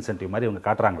ஸ்பெஷல் இன்சென்டிவ் மாதிரி இவங்க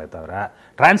காட்டுறாங்களே தவிர,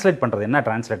 டிரான்ஸ்லேட் பண்ணுறது என்ன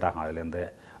டிரான்ஸ்லேட் ஆகும் அதுலேருந்து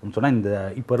அப்படின்னு சொன்னால், இந்த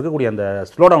இப்போ இருக்கக்கூடிய அந்த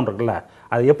ஸ்லோ டவுன் இருக்குல்ல,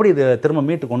 அது எப்படி இது திரும்ப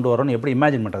மீட்டு கொண்டு வரோன்னு எப்படி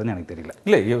இமேஜின் பண்ணுறதுன்னு எனக்கு தெரியல.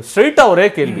 இல்லை, ஸ்ட்ரெயிட்டாக ஒரே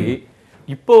கேள்வி.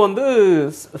 இப்போ வந்து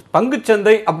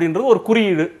பங்குச்சந்தை அப்படின்றது ஒரு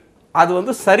குறியீடு, அது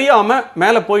வந்து சரியாமல்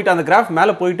மேலே போயிட்டு அந்த கிராஃப்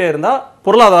மேலே போயிட்டே இருந்தால்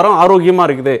பொருளாதாரம் ஆரோக்கியமாக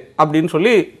இருக்குது அப்படின்னு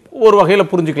சொல்லி ஒரு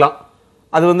வகையில் புரிஞ்சுக்கலாம்.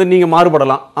 அது வந்து நீங்கள்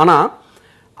மாறுபடலாம். ஆனால்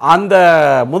அந்த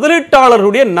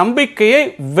முதலீட்டாளர்களுடைய நம்பிக்கையை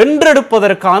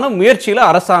வென்றெடுப்பதற்கான முயற்சியில்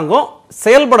அரசாங்கம்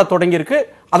செயல்பட தொடங்கியிருக்கு.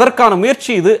 அதற்கான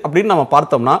முயற்சி இது அப்படின்னு நம்ம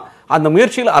பார்த்தோம்னா, அந்த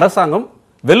முயற்சியில் அரசாங்கம்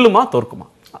வெல்லுமா தோற்குமா?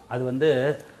 அது வந்து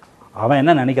அவன்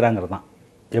என்ன நினைக்கிறாங்கிறது தான்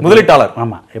முதலீட்டாளர்.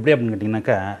 ஆமாம், எப்படி அப்படின்னு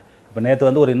கேட்டிங்கனாக்கா, இப்போ நேற்று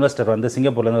வந்து ஒரு இன்வெஸ்டர் வந்து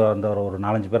சிங்கப்பூர்லேருந்து வந்த ஒரு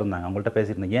 4-5 பேர் இருந்தாங்க. அவங்கள்ட்ட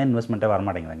பேசியிருந்தேன், ஏன் இன்வெஸ்ட்மெண்ட்டே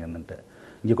வரமாட்டேங்கிறாங்கன்னுட்டு.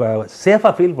 இங்கே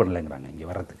சேஃபாக ஃபீல் பண்ணலைங்கிறாங்க இங்கே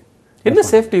வர்றதுக்கு. என்ன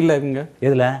சேஃப்டி இல்லை இவங்க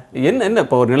இதில் என்ன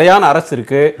இப்போ ஒரு நிலையான அரசு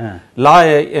இருக்கு, லா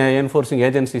என்ஃபோர்சிங்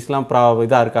ஏஜென்சிஸ்லாம்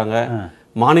இதாக இருக்காங்க,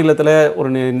 மாநிலத்தில் ஒரு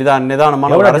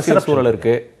நிதானமான ஒரு அரசியல் சூழல்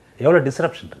இருக்கு, எவ்வளோ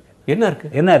டிஸ்ரப்ஷன் இருக்கு, என்ன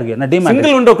இருக்கு என்ன டிமாண்ட்,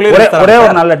 சிங்கிள் விண்டோ கிளியர், ஒரே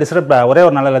ஒரு நாளில் ஒரே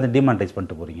ஒரு நாளில் எல்லாத்தையும் டிமானிட்டைஸ்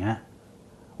பண்ணிட்டு போகிறீங்க,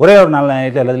 ஒரே ஒரு நாள்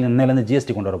எல்லாத்தையும் இன்னையிலேருந்து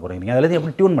ஜிஎஸ்டி கொண்டு வர போகிறீங்க. நீங்கள் எல்லாத்தையும்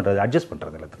எப்படி டியூன் பண்ணுறது, அட்ஜஸ்ட்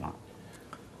பண்ணுறது எல்லாத்துக்கும்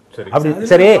அப்படி.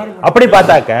 சரி, அப்படி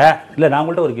பார்த்தாக்க இல்லை, நான்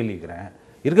உங்கள்கிட்ட ஒரு கேள்வி இருக்கிறேன்,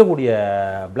 இருக்கக்கூடிய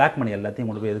பிளாக் மணி எல்லாத்தையும்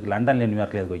கொண்டு போய் எதுக்கு லண்டன்ல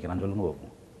நியூயார்க்கில் எதுக்கு வைக்கிறான்னு சொல்லுங்க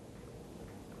பார்ப்போம்.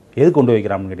 எதுக்கு கொண்டு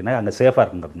வைக்கிறான்னு கேட்டிங்கன்னா, அங்கே சேஃபாக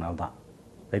இருக்குங்கிறதுனால தான்.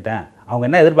 ரைட்டா? அவங்க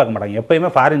என்ன எதிர்பார்க்க மாட்டாங்க, எப்போயுமே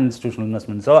ஃபாரின் இன்ஸ்டியூஷனல்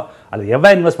இன்வெஸ்ட்மெண்ட்ஸோ அது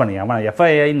எவ்வளோ இன்வெஸ்ட் பண்ணி அவன்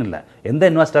எஃப்ஐஐன்னு இல்லை, எந்த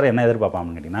இன்வெஸ்டர் என்ன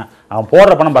எதிர்பார்ப்பான்னு கேட்டிங்கன்னா, அவன்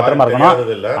போடுற பணம் பத்திரமா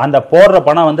இருக்கணும், அந்த போடுற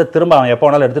பணம் வந்து திரும்ப அவன் எப்போ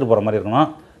வேணாலும் எடுத்துகிட்டு போகிற மாதிரி இருக்கணும்.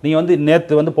 நீங்கள் வந்து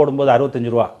நேற்று வந்து போடும்போது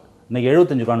 65 ரூபா, இன்னைக்கு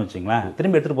 75 ரூபான்னு வச்சிங்களேன்,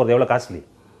 திரும்பி எடுத்துகிட்டு போகிறது எவ்வளோ காஸ்ட்லி.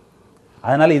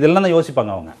 அதனால இதெல்லாம் தான்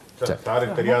யோசிப்பாங்க அவங்க.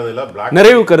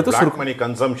 நிறைவு கருத்து பிளாக் மணி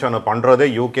கன்சம்ஷன் பண்றதே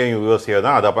யூகே யுஎஸ்ஏ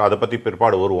தான். அதை பத்தி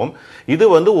பிற்பாடு வருவோம். இது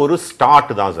வந்து ஒரு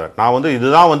ஸ்டார்ட் தான் சார். நான் வந்து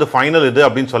இதுதான் வந்து ஃபைனல் இது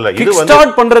அப்படின்னு சொல்ல, இது வந்து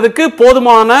ஸ்டார்ட் பண்றதுக்கு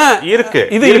போதுமான இருக்கு,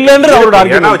 இது இல்லைன்ற அவரோட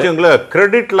ஆர்குமென்ட். வச்சுங்களேன்,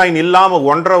 கிரெடிட் லைன் இல்லாம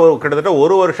கிட்டத்தட்ட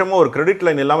ஒரு வருஷமா ஒரு கிரெடிட்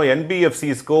லைன் இல்லாம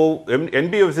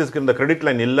என்பிஎஃப்சிஸ்க்கு இந்த கிரெடிட்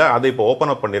லைன் இல்ல, அதை இப்போ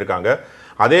ஓபன் அப் பண்ணிருக்காங்க.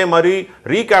 அதே மாதிரி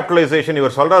ரீகேபிட்டலைசேஷன்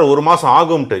இவர் சொல்றாரு 1 மாசம்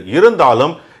ஆகும்ட்டு.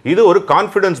 இருந்தாலும் இது ஒரு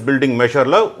confidence building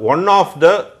மெஷர்ல one of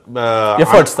the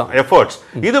efforts.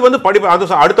 இது வந்து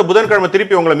அடுத்த புதன்கிழமை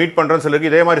திருப்பி உங்களை மீட் பண்றேன்னு சொல்லி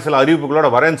இதே மாதிரி சில அறிவிப்புகளோட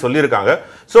வரேன்னு சொல்லியிருக்காங்க.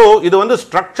 சோ இது வந்து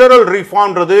ஸ்ட்ரக்சரல்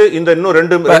ரிஃபார்ம்ன்றது இந்த இன்னும்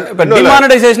ரெண்டு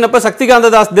டிமானிடைசேஷன் அப்ப சக்திகாந்த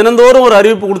தாஸ் தினந்தோறும் ஒரு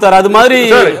அறிவிப்பு கொடுத்தாரு. அது மாதிரி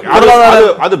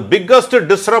அது பிக்கஸ்ட்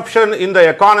டிஸ்ரப்ஷன் இந்த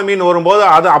எக்கானமின்னு வரும்போது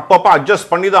அது அப்பப்ப அட்ஜஸ்ட்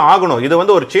பண்ணி தான் ஆகணும். இது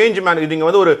வந்து ஒரு சேஞ்ச் நீங்க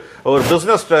வந்து ஒரு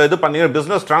பிசினஸ் இது பண்ணி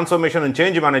பிசினஸ் டிரான்ஸ்ஃபர்மேஷன் அண்ட்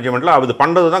சேஞ்ச் மேனேஜ்மெண்ட்ல அது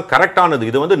பண்றது தான் கரெக்டானது.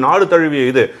 இது வந்து நாடு தழுவிய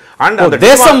இது. அண்ட்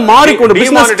தேசம் மாறிக்கொண்டு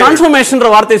பிசினஸ் டிரான்ஸ்ஃபர்மேஷன்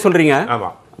வார்த்தை சொல்றீங்க. ஆமா,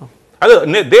 அது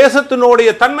தேசத்தினுடைய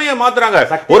தன்மையை மாத்துறாங்க.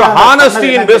 ஒரு ஹானஸ்டி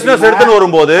இன் பிசினஸ் எடுத்துன்னு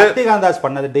வரும்போது சக்திகாந்த் தாஸ்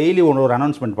பண்ணது டெய்லி ஒரு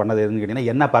அனௌன்ஸ்மெண்ட் பண்ணது எதுன்னு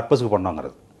கேட்டீங்கன்னா, என்ன பர்பஸ்க்கு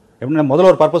பண்ணோங்கிறது. எப்படின்னா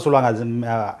முதல்ல ஒரு பர்பஸ்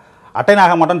சொல்லுவாங்க, அட்டைன்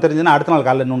ஆக மாட்டோம்னு தெரிஞ்சுன்னா அடுத்த நாள்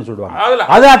காலையில் இன்னொன்னு சொல்லுவாங்க,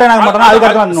 அது அட்டைன் ஆக மாட்டோம்னா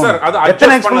அதுக்கு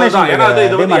எத்தனை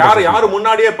எக்ஸ்பிளனேஷன் யாரு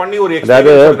முன்னாடியே பண்ணி ஒரு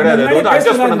எக்ஸ்பிளனேஷன் கிடையாது.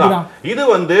 அட்ஜஸ்ட் பண்ணதான் இது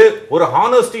வந்து ஒரு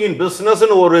ஹானஸ்டி இன் பிசினஸ்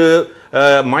ஒரு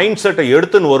மைண்ட் செட்டை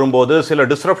எடுத்துன்னு வரும்போது சில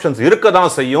டிஸ்ரப்ஷன்ஸ் இருக்க தான்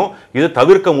செய்யும். இது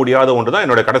தவிர்க்க முடியாத ஒன்று தான்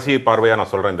என்னோட கடைசி பார்வையா நான்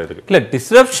சொல்றேன். இந்த இதுக்கு இல்ல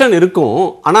டிஸ்ரப்ஷன் இருக்கும்,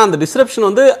 ஆனா அந்த டிஸ்ரப்ஷன்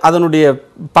வந்து அதனுடைய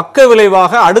பக்க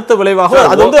விளைவாக அடுத்த விளைவாக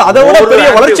அது வந்து அதை விட பெரிய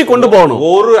வளர்ச்சி கொண்டு போகணும்.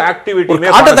 ஒரு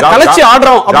ஆக்டிவிட்டியுமே கலச்சி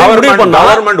ஆடுறோம்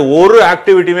கவர்மெண்ட் ஒரு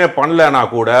ஆக்டிவிட்டியுமே பண்ணலனா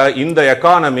கூட இந்த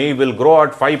எக்கானமி வில் grow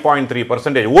at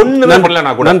 5.3%. ஒண்ணுமே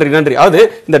பண்ணலனா கூட. நன்றி. அது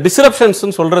இந்த டிஸ்ரப்ஷன்ஸ்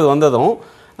சொல்றது வந்ததும்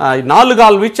 4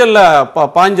 கால் வீச்சல்ல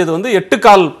பாய்ஞ்சது வந்து 8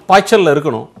 கால் பாய்ச்சல்ல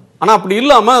இருக்கணும். ஆனா அப்படி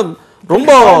இல்லாம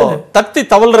ரொம்ப தத்தி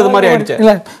தவழ்றது மாதிரி ஆயிடுச்சு.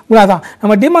 இல்லை அதான்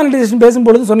நம்ம டிமானிட்டைசேஷன்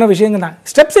பேசும்பொழுது சொன்ன விஷயங்கள் தான்.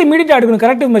 ஸ்டெப்ஸ் இமீடியட்டாக எடுக்கணும்,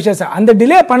 கரெக்டிவ் மெஷர்ஸ். அந்த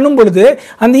டிலே பண்ணும் பொழுது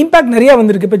அந்த இம்பாக்ட் நிறையா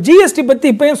வந்திருக்கு. இப்போ ஜிஎஸ்டி பற்றி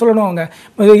இப்போயும் சொல்லணும், அவங்க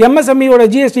எம்எஸ்எம்இயோட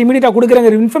ஜிஎஸ்டி இமீடியட்டாக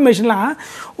கொடுக்குறங்கிற இன்ஃபர்மேஷன்லாம்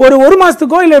ஒரு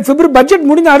மாதத்துக்கோ இல்லை பிப்ரவரி பட்ஜெட்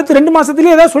முடிஞ்ச அடுத்த 2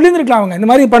 மாதத்துலேயே ஏதாவது சொல்லியிருந்துருக்கலாம். அவங்க இந்த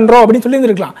மாதிரி பண்ணுறோம் அப்படின்னு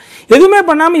சொல்லியிருந்துருக்கலாம். எதுவுமே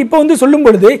பண்ணாமல் இப்போ வந்து சொல்லும்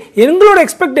பொழுது எங்களோட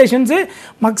எக்ஸ்பெக்டேஷன்ஸு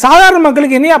சாதாரண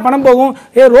மக்களுக்கு என்னையா பணம் போகும்,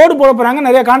 ரோடு போட போகிறாங்க,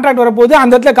 நிறைய கான்ட்ராக்ட் வரப்போகுது,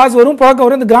 அந்த இடத்துல காசு வரும், புழக்க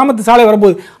வரும், இந்த கிராமத்து சாலை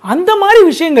வரப்போகுது. அந்த மாதிரி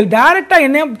விஷயங்கள் டைரக்டா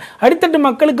என்ன அடித்தட்டு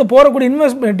மக்களுக்கு போறக்கூடிய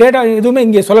இன்வெஸ்ட்மென்ட் டேட்டா எதுவுமே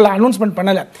இங்கே சொல்லல, அனௌன்ஸ்மென்ட்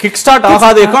பண்ணல. கிக் ஸ்டார்ட்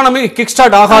ஆகாத எக்கானமி கிக்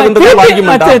ஸ்டார்ட் ஆகாதுன்றது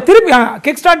ஆர்குமென்ட். திருப்பி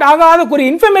கிக் ஸ்டார்ட் ஆகாத ஒரு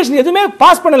இன்ஃபர்மேஷன் எதுவுமே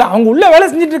பாஸ் பண்ணல. அவங்க உள்ள வேலை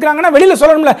செஞ்சிட்டு இருக்காங்கன்னா வெளியில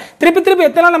சொல்லணும்ல. திருப்பி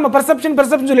எத்தனை நம்ம பெர்செப்ஷன்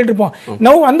சொல்லிட்டு இருப்போம்.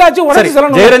 நோ வந்தாச்சு உடனே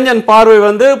சொல்லணும். ஜெயரஞ்சன் பார்வை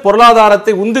வந்து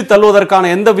பொருளாதாரத்தை உந்தி தள்ளுவதற்கான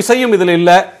எந்த விஷயம்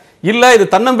இதுல இல்ல இது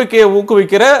தன்னம்பிக்கையை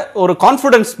ஊக்குவிக்கிற ஒரு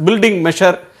கான்ஃபிடன்ஸ் பில்டிங்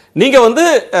மெஷர். நீங்க வந்து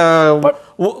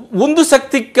உந்து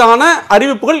சக்திக்கான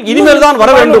அறிவிப்புகள் இனிமேல் தான்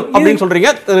வர வேண்டும் அப்படின்னு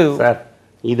சொல்றீங்க சார்.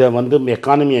 இதை வந்து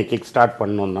எக்கானமியை கிக் ஸ்டார்ட்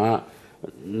பண்ணோன்னா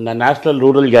இந்த நேஷ்னல்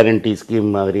ரூரல் கேரண்டி ஸ்கீம்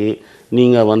மாதிரி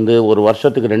நீங்கள் வந்து ஒரு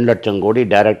வருஷத்துக்கு 2 லட்சம் கோடி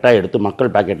டைரெக்டாக எடுத்து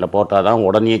மக்கள் பாக்கெட்டில் போட்டால் தான்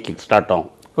உடனே கிக் ஸ்டார்ட் ஆகும்.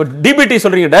 டிபிடி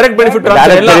சொல்றீங்க, direct benefit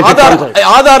transfer.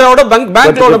 ஆதாரோட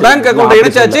bank account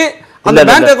இணைச்சாச்சு, அந்த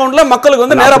பேங்க் அக்கவுண்ட்ல மக்களுக்கு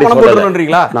வந்து நேரா பணம்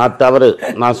போடணும்ன்றீங்களா? நான் தவறு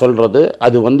நான் சொல்றது.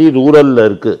 அது வந்து ரூரல்ல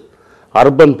இருக்கு,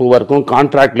 அர்பன் பூவருக்கும்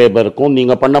கான்ட்ராக்ட் லேபருக்கும்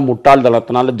நீங்கள் பண்ண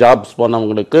முட்டாள்தனத்தினால ஜாப்ஸ்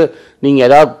போனவங்களுக்கு நீங்கள்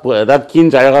ஏதாவது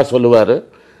கீன்ஸ் அழகாக சொல்லுவார்.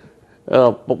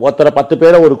 ஒருத்தரை 10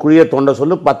 பேரை ஒரு குழியை தோண்ட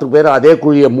சொல்லு, 10 பேரை அதே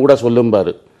குழியை மூட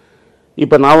சொல்லும்பாரு.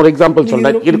 இப்போ நான் ஒரு எக்ஸாம்பிள்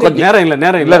சொல்றேன். இது கொஞ்சம்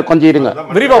நேரம் இல்லை கொஞ்சம் இருங்க,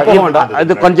 விரிவா போக வேண்டாம்.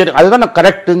 அது கொஞ்சம் அதுதான் நான்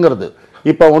கரெக்ட்டுங்கிறது.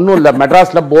 இப்ப ஒண்ணும் இல்ல,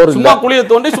 மெட்ராஸ்ல போர் சும்மா குளிய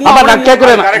தோண்டி சும்மா நான்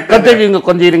கேக்குறேன்,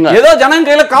 கொஞ்சம் இருங்க. ஏதோ ஜனங்க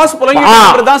கையில காசு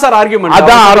புலங்கிதான் சார் ஆர்குமெண்ட்.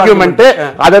 அதான் ஆர்குமெண்ட்.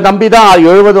 அதை நம்பிதான்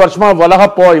 70 வருஷமா உலக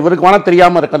இவருக்கு வேணா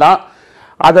தெரியாம இருக்கலாம்,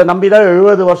 அதை நம்பிதான்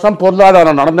 70 வருஷம்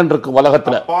பொருளாதாரம் நடந்துட்டு இருக்கு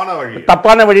உலகத்துல.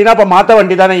 தப்பான வழினா இப்ப மாத்த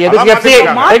வேண்டி தானே. எதுக்கு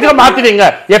எஃப்சிஐ மாத்தினீங்க?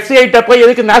 எஃப்சிஐ போய்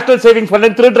எதுக்கு நேஷனல் சேவிங்ஸ்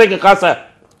ஃபண்ட் திருடுறீங்க காசை?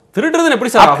 திருடுறது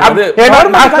எப்படி சார்?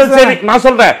 நான்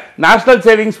சொல்றேன், நேஷனல்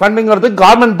சேவிங்ஸ் ஃபண்டுங்கிறது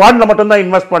கவர்மெண்ட் பாண்ட்ல மட்டும் தான்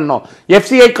இன்வெஸ்ட் பண்ணணும்,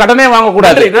 எஃப்சிஐ கடனே வாங்க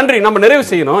கூடாது. நன்றி, நம்ம நிறைவு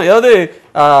செய்யணும். அதாவது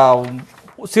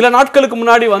சில நாட்களுக்கு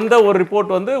முன்னாடி வந்த ஒரு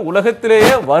ரிப்போர்ட் வந்து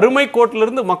உலகத்திலேயே வறுமை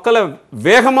கோட்டிலிருந்து மக்களை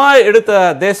வேகமா எடுத்த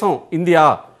தேசம் இந்தியா.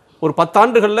 ஒரு 10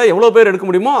 ஆண்டுகள்ல எவ்வளவு பேர் எடுக்க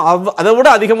முடியுமோ அதை விட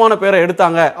அதிகமான பேரை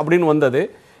எடுத்தாங்க அப்படின்னு வந்தது.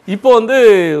 இப்போ வந்து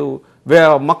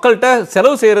மக்கள்கிட்ட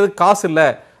செலவு செய்யறதுக்கு காசு இல்லை,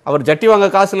 அவர் ஜட்டி வாங்க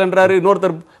காசு இல்லைன்றாரு,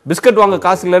 இன்னொருத்தர் பிஸ்கட் வாங்க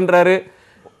காசு இல்லைன்றாரு.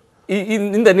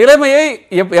 இந்த நிலைமையை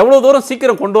எவ்வளவு தூரம்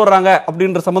சீக்கிரம் கொண்டு வர்றாங்க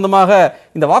அப்படின்ற சம்பந்தமாக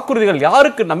இந்த வாக்குறுதிகள்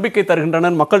யாருக்கு நம்பிக்கை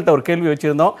தருகின்றன மக்கள்கிட்ட ஒரு கேள்வி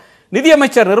வச்சிருந்தோம்.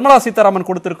 நிதியமைச்சர் நிர்மலா சீதாராமன்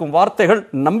கொடுத்திருக்கும் வார்த்தைகள்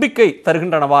நம்பிக்கை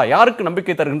தருகின்றனவா, யாருக்கு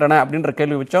நம்பிக்கை தருகின்றன அப்படின்ற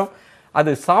கேள்வி வச்சோம்.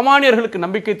 அது சாமானியர்களுக்கு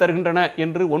நம்பிக்கை தருகின்றன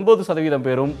என்று 9%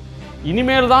 பேரும்,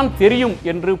 இனிமேல் தான் தெரியும்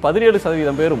என்று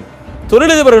 17% பேரும்,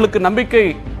 தொழிலதிபர்களுக்கு நம்பிக்கை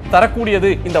தரக்கூடியது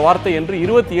இந்த வார்த்தை என்று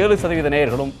 27%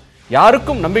 நேயர்களும்,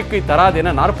 யாருக்கும் நம்பிக்கை தராது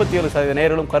என 47%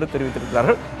 நேயர்களும் கருத்து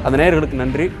தெரிவித்திருக்கிறார்கள். அந்த நேயர்களுக்கு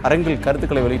நன்றி. அரங்கில்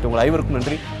கருத்துக்களை வெளியிட்ட உங்கள் ஐவருக்கும்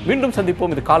நன்றி. மீண்டும்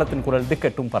சந்திப்போம். இது காலத்தின் குரல்,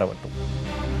 திக்கெட்டும் பரவட்டும்.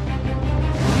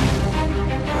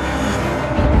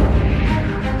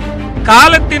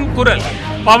 காலத்தின் குரல்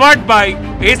powered by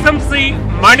SMC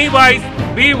money voice,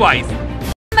 B voice.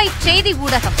 செய்தி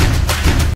ஊடகம்